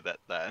 They'll say that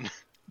then.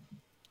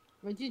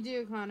 What'd you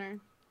do, Connor?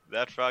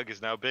 That frog is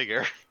now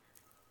bigger.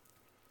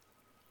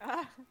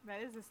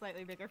 That is a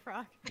slightly bigger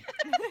frog.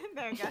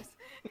 There it goes.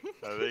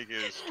 I think he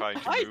was trying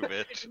to move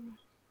it.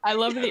 I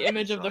love the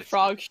image of the Nice.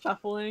 frog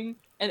shuffling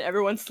and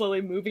everyone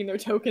slowly moving their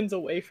tokens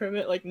away from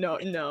it. Like,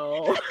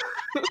 no.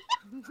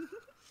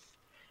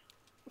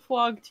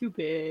 Frog too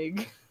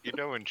big. You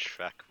know in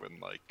Shrek when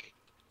like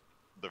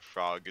the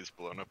frog is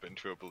blown up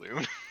into a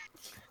balloon?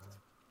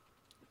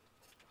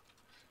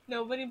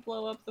 Nobody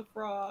blow up the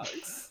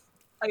frogs.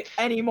 Like,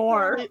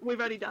 anymore. We've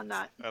already done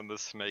that. And the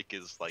snake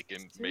is like So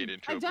made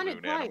into I've a done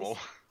it balloon twice. animal.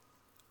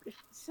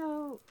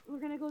 So we're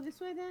gonna go this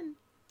way then.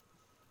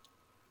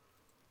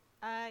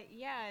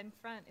 Yeah, in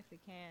front if we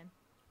can.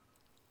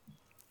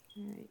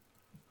 All right.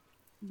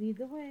 Lead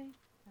the way.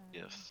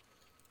 Yes.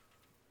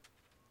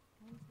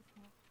 Why is this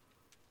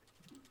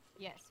not-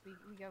 Yes, we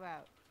go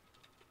out.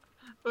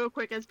 Real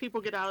quick, as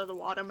people get out of the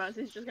water,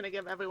 Mercy's just gonna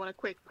give everyone a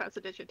quick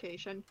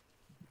prestidigitation.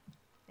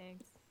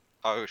 Thanks.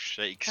 Oh,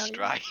 Shake's Hell yeah.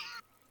 dry.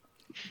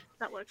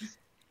 That works.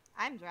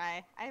 I'm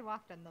dry. I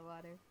walked on the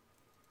water.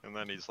 And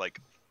then he's like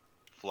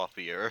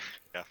fluffier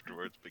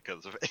afterwards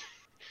because of it.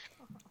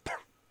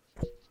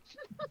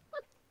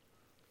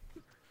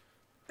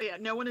 But yeah,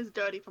 no one is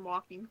dirty from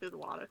walking through the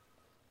water.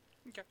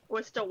 Okay.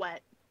 We're still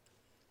wet.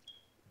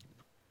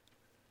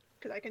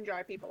 Because I can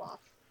dry people off.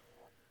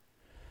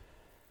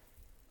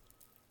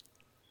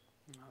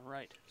 All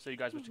right. So you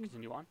guys wish to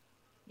continue on?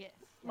 Yes.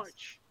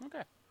 March.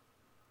 Okay.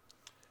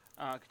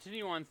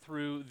 Continue on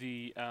through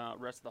the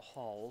rest of the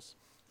halls.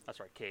 That's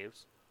right,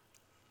 caves.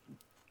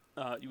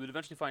 You would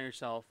eventually find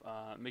yourself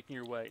making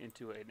your way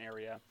into an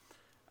area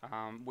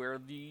where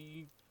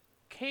the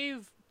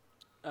cave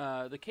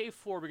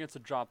floor begins to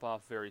drop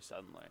off very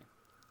suddenly.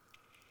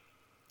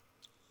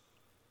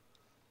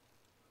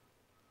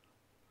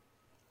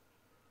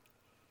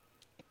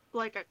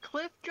 Like a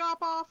cliff drop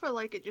off, or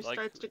like it just Like-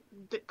 starts to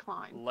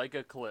decline? Like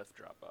a cliff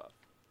drop off.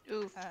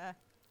 Oof.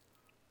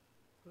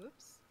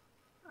 Whoops.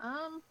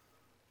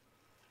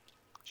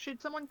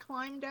 Should someone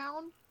climb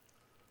down?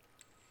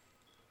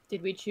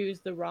 Did we choose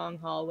the wrong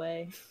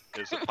hallway?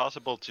 Is it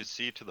possible to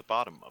see to the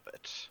bottom of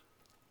it?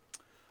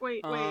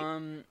 Wait.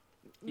 No.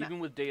 Even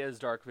with Dea's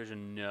dark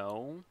vision,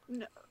 no.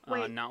 No,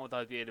 wait. Not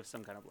without the aid of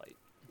some kind of light.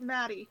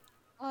 Maddie,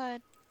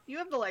 What? you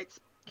have the lights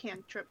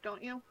cantrip,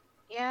 don't you?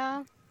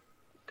 Yeah.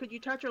 Could you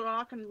touch a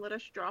rock and let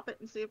us drop it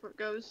and see if it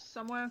goes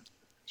somewhere?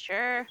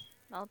 Sure.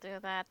 I'll do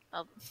that.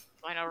 I'll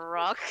find a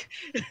rock.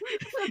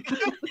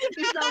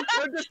 You sound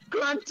so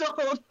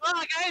disgruntled.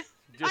 Oh, guys!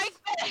 Just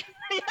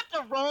I have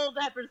to roll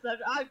that perception.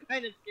 I'm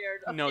kind of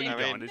scared. no, you I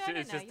don't. mean- It's, No, no,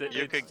 it's no, just you that don't.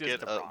 You it's could just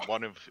get a rock.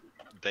 one of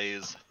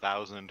Day's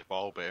 1,000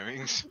 ball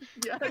bearings.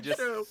 Yeah, I it's just-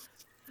 true.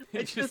 It's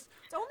It's just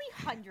It's only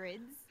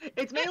hundreds.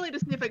 It's mainly to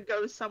see if it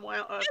goes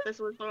somewhere or if this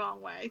was the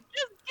wrong way.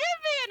 Just give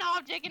me an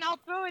object and I'll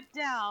throw it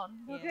down.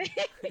 Yeah.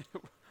 Okay?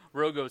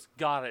 Ro goes,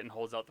 got it, and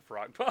holds out the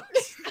frog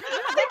box.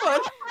 No!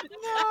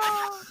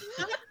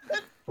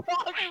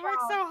 I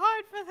worked so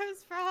hard for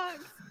those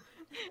frogs.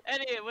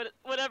 Anyway,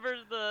 whatever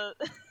the.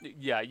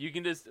 Yeah, you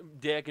can just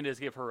Dea can just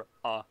give her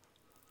a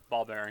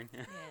ball bearing,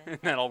 Yeah. and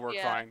that'll work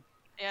Yeah. fine.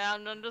 Yeah,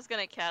 I'm just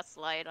gonna cast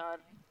light on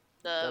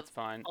the. That's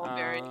fine. ball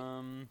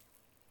bearing.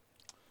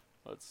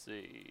 Let's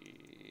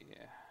see.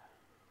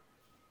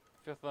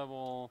 5th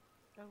level,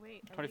 Oh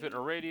wait. are 20 we feet in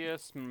a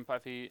radius,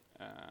 5 feet,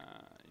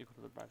 equal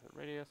to the 5 foot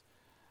radius.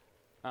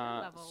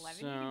 level 11?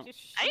 You can So, just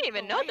I didn't shoot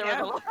even the know there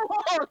was a light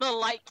level of the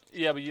light.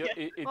 yeah, but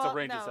it's a Well,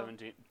 range of no.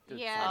 17. out. It's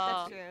Yeah, fine.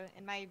 that's true.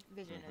 And my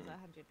vision is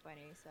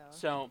 120, so.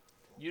 So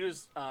you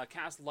just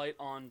cast light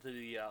onto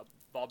the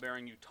ball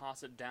bearing, you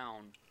toss it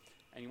down,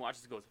 and you watch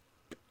as it goes.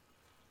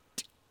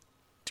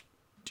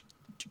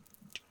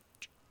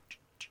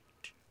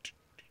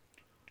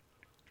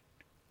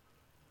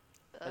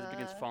 As it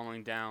begins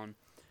falling down.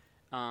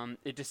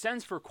 It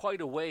descends for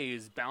quite a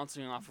ways,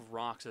 bouncing off of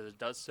rocks as it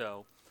does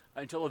so,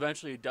 until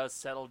eventually it does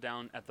settle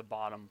down at the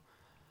bottom.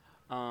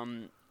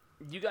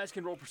 You guys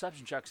can roll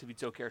perception checks if you'd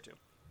so care to.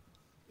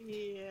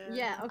 Yeah.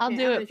 Yeah, okay, I'll do I'm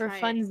gonna it for try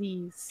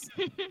funsies.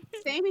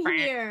 Same here. Same Wait,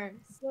 here.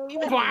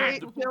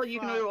 Phil, you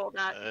can reroll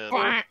that.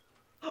 Uh,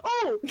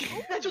 Oh!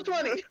 Natural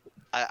 20!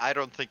 I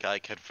don't think I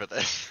can for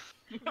this.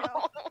 No,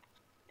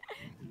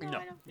 No, I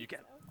don't you think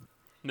can't.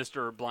 so.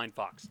 Mr. Blind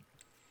Fox.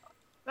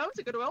 That was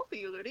a good roll for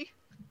you, Ludi.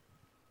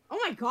 Oh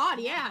my god,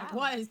 yeah, it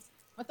Wow. was.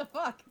 What the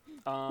fuck?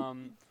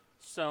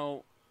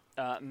 So,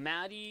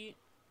 Maddie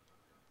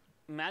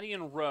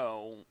and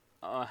Ro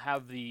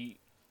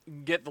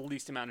get the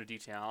least amount of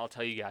detail. I'll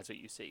tell you guys what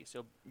you see.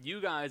 So,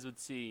 you guys would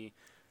see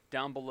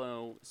down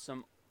below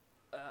some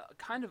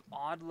kind of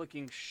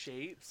odd-looking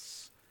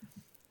shapes,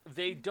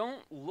 They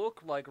don't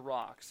look like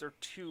rocks. They're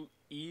too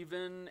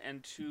even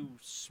and too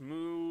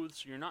smooth,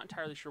 so you're not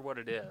entirely sure what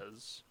it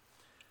is.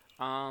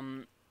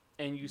 And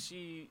you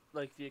see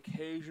like the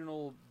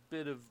occasional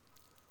bit of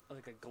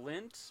like a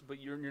glint, but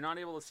you're not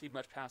able to see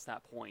much past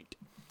that point.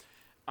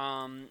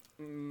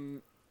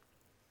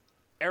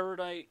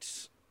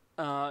 Erudite,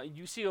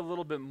 you see a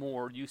little bit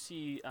more. You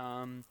see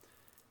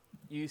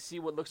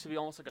what looks to be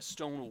almost like a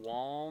stone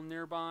wall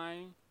nearby,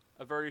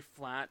 a very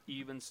flat,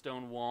 even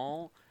stone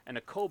wall, and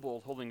a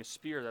kobold holding a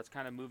spear that's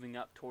kind of moving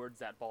up towards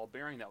that ball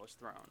bearing that was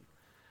thrown.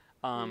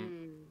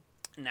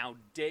 Now,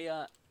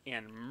 Dea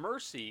and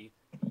Mercy,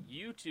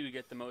 you two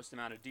get the most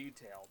amount of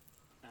detail.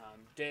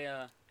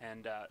 Dea,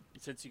 and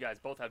since you guys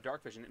both have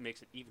dark vision, it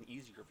makes it even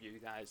easier for you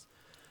guys.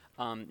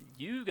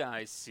 You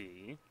guys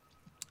see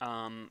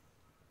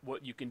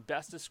what you can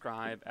best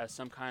describe as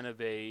some kind of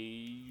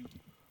a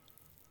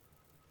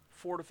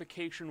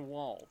fortification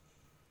wall.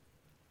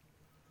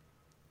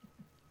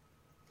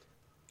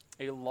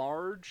 A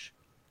large,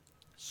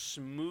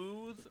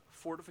 smooth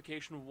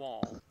fortification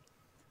wall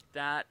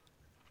that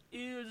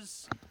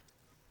is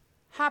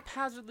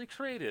haphazardly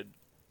created,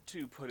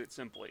 to put it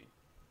simply.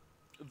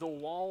 The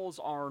walls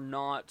are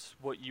not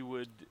what you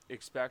would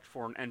expect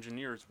for an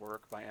engineer's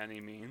work by any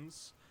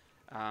means.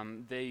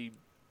 They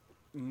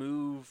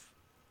move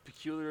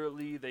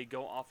peculiarly, they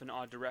go off in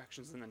odd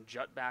directions and then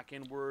jut back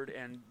inward,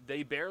 and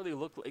they barely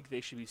look like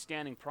they should be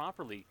standing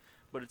properly,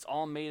 but it's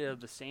all made of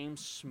the same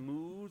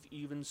smooth,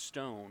 even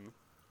stone,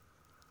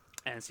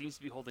 and it seems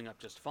to be holding up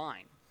just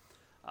fine.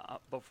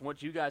 But from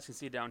what you guys can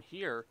see down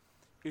here,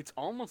 it's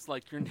almost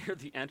like you're near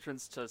the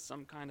entrance to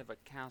some kind of a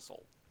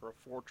castle or a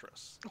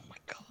fortress. Oh my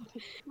god.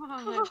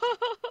 God.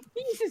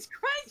 Jesus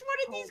Christ, what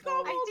did these I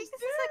kobolds think this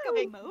do? is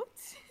like a moat.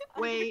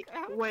 Wait,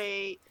 underground.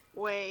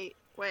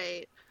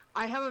 wait.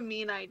 I have a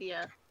mean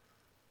idea.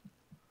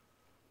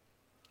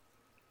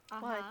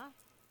 Uh-huh.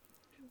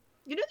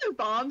 You know the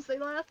bombs they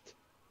left?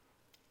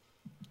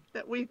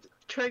 That we've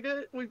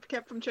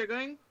kept from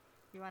triggering?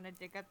 You want to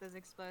dig up those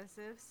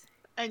explosives?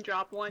 And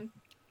drop one.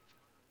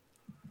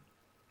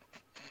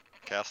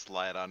 Cast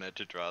light on it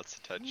to draw its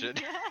attention.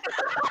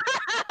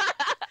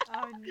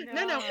 Oh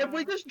no. No, if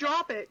we just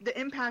drop it, the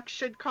impact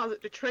should cause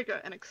it to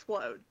trigger and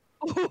explode.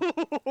 Oh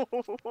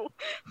no.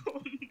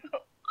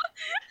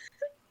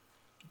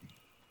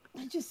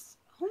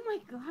 Oh my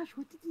gosh,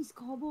 what did these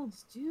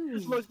kobolds do?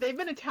 Look, they've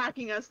been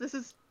attacking us. This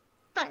is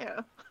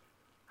fair.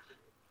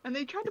 And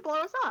they tried to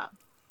blow us up.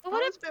 But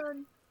what All if it's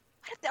been-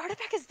 the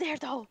artifact is there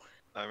though?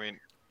 I mean,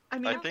 I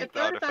mean, I if think the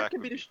the artifact artifact can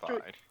would be be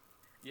destroyed. fine.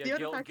 Yeah,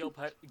 The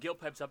artifact Gil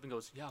pipes up and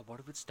goes, "Yeah, what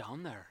if it's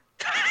down there?"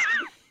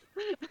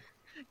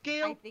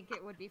 Gil, I think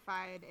it would be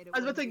fine. I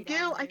was about to say,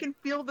 Gil, I can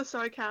feel the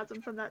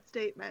sarcasm from that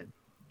statement.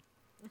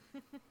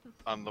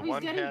 On the Oh, he's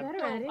one getting hand,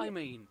 better at it. I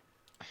mean,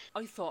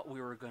 I thought we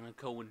were gonna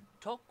go and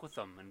talk with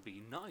them and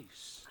be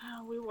nice.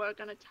 Oh, we were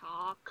gonna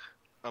talk.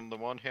 on the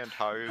one hand,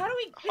 Haru How do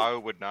we-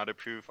 would not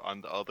approve.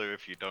 On the other,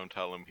 if you don't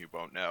tell him, he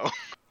won't know.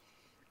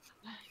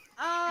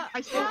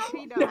 I still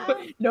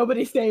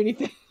Nobody say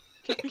anything.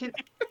 can,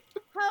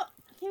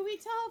 Can we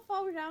tell how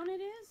far down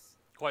it is?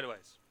 Quite a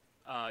ways.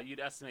 You'd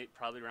estimate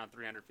probably around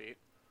 300 feet.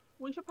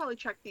 we should probably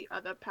check the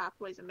other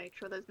pathways and make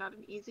sure there's not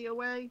an easier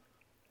way.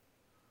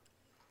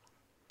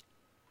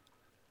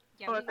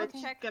 Yeah, Or we if can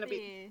it's check gonna the.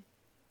 be-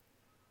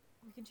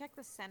 We can check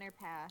the center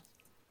path.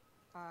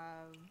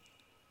 'Cause-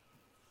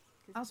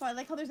 Also, I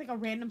like how there's like a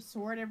random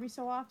sword every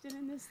so often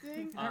in this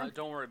thing.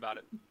 Don't worry about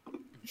it.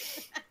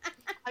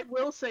 I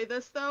will say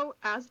this though,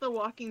 as they're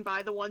walking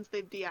by the ones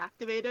they've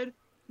deactivated,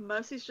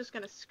 Mercy's just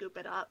gonna scoop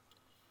it up.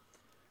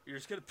 You're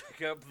just gonna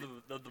pick up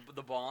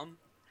the bomb.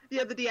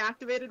 Yeah, the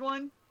deactivated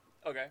one.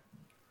 Okay.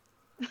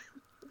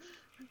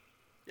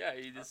 Yeah,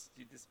 you just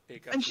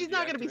pick up. And the she's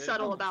not gonna be deactivated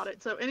subtle bombs. about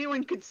it, so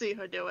anyone could see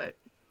her do it.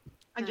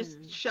 And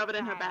just shove it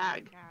in her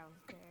bag.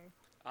 Okay.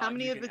 How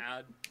many you of can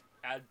the-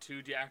 add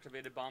 2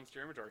 deactivated bombs to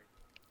your inventory.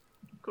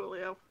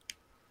 Coolio.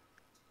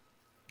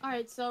 All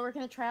right, so we're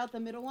gonna try out the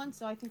middle one.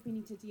 So I think we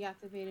need to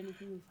deactivate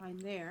anything we find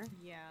there.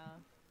 Yeah.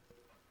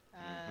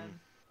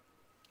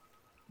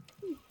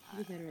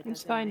 Be better at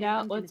Let's that, find right?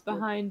 out I'm what's gonna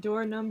go- behind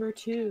door number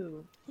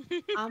 2.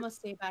 I'm gonna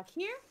stay back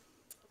here.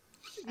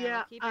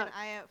 Yeah, Keep an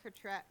eye out for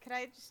trap. Could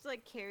I just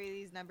like carry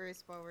these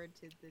numbers forward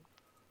to the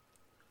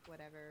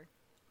whatever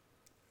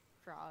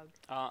frog?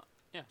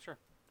 Yeah, sure.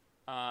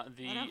 I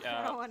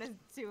don't want to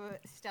do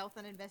a stealth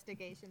and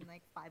investigation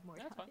like 5 more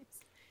That's fine. times.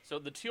 So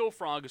the teal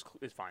frog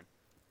is fine.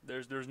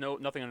 There's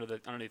nothing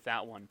underneath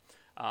that one.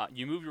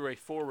 You move your way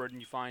forward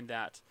and you find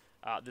that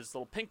this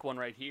little pink one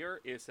right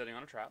here is sitting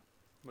on a trap.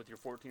 With your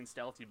 14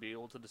 stealth, you'd be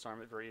able to disarm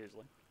it very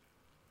easily.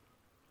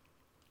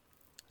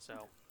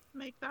 So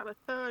make that a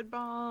third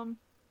bomb.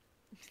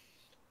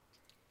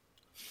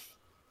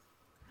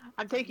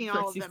 I'm taking all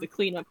of Mercy's them. the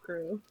cleanup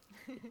crew.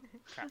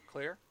 trap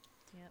clear.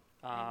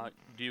 Yep.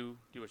 Do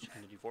what you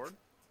can to do forward.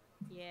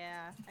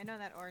 Yeah, I know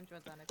that orange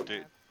one's on a Dude.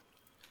 trap.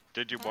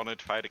 Did you want to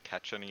try to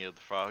catch any of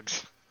the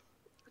frogs?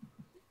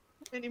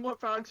 Any more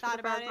frogs for Thought the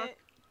about frog? it.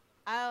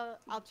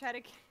 I'll try to.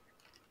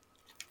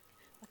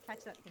 I'll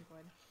catch that pink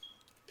one.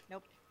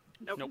 Nope.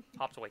 Nope. Nope,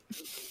 hops away.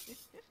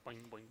 Boing,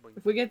 boing, boing.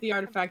 If we get the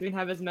artifact, we can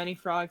have as many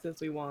frogs as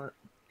we want.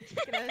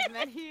 Can have as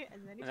many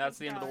And that's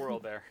the end of the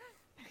world there.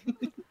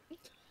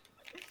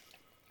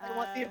 I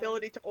want the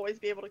ability to always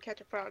be able to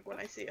catch a frog when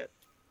I see it.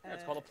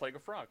 It's called a plague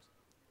of frogs.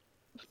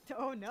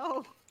 Oh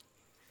no!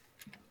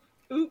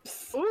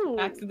 Oops. Ooh.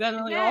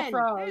 Accidentally all Again,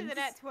 frogs. There's an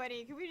at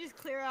 20. Can we just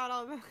clear out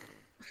all the?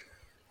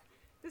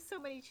 There's so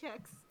many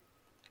checks.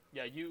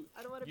 Yeah, you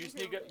I don't want to you be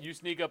sneak here. up, you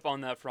sneak up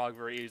on that frog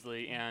very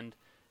easily, and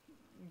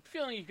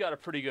feeling you've got a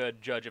pretty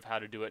good judge of how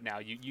to do it now.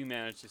 You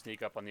manage to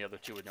sneak up on the other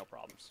two with no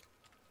problems.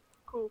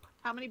 Cool.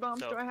 How many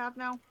bombs So- do I have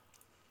now?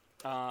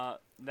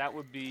 That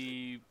would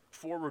be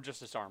 4 were just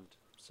disarmed,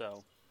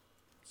 so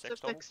 6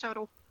 So total. 6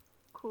 total.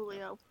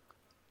 Coolio.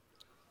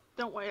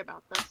 Don't worry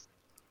about this.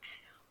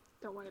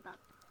 Don't worry about it.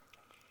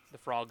 The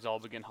frogs all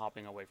begin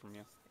hopping away from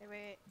you.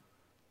 Wait.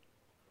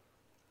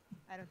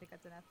 I don't think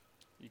that's enough.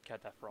 You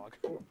catch that frog.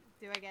 Do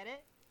I get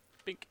it?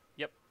 Pink.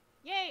 Yep.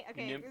 Yay!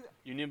 Okay.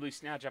 You nimbly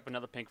snatch up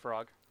another pink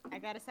frog. I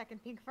got a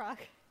second pink frog.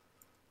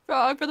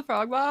 Frog for the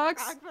frog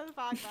box. Frog for the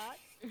frog box.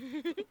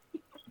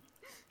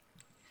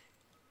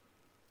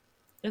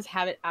 Just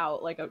have it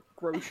out like a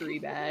grocery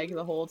bag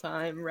the whole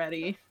time,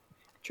 ready.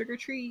 Trick or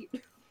treat.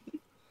 Damn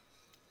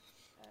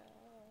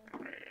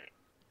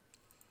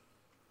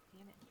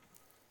it.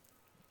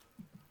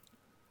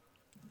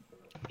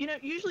 You know,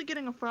 usually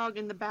getting a frog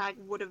in the bag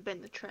would have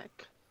been the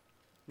trick.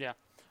 If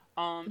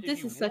This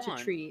you is such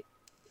want, a treat.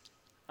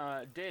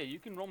 Day, you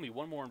can roll me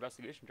one more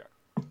investigation check.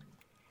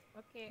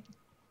 Okay.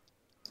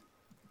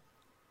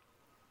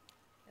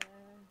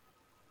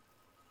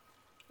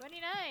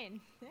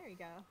 29. There you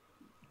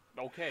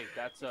go. Okay,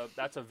 that's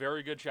a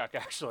very good check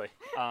actually.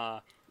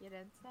 You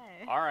didn't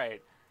say. All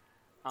right.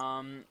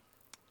 Let me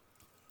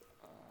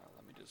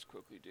just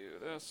quickly do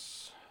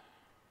this.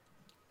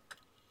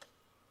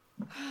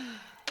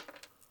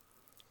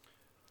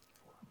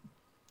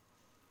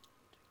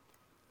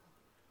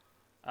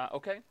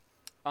 Okay.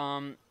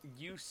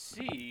 You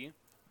see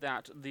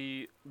that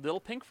the little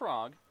pink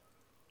frog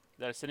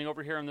that is sitting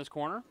over here in this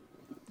corner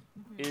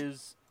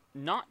is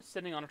not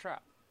sitting on a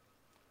trap.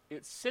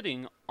 It's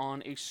sitting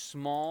on a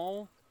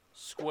small,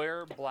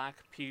 square black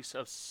piece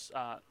of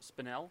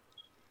spinel,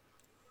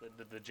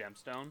 the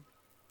gemstone.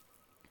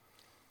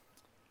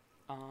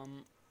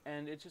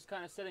 And it's just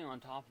kind of sitting on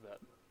top of it.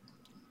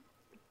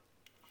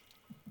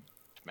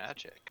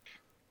 Magic.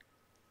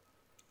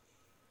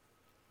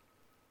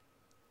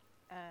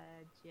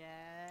 Gem.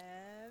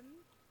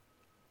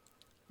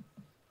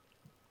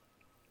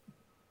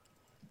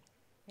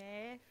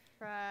 Hey,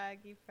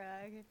 froggy,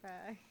 froggy,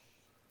 frog.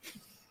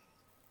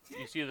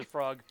 You see the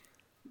frog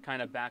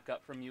kind of back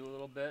up from you a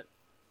little bit,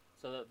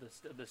 so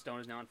that the stone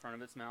is now in front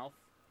of its mouth,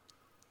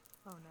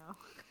 Oh no.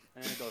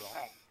 and then it goes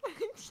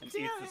and Do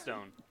eats the it.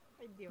 stone.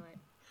 I do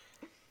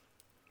it.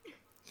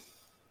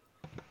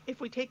 If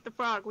we take the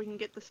frog, we can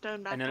get the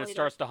stone back And then it later.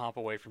 starts to hop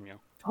away from you.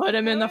 Put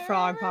him in the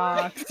frog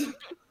box.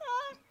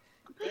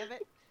 Damn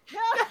it.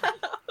 No!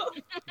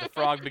 The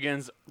frog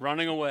begins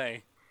running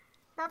away.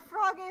 That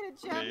frog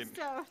ate a Wait.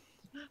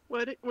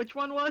 gemstone. Which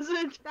one was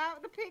it? That,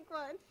 the pink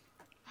one.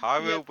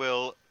 Haru Yep.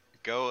 will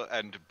go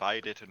and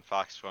bite it in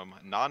fox form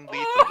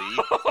non-lethally,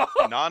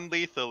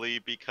 non-lethally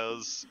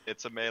because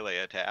it's a melee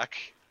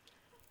attack.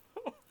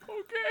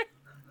 Okay.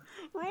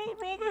 Roll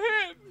the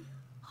hit.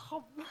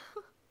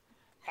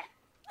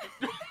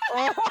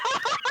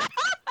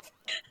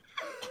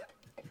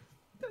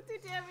 Don't do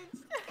damage.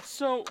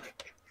 So,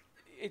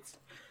 it's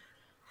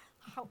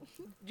Ow.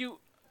 you.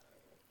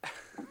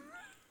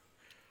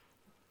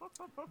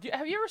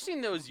 Have you ever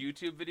seen those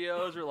YouTube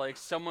videos where like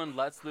someone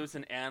lets loose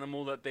an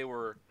animal that they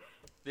were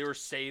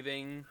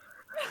saving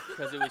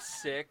because it was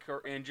sick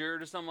or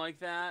injured or something like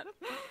that?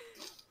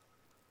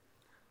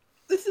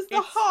 This is the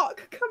It's-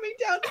 hawk coming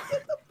down to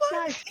get the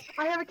Guys,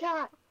 I have a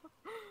cat.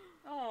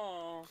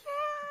 Oh,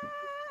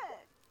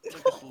 Cat. look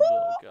at the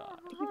little guy.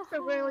 He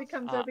so rarely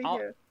comes over I'll-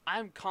 here.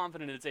 I'm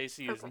confident its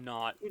AC is Perfect.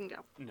 not. You can go.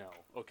 No.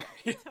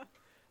 Okay.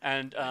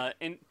 And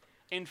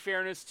in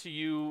fairness to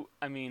you,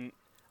 I mean,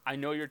 I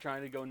know you're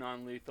trying to go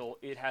non-lethal.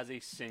 It has a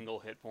single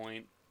hit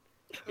point.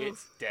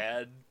 It's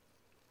dead.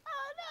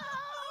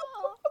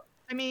 Oh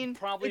I mean,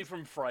 Probably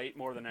from fright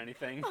more than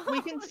anything. no!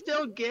 we can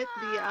still get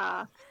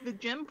the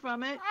gem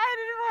from it. I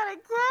didn't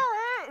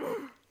want to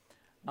kill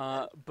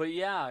it. But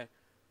yeah,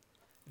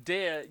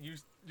 Dea,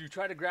 you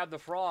try to grab the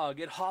frog.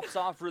 It hops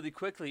off really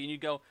quickly, and you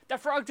go,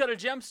 "That frog's got a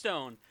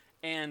gemstone!"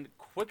 And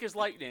quick as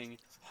lightning,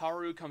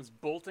 Haru comes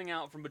bolting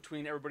out from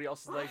between everybody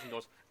else's legs and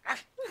goes,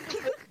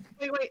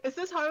 Wait, is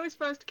this Haru's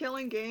first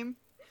killing game?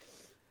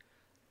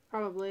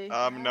 Probably.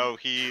 No,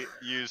 he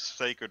used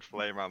Sacred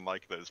Flame on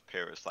like those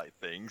parasite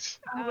things.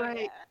 Oh,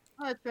 Right.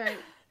 Oh, that's right.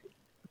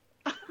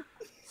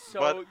 "So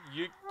But-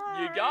 you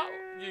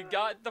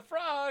got the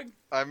frog."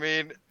 I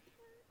mean,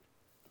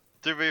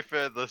 to be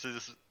fair, this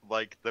is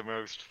like the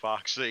most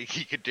foxy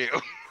he could do.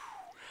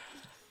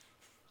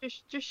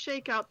 Just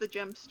shake out the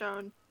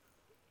gemstone.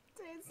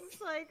 It's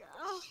just like,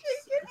 oh,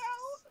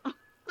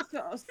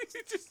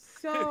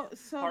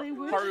 So they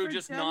wish Haru for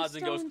just nods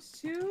and goes,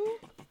 gemstones too?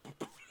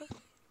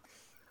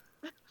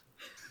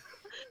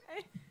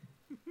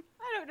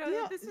 don't know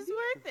Yeah, that this is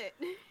worth it.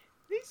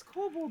 These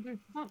kobolds are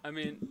fun. I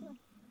mean,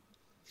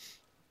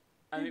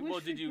 I well,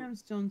 wish did for you,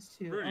 gemstones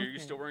too. Rudy, are you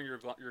Okay. still wearing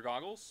your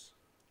goggles?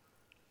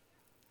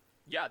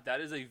 Yeah, that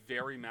is a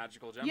very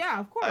magical gemstone. Yeah,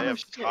 of course. I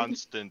have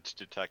constant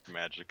detect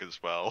magic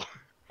as well.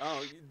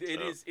 Oh, it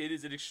So- is. It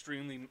is an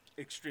extremely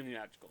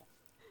magical.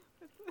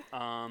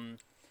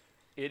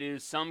 It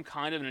is some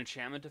kind of an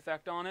enchantment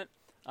effect on it,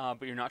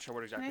 but you're not sure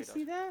what Can exactly I it does.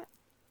 see that?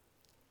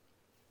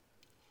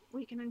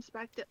 We can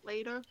inspect it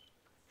later.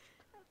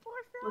 Poor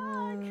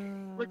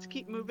frog. Let's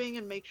keep moving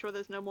and make sure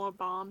there's no more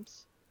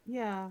bombs.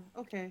 Yeah.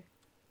 Okay.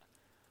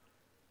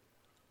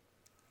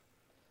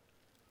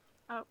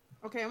 Oh.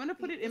 Okay, I'm gonna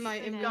put it in my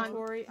You've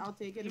inventory. I'll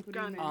take it and You've put it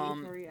in my gone-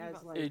 inventory as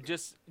You've- like. It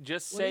just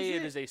What say is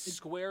it it? is a It's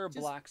square just-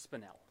 black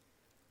spinel.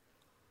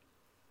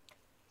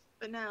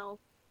 But now,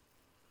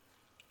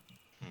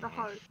 the Mhm.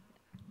 heart.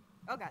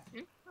 Oh god.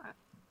 Alright.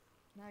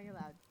 Now you're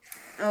loud.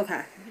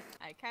 Okay.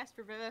 I cast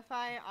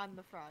Revivify on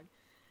the frog.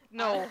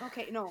 No.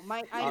 Okay. No,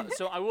 my.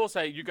 So I will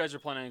say, you guys are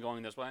planning on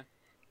going this way.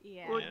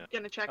 Yeah. We're Yeah.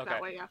 gonna check Okay.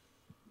 that way, yeah.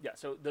 Yeah.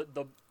 So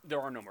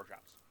there are no more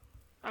traps.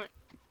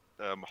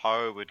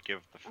 Haru would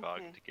give the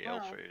frog Okay. to Gale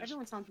Wow, for his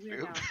everyone sounds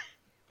weird poop now.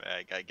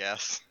 bag, I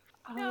guess.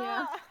 Oh,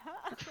 yeah.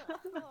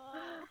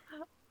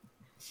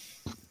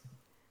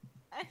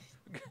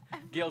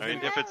 Gale's I mean,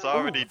 gonna- if it's Ooh,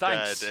 already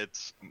thanks. dead,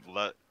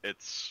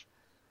 it's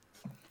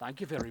Thank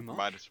you very much.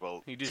 might as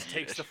well. He just eat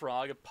takes it. the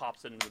frog and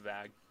pops it into the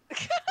bag.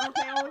 Okay,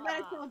 well, we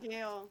gotta kill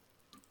Gale.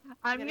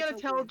 I'm Gotta gonna kill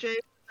tell Gale. Jay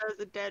there's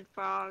a dead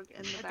frog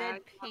in the A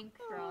bag. dead pink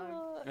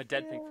frog. A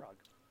dead pink frog.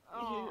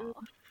 Oh.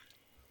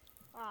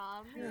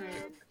 Aw,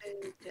 man.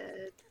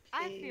 Dead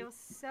I pink feel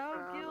so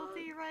frog.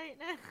 guilty right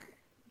now.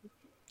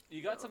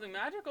 You got something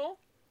magical?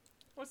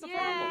 What's the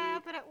Yeah,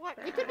 problem? but at what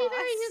It could be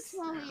very cost?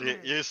 useful.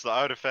 Use the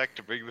artifact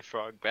to bring the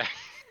frog back.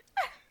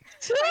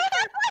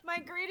 My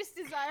greatest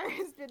desire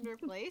has been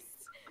replaced.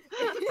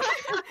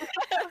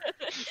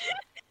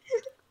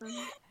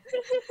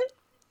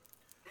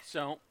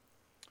 So,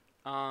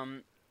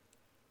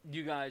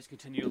 you guys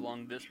continue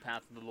along this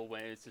path a little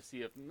ways to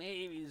see if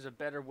maybe there's a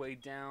better way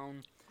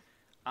down.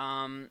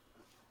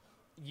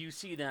 You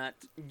see that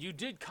you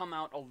did come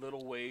out a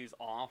little ways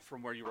off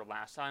from where you were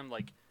last time.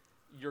 Like,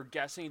 you're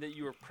guessing that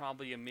you were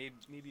probably a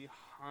maybe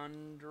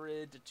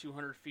 100 to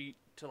 200 feet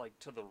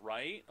to the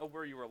right of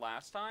where you were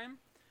last time,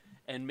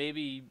 and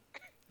maybe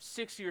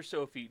 60 or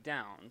so feet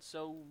down.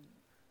 So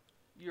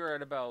you're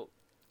at about,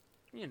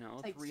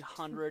 Like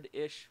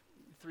 300-ish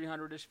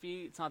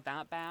feet. It's not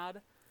that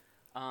bad,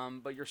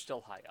 but you're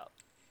still high up.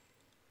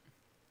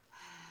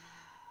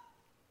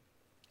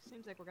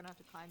 Seems like we're gonna have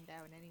to climb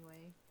down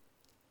anyway.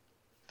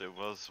 There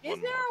was Is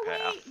one there more a way?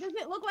 path. Does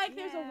it look like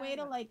there's a way to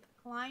Yeah. like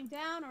climb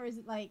down, or is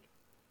it like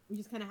we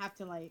just kind of have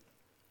to like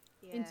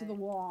Yeah. into the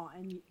wall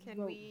and Can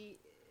go? we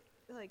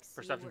like see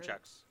Perception where,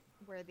 checks.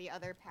 where the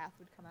other path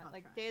would come out?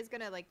 Like Okay. Daya's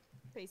gonna like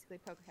basically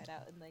poke her head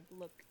out and like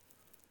look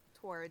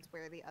towards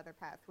where the other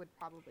path would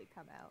probably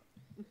come out.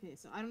 Okay,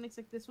 so I don't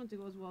expect this one to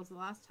go as well as the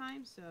last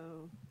time,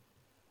 so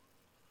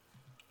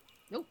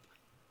nope.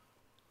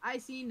 I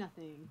see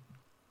nothing.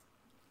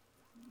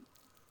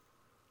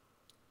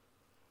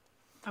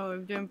 Oh, we're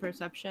doing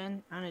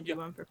perception. I'm gonna do Yeah.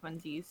 one for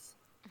funsies.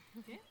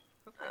 Yeah.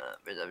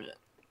 Perception.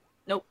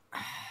 Nope.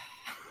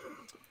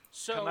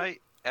 So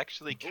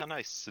Can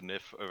I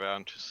sniff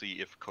around to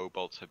see if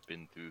kobolds have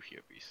been through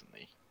here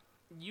recently?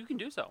 you can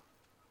do so.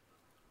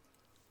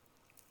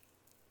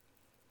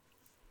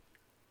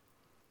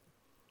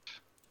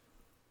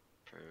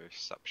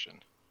 Perception.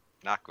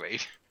 Not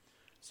great.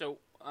 So,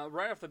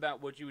 right off the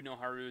bat, what you would know,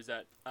 Haru, is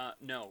that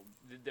no,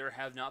 there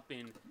have not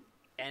been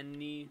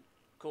any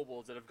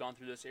kobolds that have gone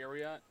through this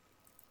area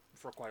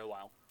for quite a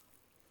while.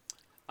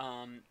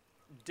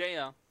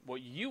 Daya,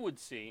 what you would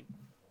see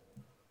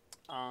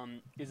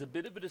is a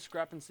bit of a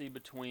discrepancy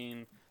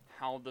between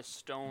how the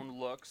stone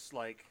looks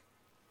like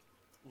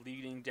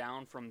leading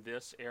down from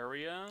this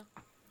area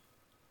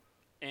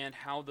and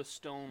how the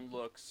stone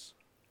looks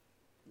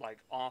like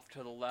off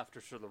to the left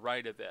or to the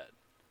right of it.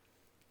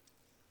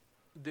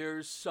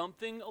 There's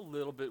something a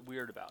little bit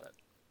weird about it.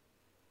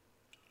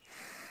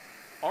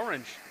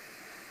 Orange.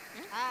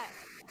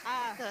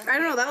 I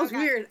don't know. That was okay.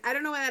 weird. I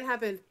don't know why that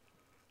happened.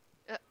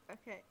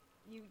 Okay,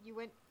 you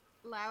went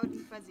loud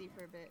and fuzzy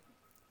for a bit.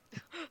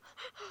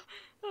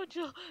 Oh,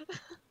 Jill.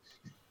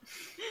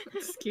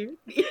 Scared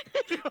me.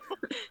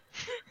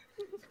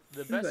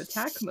 The Ooh, best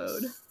attack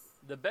mode.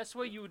 The best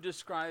way you would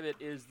describe it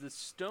is the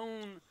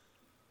stone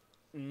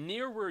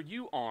near where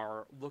you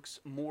are looks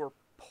more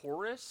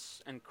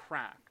porous and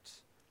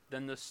cracked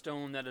than the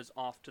stone that is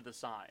off to the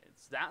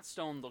sides. That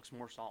stone looks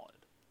more solid.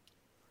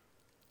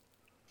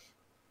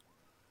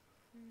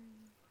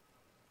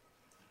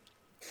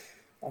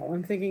 All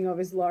I'm thinking of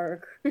is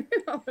Lark.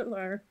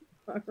 Lark.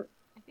 I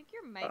think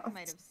your mic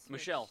might have switched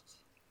Michelle.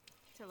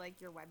 to like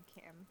your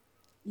webcam.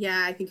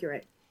 Yeah, I think you're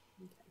right.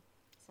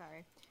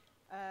 Sorry.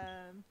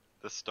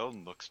 The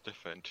stone looks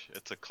different.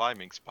 It's a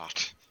climbing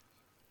spot.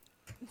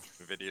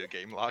 Video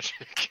game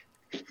logic.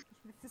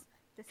 this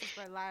is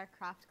where Lara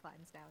Croft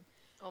climbs down.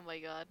 Oh my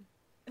god.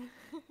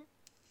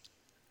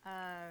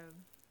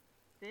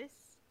 This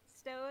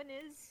stone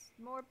is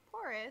more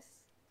porous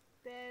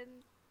than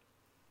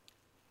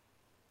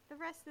the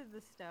rest of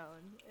the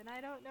stone, and I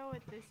don't know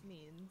what this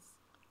means.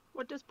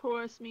 What does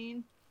porous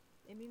mean?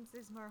 It means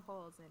there's more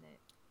holes in it,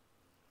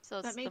 So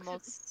it's That the makes it-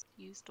 most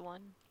used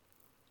one.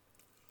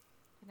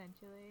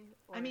 potentially.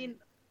 I mean,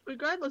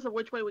 regardless of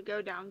which way we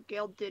go down,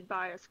 Gale did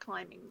buy us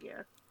climbing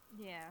gear.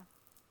 yeah.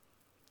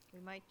 We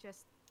might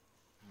just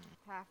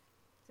have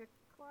to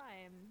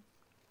climb.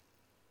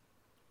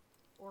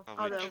 Or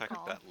Probably Although- check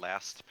fall. that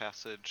last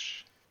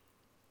passage.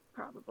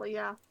 Probably,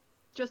 yeah.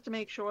 Just to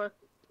make sure.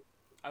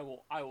 I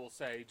will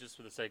say, just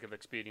for the sake of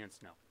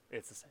expedience, no,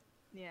 it's the same.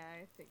 Yeah,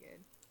 I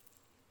figured.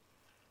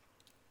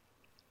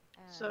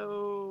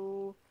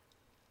 So,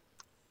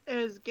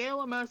 is Gale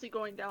or Mercy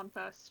going down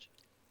first?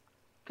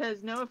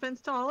 Because no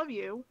offense to all of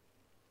you.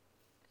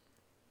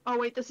 Oh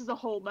wait, this is a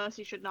hole.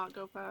 Mercy should not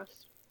go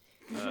first.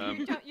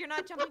 You're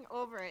not jumping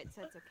over it,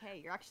 so it's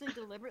okay. You're actually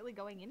deliberately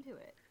going into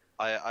it.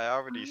 I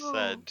already Oh.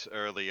 said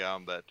early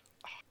on that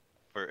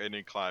for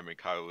any climbing,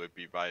 Kyle would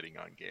be riding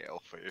on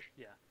Gale for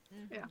Yeah.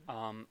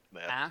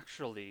 that.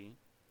 Actually,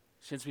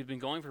 since we've been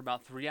going for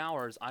about 3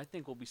 hours, I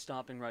think we'll be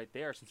stopping right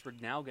there since we're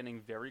now getting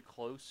very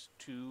close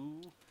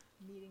to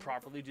Meeting up.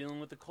 properly dealing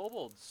with the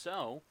kobolds.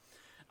 So,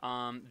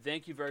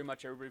 thank you very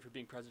much, everybody, for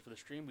being present for the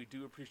stream. We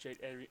do appreciate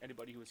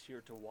anybody who was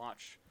here to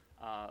watch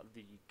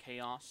the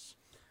chaos.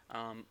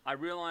 I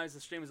realize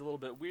the stream is a little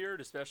bit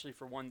weird, especially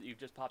for one that you've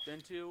just popped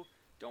into.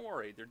 Don't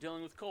worry, they're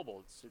dealing with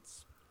kobolds.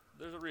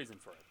 There's a reason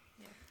for it.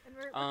 Yeah. And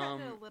we're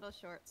cutting it Um, a little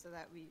short so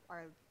that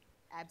our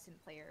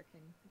absent player can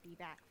be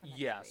back for next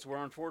Yes, week.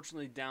 we're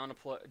unfortunately down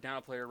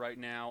a player right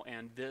now,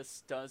 and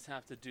this does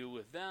have to do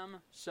with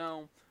them.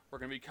 So we're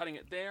going to be cutting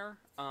it there.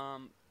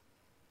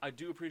 I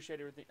do appreciate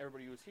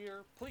everybody who was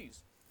here.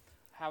 Please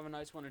have a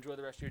nice one. Enjoy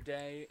the rest of your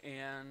day,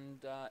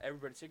 and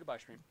everybody say goodbye,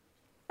 stream.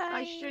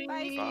 Bye, stream.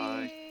 Bye.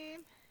 Bye.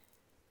 Stream.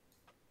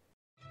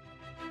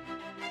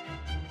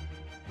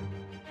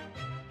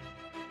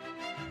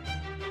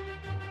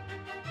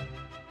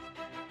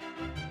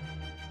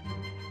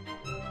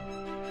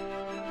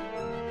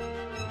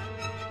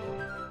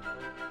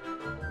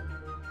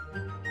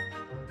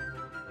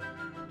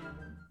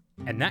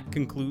 And that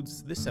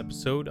concludes this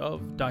episode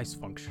of Dice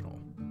Functional.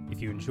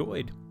 If you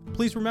enjoyed,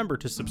 please remember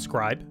to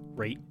subscribe,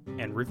 rate,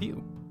 and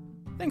review.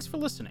 Thanks for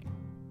listening.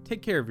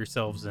 Take care of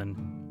yourselves, and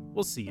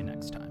we'll see you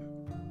next time.